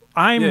saying.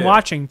 I'm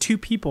watching two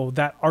people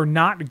that are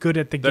not good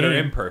at the game. That are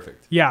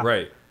imperfect. Yeah.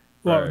 Right.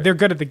 Well, right. They're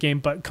good at the game,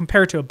 but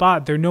compared to a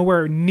bot, they're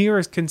nowhere near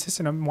as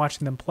consistent. I'm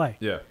watching them play.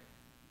 Yeah.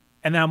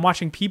 And then I'm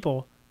watching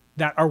people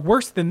that are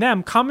worse than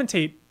them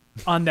commentate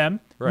on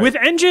them with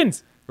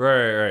engines.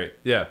 Right.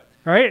 Yeah.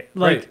 Right?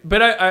 Right.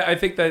 But I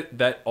think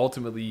that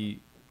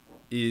ultimately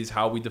is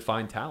how we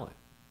define talent,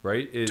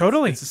 right?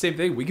 Totally. It's the same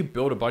thing. We could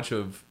build a bunch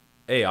of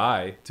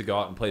AI to go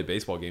out and play a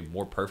baseball game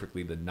more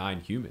perfectly than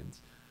 9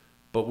 humans.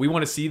 But we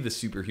want to see the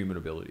superhuman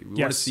ability.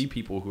 We want to see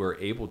people who are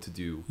able to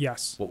do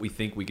what we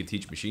think we could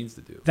teach machines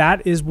to do.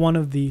 That is one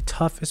of the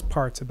toughest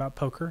parts about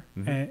poker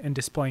and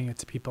displaying it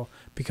to people,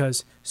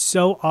 because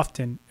so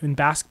often in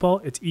basketball,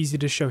 it's easy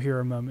to show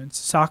hero moments.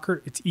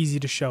 Soccer, it's easy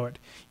to show it.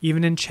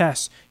 Even in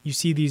chess, you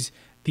see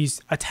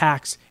these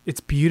attacks. It's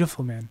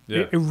beautiful, man.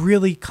 Yeah. It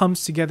really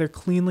comes together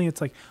cleanly.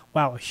 It's like,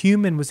 wow, a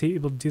human was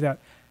able to do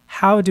that.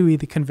 How do we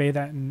convey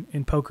that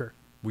in poker?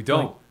 We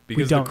don't.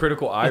 Because the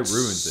critical eye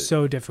ruins it.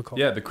 So difficult.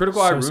 Yeah, the critical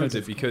eye ruins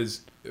it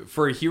because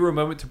for a hero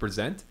moment to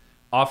present,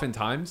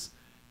 oftentimes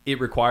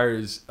it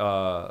requires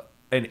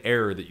an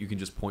error that you can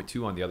just point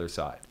to on the other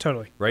side.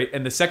 Totally. Right?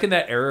 And the second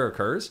that error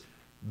occurs,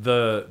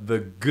 the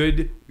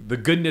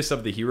goodness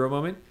of the hero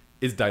moment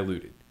is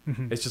diluted.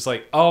 Mm-hmm. It's just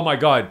like, oh my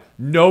God,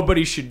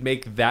 nobody should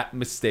make that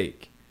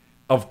mistake.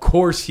 Of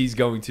course he's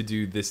going to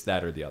do this,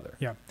 that, or the other.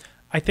 Yeah.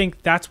 I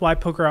think that's why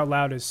Poker Out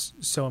Loud is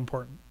so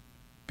important.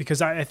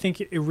 Because I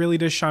think it really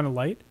does shine a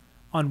light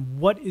on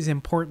what is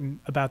important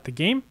about the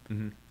game,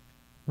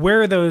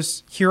 where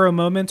those hero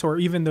moments or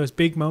even those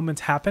big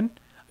moments happen.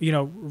 You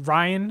know,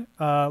 Ryan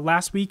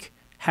last week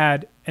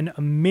had an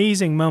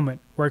amazing moment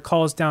where it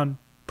calls down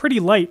pretty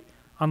light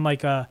on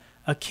like a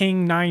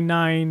king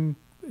 9-9,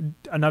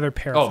 another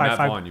pair. Oh, 5-5. Matt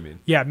Vaughn, you mean?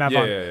 Yeah, Matt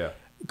Vaughn. Yeah.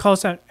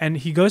 Calls down, and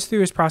he goes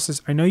through his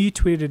process. I know you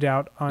tweeted it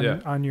out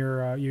on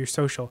your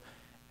social,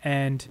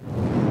 and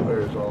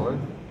players all in.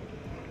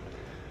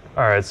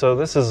 All right, so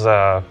this is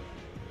a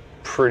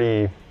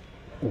pretty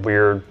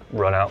weird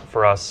run out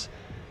for us.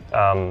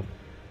 A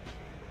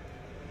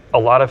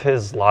lot of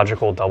his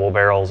logical double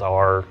barrels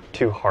are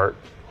 2 heart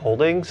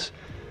holdings,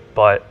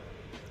 but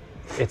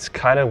it's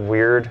kind of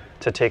weird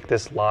to take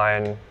this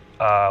line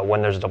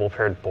when there's a double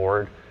paired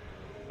board.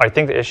 I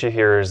think the issue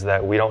here is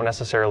that we don't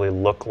necessarily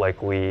look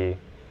like we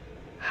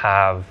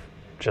have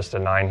just a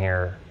 9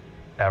 here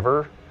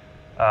ever.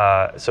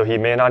 So he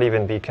may not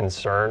even be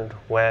concerned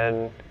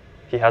when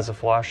he has a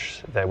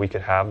flush that we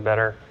could have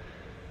better.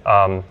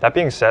 That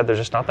being said, there's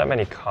just not that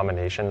many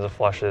combinations of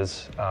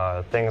flushes.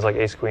 Things like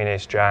ace queen,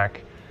 ace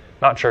jack.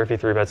 Not sure if he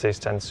 3-bets ace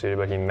 10 suited,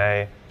 but he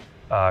may.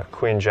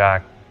 Queen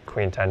jack,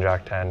 queen 10,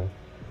 jack 10.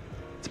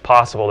 It's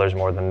possible there's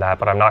more than that,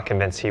 but I'm not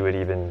convinced he would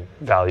even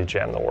value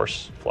jam the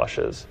worst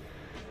flushes.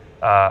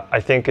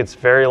 I think it's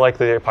very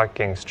likely that pocket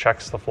kings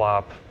checks the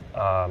flop.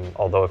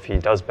 Although if he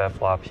does bet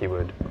flop, he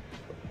would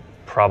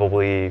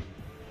probably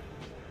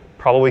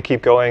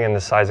keep going, and the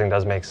sizing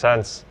does make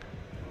sense.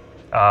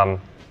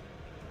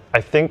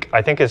 I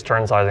think his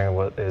turn sizing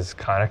is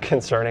kind of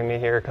concerning me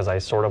here, because I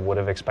sort of would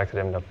have expected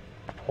him to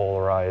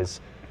polarize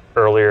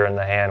earlier in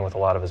the hand with a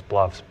lot of his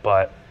bluffs.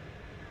 But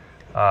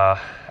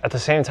at the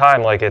same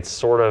time, like, it's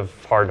sort of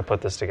hard to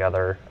put this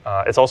together.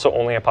 It's also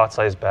only a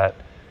pot-sized bet.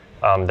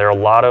 There are a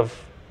lot of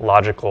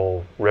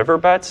logical river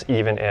bets,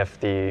 even if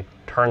the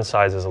turn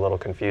size is a little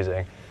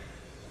confusing.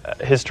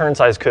 His turn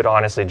size could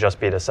honestly just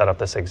be to set up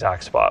this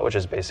exact spot, which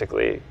is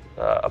basically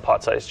a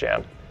pot-sized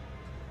jam.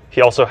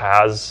 He also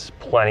has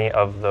plenty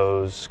of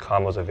those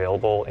combos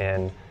available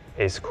in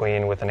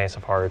ace-queen with an ace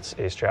of hearts,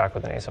 ace-jack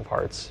with an ace of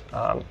hearts.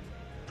 And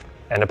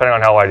depending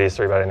on how wide he's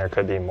 3-betting, there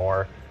could be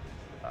more.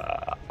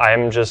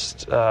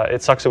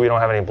 It sucks that we don't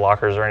have any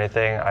blockers or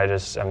anything. I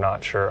just am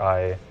not sure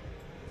I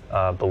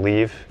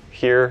believe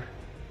here,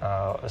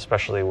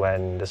 especially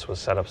when this was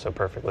set up so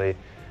perfectly.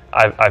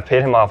 I've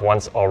paid him off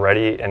once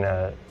already in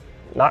a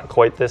not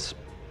quite this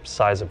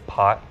size of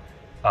pot.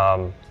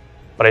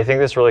 But I think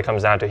this really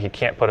comes down to he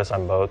can't put us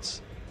on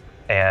boats,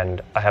 and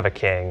I have a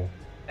king,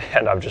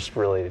 and I'm just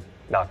really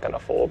not going to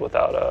fold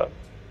without a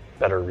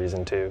better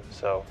reason to.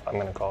 So I'm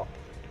going to call.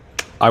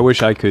 I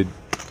wish I could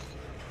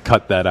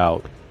cut that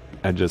out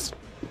and just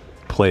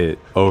play it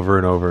over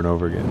and over and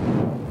over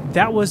again.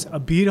 that was a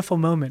beautiful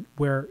moment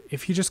where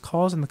if he just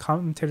calls and the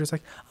commentator's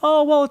like,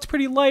 oh, well, it's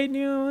pretty light,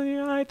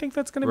 I think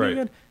that's going to be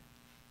good.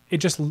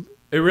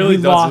 It really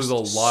does lost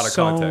lose a lot of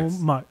so context.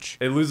 much.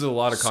 It loses a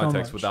lot of So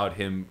context much. without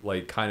him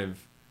like kind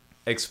of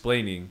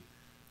explaining.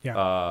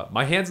 Yeah.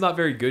 My hand's not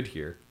very good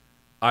here.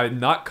 I'm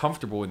not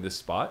comfortable in this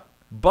spot,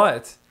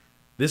 but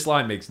this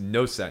line makes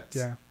no sense.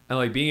 Yeah. And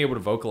like being able to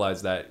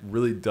vocalize that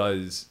really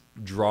does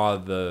draw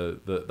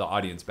the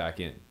audience back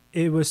in.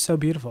 It was so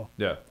beautiful.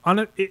 Yeah.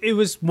 It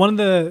was one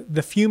of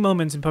the few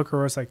moments in poker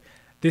where I was like,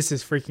 this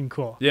is freaking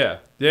cool. Yeah.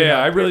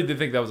 I really did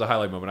think that was a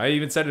highlight moment. I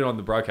even said it on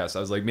the broadcast.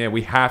 I was like, man,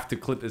 we have to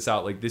clip this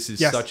out. Like, this is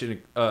such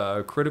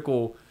a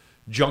critical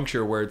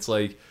juncture where it's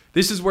like,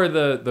 this is where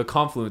the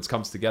confluence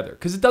comes together.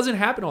 Because it doesn't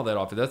happen all that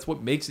often. That's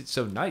what makes it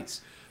so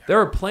nice. There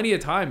are plenty of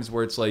times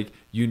where it's like,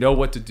 you know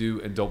what to do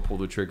and don't pull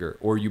the trigger.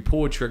 Or you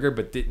pull a trigger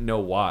but didn't know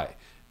why.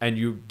 And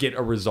you get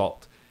a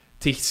result.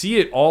 To see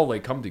it all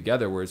like come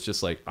together where it's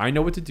just like, I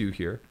know what to do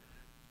here.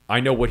 I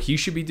know what he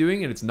should be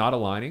doing and it's not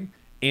aligning.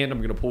 And I'm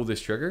going to pull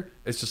this trigger.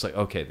 It's just like,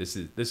 okay, this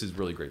is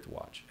really great to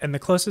watch. And the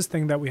closest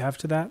thing that we have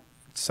to that,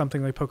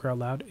 something like Poker Out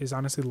Loud, is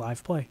honestly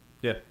live play.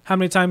 Yeah. How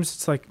many times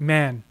it's like,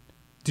 man,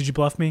 did you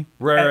bluff me?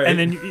 Right. And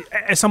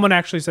then someone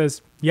actually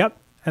says, yep,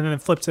 and then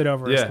flips it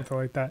over or something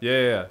like that.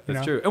 Yeah. That's You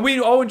know? true. And we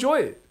all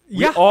enjoy it.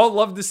 We Yeah. all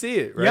love to see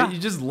it, right? Yeah. You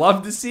just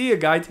love to see a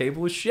guy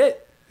table his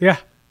shit. Yeah.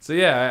 So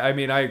yeah, I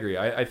mean, I agree.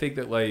 I think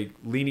that like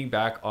leaning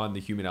back on the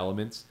human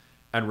elements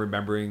and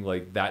remembering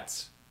like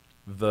that's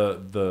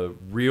the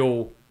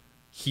real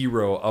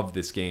hero of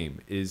this game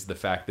is the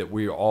fact that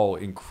we're all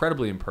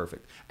incredibly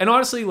imperfect. And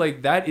honestly,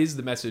 like that is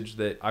the message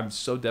that I'm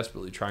so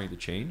desperately trying to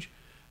change.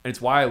 And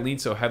it's why I lean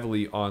so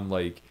heavily on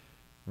like,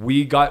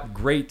 we got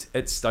great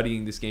at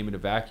studying this game in a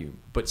vacuum,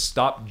 but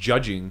stop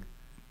judging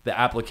the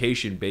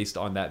application based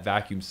on that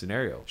vacuum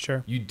scenario.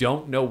 Sure. You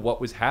don't know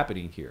what was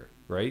happening here,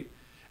 right?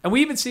 And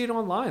we even see it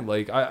online.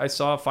 Like I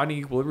saw Finding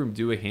Equilibrium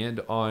do a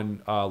hand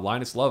on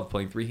Linus Love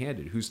playing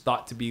three-handed, who's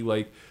thought to be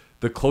like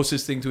the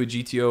closest thing to a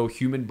GTO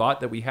human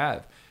bot that we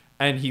have.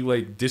 And he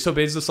like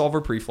disobeys the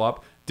solver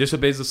pre-flop,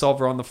 disobeys the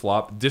solver on the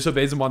flop,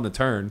 disobeys him on the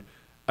turn,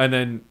 and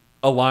then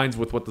aligns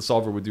with what the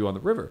solver would do on the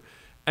river.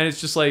 And it's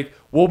just like,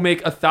 we'll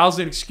make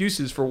 1,000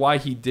 excuses for why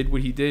he did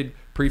what he did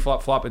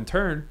pre-flop, flop, and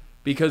turn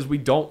because we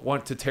don't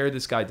want to tear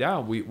this guy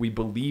down. We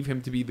believe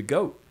him to be the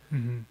GOAT.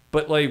 Mm-hmm.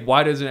 But like,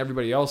 why doesn't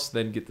everybody else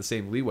then get the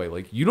same leeway?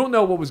 Like, you don't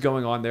know what was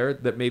going on there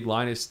that made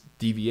Linus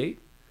deviate.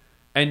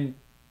 And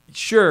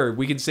sure,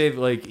 we can say that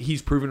like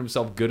he's proven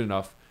himself good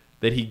enough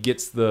that he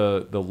gets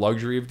the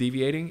luxury of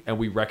deviating, and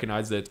we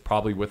recognize that it's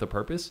probably with a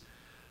purpose.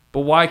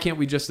 But why can't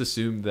we just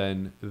assume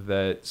then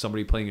that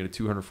somebody playing in a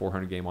 200,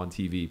 400 game on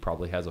TV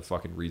probably has a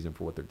fucking reason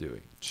for what they're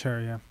doing? Sure,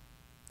 yeah.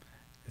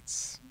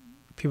 It's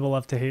people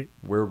love to hate.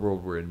 Weird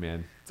world we're in,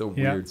 man. It's a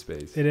weird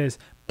space. It is.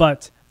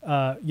 But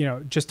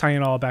just tying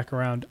it all back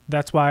around,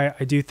 that's why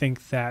I do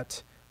think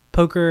that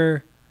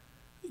poker,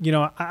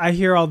 I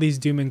hear all these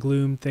doom and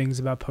gloom things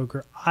about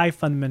poker. I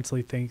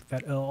fundamentally think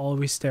that it'll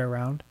always stay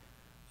around.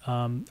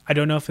 I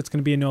don't know if it's going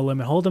to be a no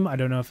limit hold'em. I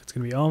don't know if it's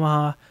going to be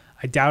Omaha.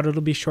 I doubt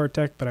it'll be short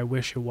deck, but I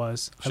wish it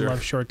was. Sure. I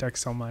love short deck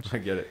so much. I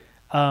get it.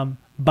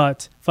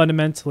 But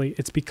fundamentally,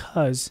 it's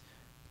because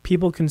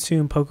people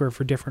consume poker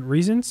for different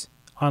reasons.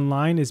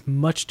 Online is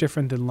much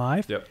different than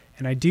live. Yep.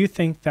 And I do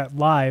think that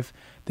live,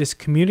 this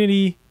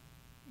community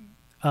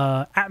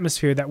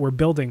atmosphere that we're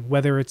building,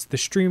 whether it's the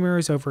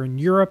streamers over in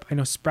Europe, I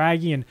know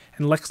Spraggy and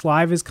Lex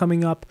Live is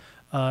coming up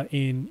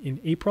in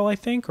April, I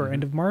think, or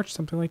end of March,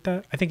 something like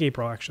that. I think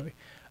April, actually.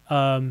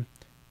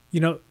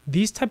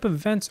 These type of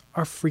events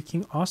are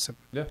freaking awesome.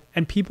 Yeah.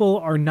 And people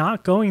are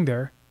not going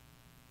there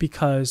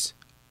because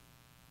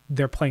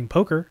they're playing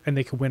poker and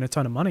they could win a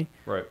ton of money.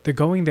 Right. They're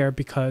going there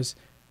because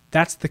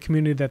that's the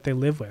community that they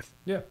live with.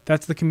 Yeah.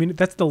 That's the community.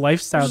 That's the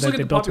lifestyle Just that look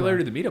they at the built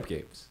popularity around. of the meetup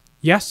games.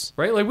 Yes.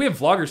 Right? Like we have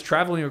vloggers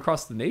traveling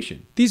across the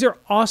nation. These are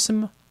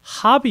awesome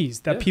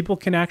hobbies that Yeah. people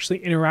can actually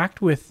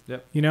interact with.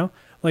 Yep.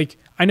 Like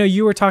I know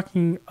you were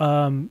talking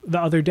the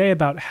other day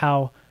about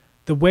how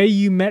the way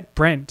you met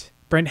Brent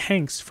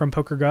Hanks from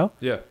Poker Go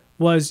Yeah.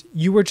 was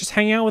you were just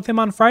hanging out with him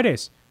on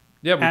Fridays.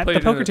 Yeah, we At played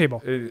the poker in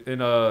table.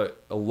 in a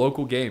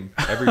local game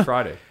every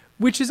Friday.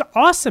 Which is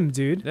awesome,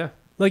 dude. Yeah.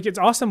 Like, it's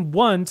awesome,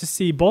 one, to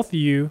see both of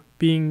you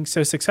being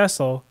so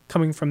successful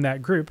coming from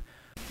that group.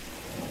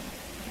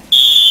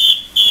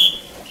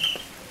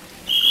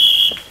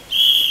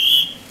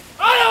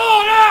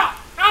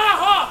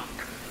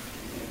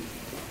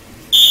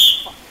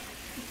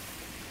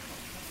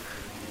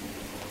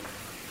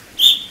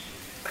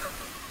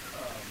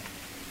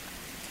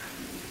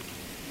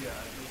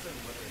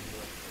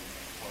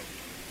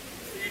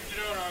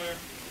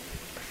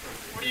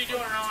 What are you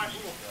doing around my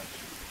pool?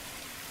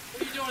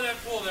 What are you doing with that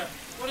pool there?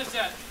 What is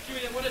that? Give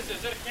me that. What is this?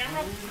 Is that a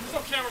camera? There's no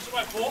cameras in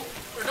my pool.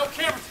 There's no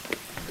cameras.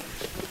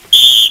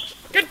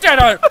 Get that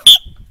out of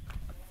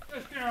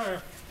here. Get out of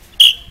here.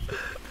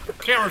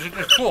 Cameras in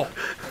this pool.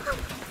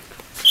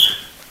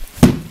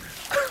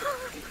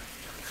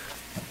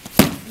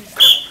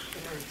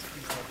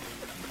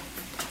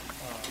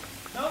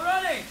 No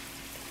running!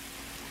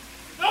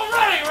 No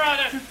running around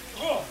it!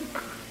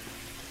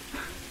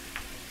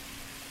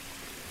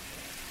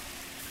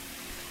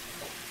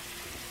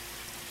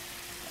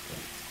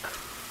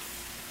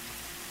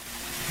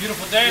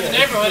 the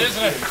neighborhood,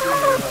 isn't it?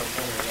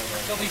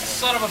 Till these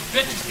son of a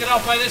bitches get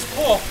out by this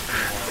pool.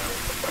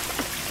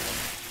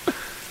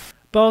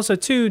 But also,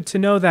 too, to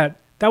know that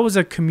that was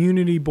a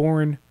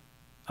community-born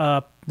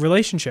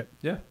relationship.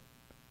 Yeah.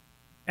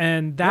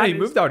 And Yeah, that he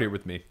moved out here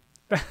with me.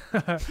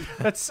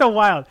 that's so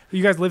wild.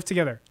 You guys lived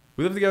together.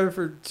 We lived together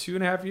for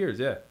 2.5 years.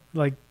 Yeah.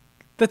 Like,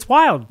 that's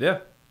wild. Yeah.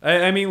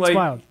 I mean, It's like,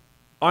 wild.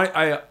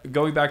 I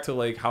going back to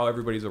like how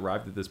everybody's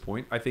arrived at this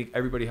point, I think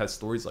everybody has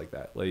stories like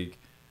that. Like,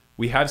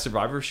 we have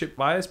survivorship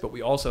bias, but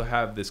we also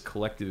have this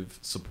collective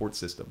support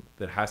system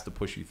that has to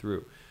push you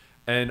through.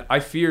 And I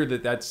fear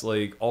that that's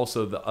like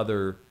also the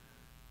other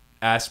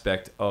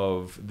aspect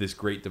of this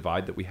great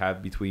divide that we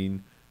have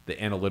between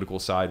the analytical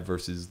side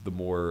versus the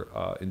more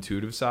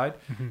intuitive side,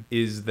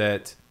 is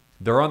that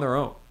they're on their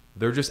own.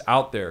 They're just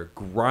out there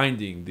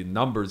grinding the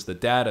numbers, the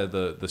data,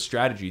 the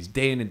strategies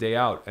day in and day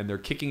out, and they're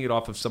kicking it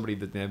off of somebody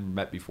that they never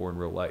met before in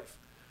real life,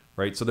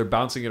 right? So they're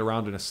bouncing it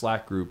around in a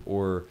Slack group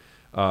or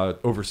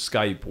over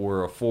Skype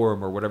or a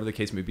forum or whatever the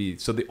case may be.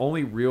 So the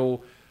only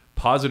real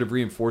positive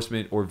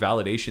reinforcement or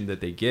validation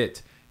that they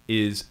get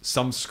is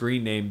some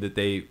screen name that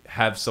they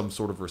have some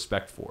sort of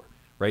respect for,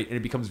 right? And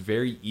it becomes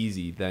very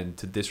easy then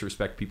to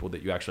disrespect people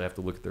that you actually have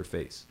to look at their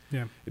face.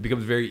 Yeah. It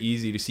becomes very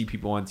easy to see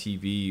people on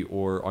TV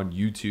or on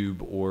YouTube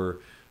or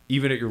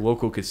even at your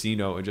local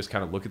casino and just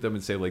kind of look at them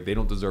and say, like, they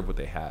don't deserve what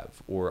they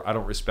have, or I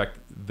don't respect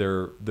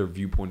their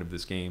viewpoint of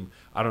this game.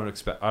 I don't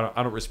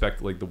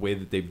respect like the way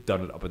that they've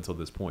done it up until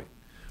this point,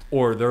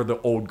 or they're the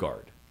old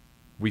guard.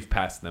 We've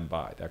passed them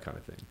by, that kind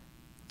of thing.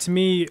 To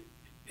me,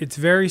 it's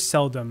very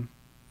seldom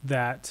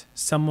that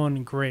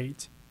someone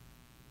great,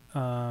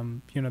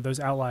 those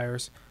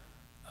outliers,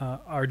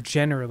 are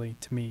generally,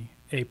 to me,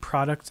 a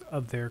product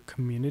of their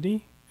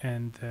community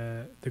and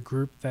the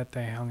group that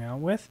they hung out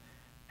with,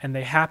 and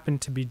they happen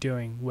to be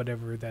doing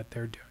whatever that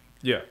they're doing.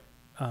 Yeah.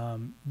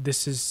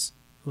 This is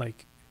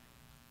like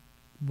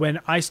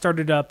when I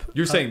started up.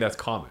 You're saying that's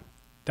common.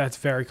 That's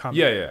very common.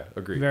 Yeah,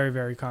 agreed. Very,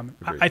 very common.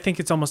 Agreed. I think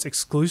it's almost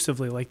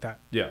exclusively like that.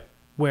 Yeah.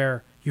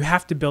 Where you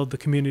have to build the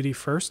community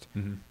first,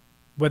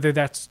 whether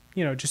that's,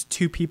 just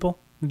two people,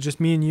 just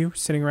me and you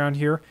sitting around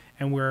here,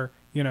 and we're,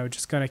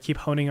 just going to keep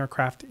honing our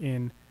craft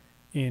in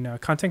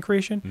content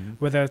creation,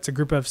 whether it's a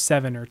group of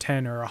 7 or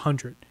 10 or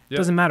 100. It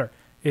doesn't matter.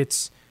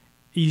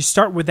 You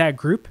start with that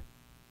group,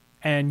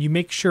 and you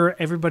make sure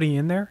everybody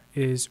in there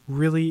is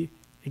really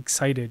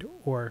excited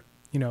or,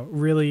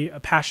 really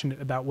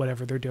passionate about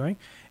whatever they're doing.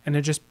 And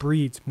it just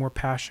breeds more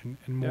passion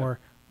and more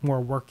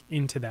work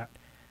into that.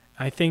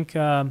 I think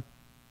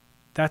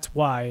that's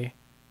why,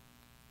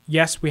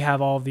 yes, we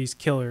have all of these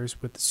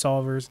killers with the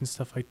solvers and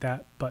stuff like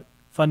that, but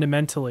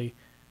fundamentally,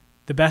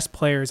 the best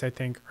players, I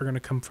think, are going to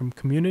come from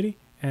community,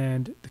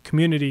 and the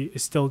community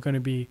is still going to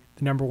be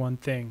the number one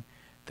thing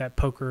that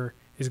poker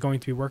is going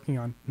to be working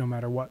on no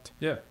matter what.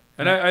 Yeah.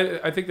 And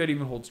I think that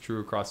even holds true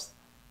across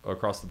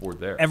the board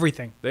there.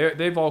 Everything.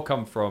 They've all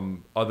come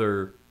from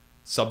other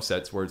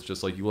subsets where it's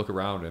just like you look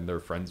around and they're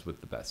friends with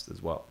the best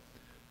as well.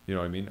 You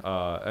know what I mean?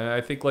 And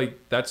I think like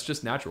that's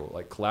just natural.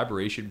 Like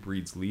collaboration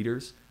breeds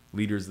leaders.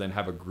 Leaders then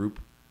have a group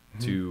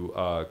to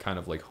kind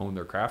of like hone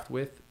their craft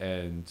with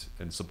and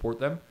support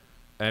them.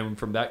 And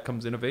from that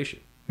comes innovation.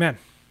 Man,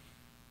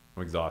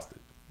 I'm exhausted.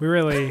 we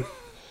really...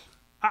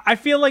 I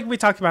feel like we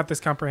talked about this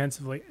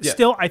comprehensively. Yeah.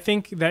 Still, I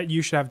think that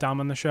you should have Dom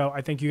on the show.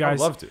 I think you I would guys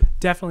love to.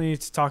 definitely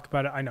need to talk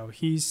about it. I know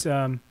he's...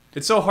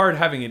 It's so hard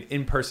having an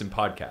in-person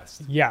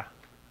podcast. yeah.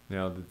 You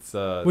know, it's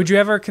Would you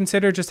ever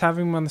consider just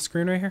having him on the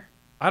screen right here?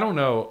 I don't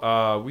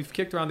know. We've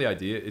kicked around the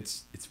idea.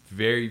 It's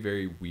very,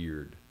 very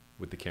weird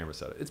with the camera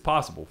setup. It's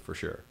possible for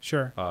sure.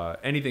 Sure.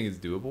 Anything is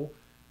doable,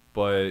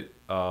 but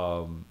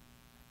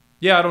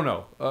yeah, I don't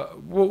know.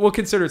 We'll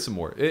consider it some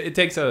more. It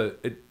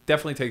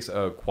definitely takes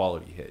a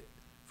quality hit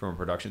from a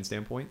production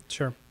standpoint.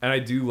 Sure. And I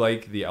do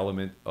like the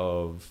element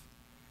of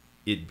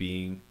it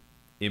being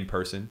in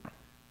person.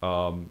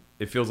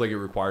 It feels like it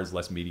requires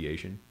less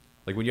mediation.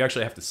 Like when you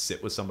actually have to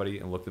sit with somebody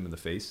and look them in the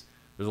face,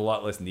 there's a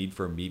lot less need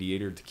for a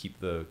mediator to keep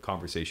the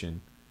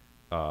conversation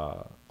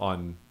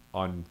on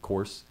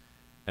course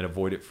and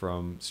avoid it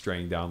from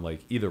straying down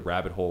like either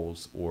rabbit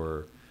holes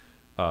or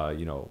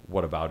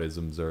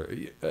whataboutisms, or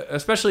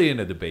especially in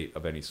a debate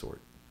of any sort.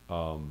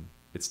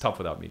 It's tough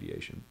without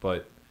mediation.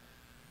 But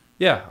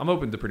yeah, I'm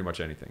open to pretty much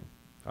anything.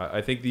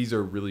 I think these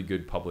are really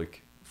good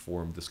public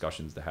forum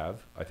discussions to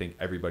have. I think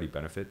everybody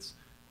benefits,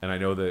 and I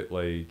know that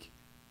like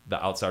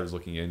the outsiders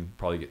looking in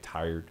probably get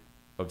tired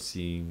of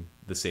seeing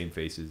the same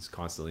faces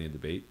constantly in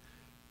debate.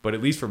 But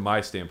at least from my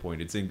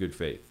standpoint, it's in good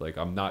faith. Like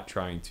I'm not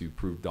trying to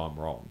prove Dom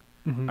wrong.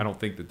 I don't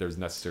think that there's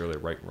necessarily a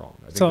right and wrong.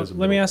 I think So there's a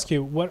let me middle ask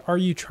you, what are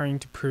you trying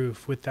to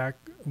prove with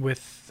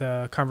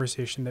the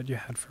conversation that you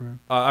had from him?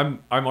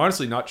 I'm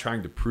honestly not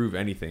trying to prove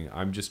anything.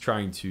 I'm just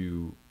trying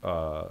to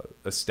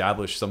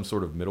establish some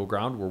sort of middle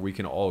ground where we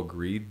can all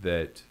agree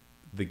that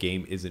the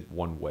game isn't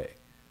one way.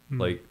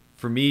 Like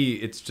for me,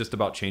 it's just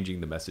about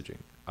changing the messaging.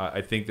 I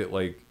think that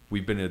like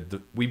we've been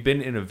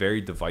in a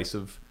very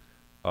divisive,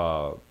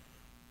 I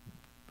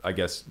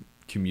guess,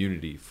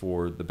 community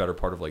for the better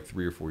part of like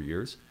 3 or 4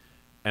 years,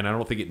 and I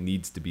don't think it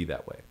needs to be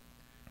that way.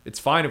 It's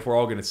fine if we're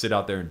all going to sit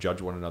out there and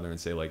judge one another and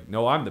say like,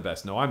 no, I'm the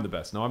best. No, I'm the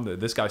best. No,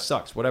 this guy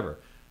sucks. Whatever.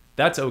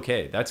 That's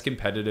okay. That's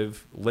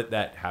competitive. Let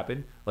that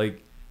happen.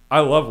 Like, I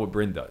love what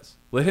Bryn does.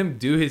 Let him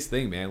do his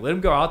thing, man. Let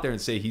him go out there and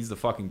say he's the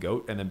fucking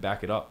GOAT and then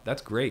back it up.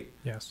 That's great.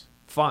 Yes.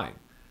 Fine.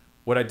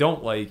 What I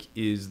don't like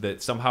is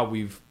that somehow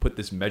we've put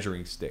this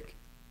measuring stick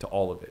to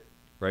all of it,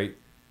 right?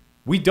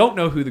 We don't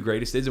know who the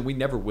greatest is, and we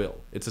never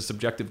will. It's a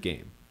subjective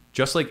game,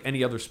 just like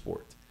any other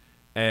sport.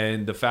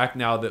 And the fact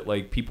now that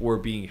like people are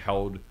being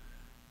held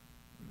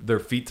their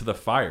feet to the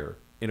fire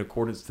in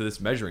accordance to this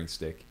measuring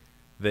stick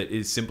that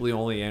is simply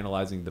only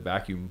analyzing the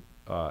vacuum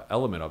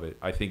element of it,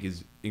 I think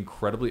is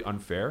incredibly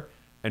unfair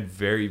and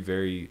very,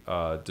 very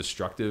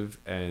destructive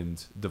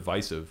and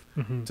divisive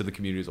to the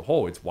community as a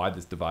whole. It's why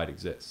this divide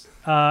exists.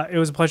 It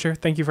was a pleasure.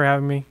 Thank you for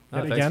having me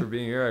Thanks for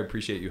being here. I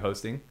appreciate you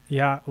hosting.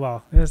 Yeah,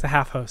 well, it was a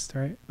half host,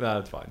 right? No,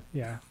 that's fine.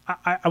 Yeah.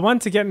 I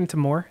wanted to get into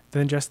more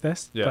than just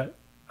this, but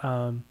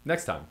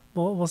next time.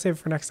 We'll save it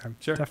for next time.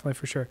 Sure. Definitely,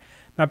 for sure.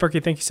 Matt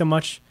Berkey, thank you so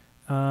much.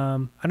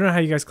 I don't know how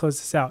you guys close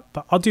this out,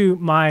 but I'll do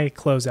my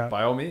closeout.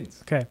 By all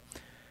means. Okay.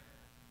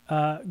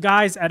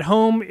 Guys at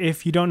home,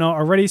 if you don't know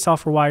already,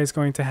 Software Y is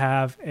going to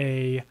have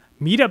a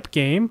meetup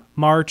game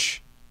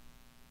March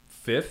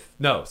 5th?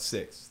 No,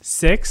 6th.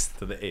 6th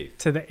To the 8th.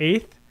 to the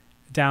 8th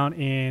down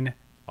in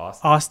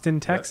Austin.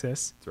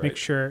 Texas. That's right. Make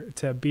sure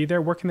to be there.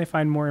 Where can they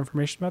find more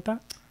information about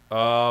that?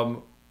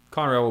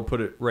 Conrad will put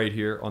it right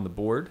here on the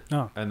board.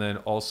 Oh. And then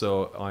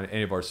also on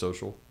any of our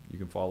social, you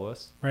can follow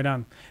us. Right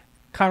on.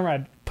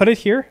 Conrad, put it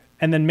here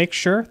and then make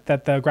sure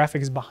that the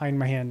graphic is behind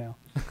my hand now.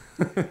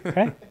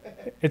 Okay?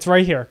 It's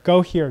right here.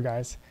 Go here,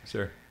 guys.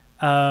 Sure.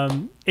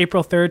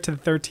 April 3rd to the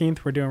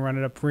 13th, we're doing Run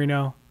It Up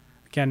Reno.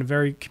 Again, a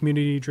very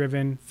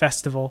community-driven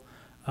festival.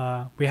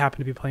 We happen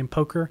to be playing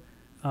poker.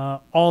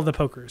 All the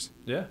pokers.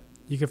 Yeah.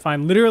 You can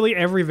find literally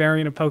every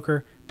variant of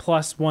poker,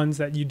 plus ones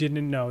that you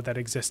didn't know that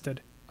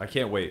existed. I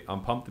can't wait.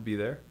 I'm pumped to be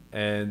there.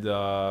 And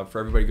for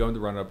everybody going to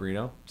Run It Up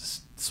Reno,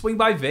 just swing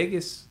by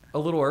Vegas a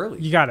little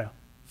early. You got to.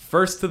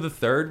 1st to the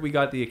 3rd, we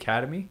got the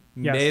Academy.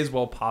 Yes. May as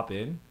well pop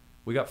in.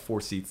 We got 4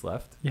 seats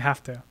left. You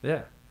have to. Yeah.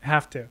 You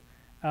have to.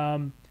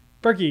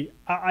 Berkey,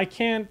 I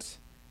can't...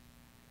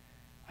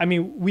 I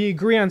mean, we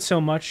agree on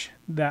so much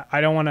that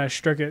I don't want to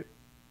stroke it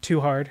too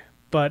hard,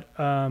 but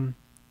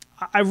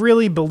I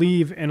really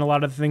believe in a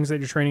lot of the things that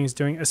your training is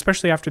doing,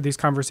 especially after these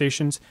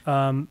conversations.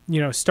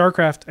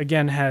 StarCraft,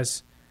 again,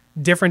 has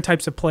different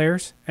types of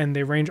players, and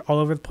they range all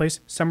over the place.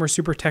 Some are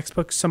super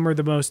textbook. Some are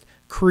the most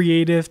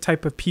creative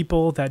type of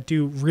people that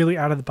do really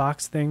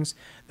out-of-the-box things.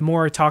 The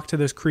more I talk to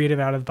those creative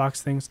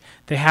out-of-the-box things,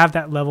 they have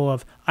that level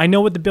of, I know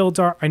what the builds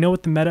are. I know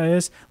what the meta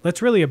is.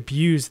 Let's really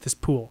abuse this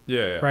pool.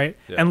 Yeah. Right?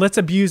 Yeah. And let's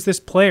abuse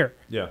this player.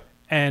 Yeah.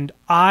 And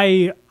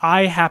I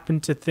happen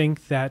to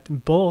think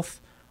that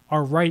both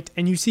are right.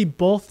 And you see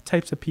both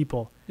types of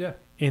people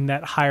in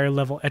that higher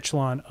level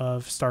echelon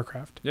of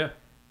StarCraft. Yeah.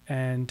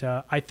 And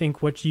I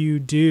think what you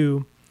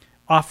do,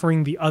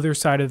 offering the other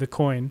side of the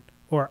coin,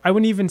 or I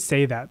wouldn't even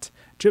say that,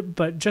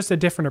 but just a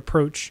different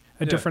approach,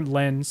 a different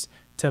lens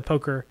to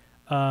poker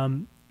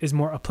is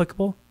more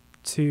applicable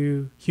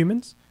to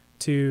humans,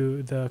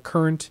 to the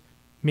current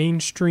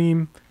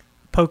mainstream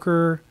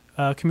poker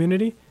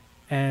community.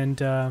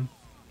 And I'm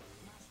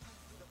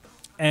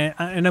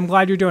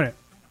glad you're doing it,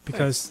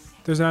 because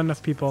there's not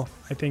enough people,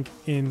 I think,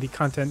 in the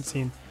content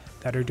scene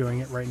that are doing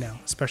it right now,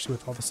 especially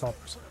with all the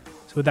solvers.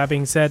 So with that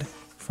being said,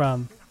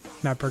 from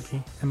Matt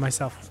Berkey and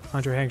myself,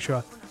 Andre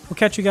Hangshaw, we'll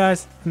catch you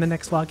guys in the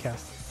next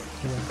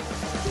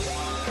vlogcast.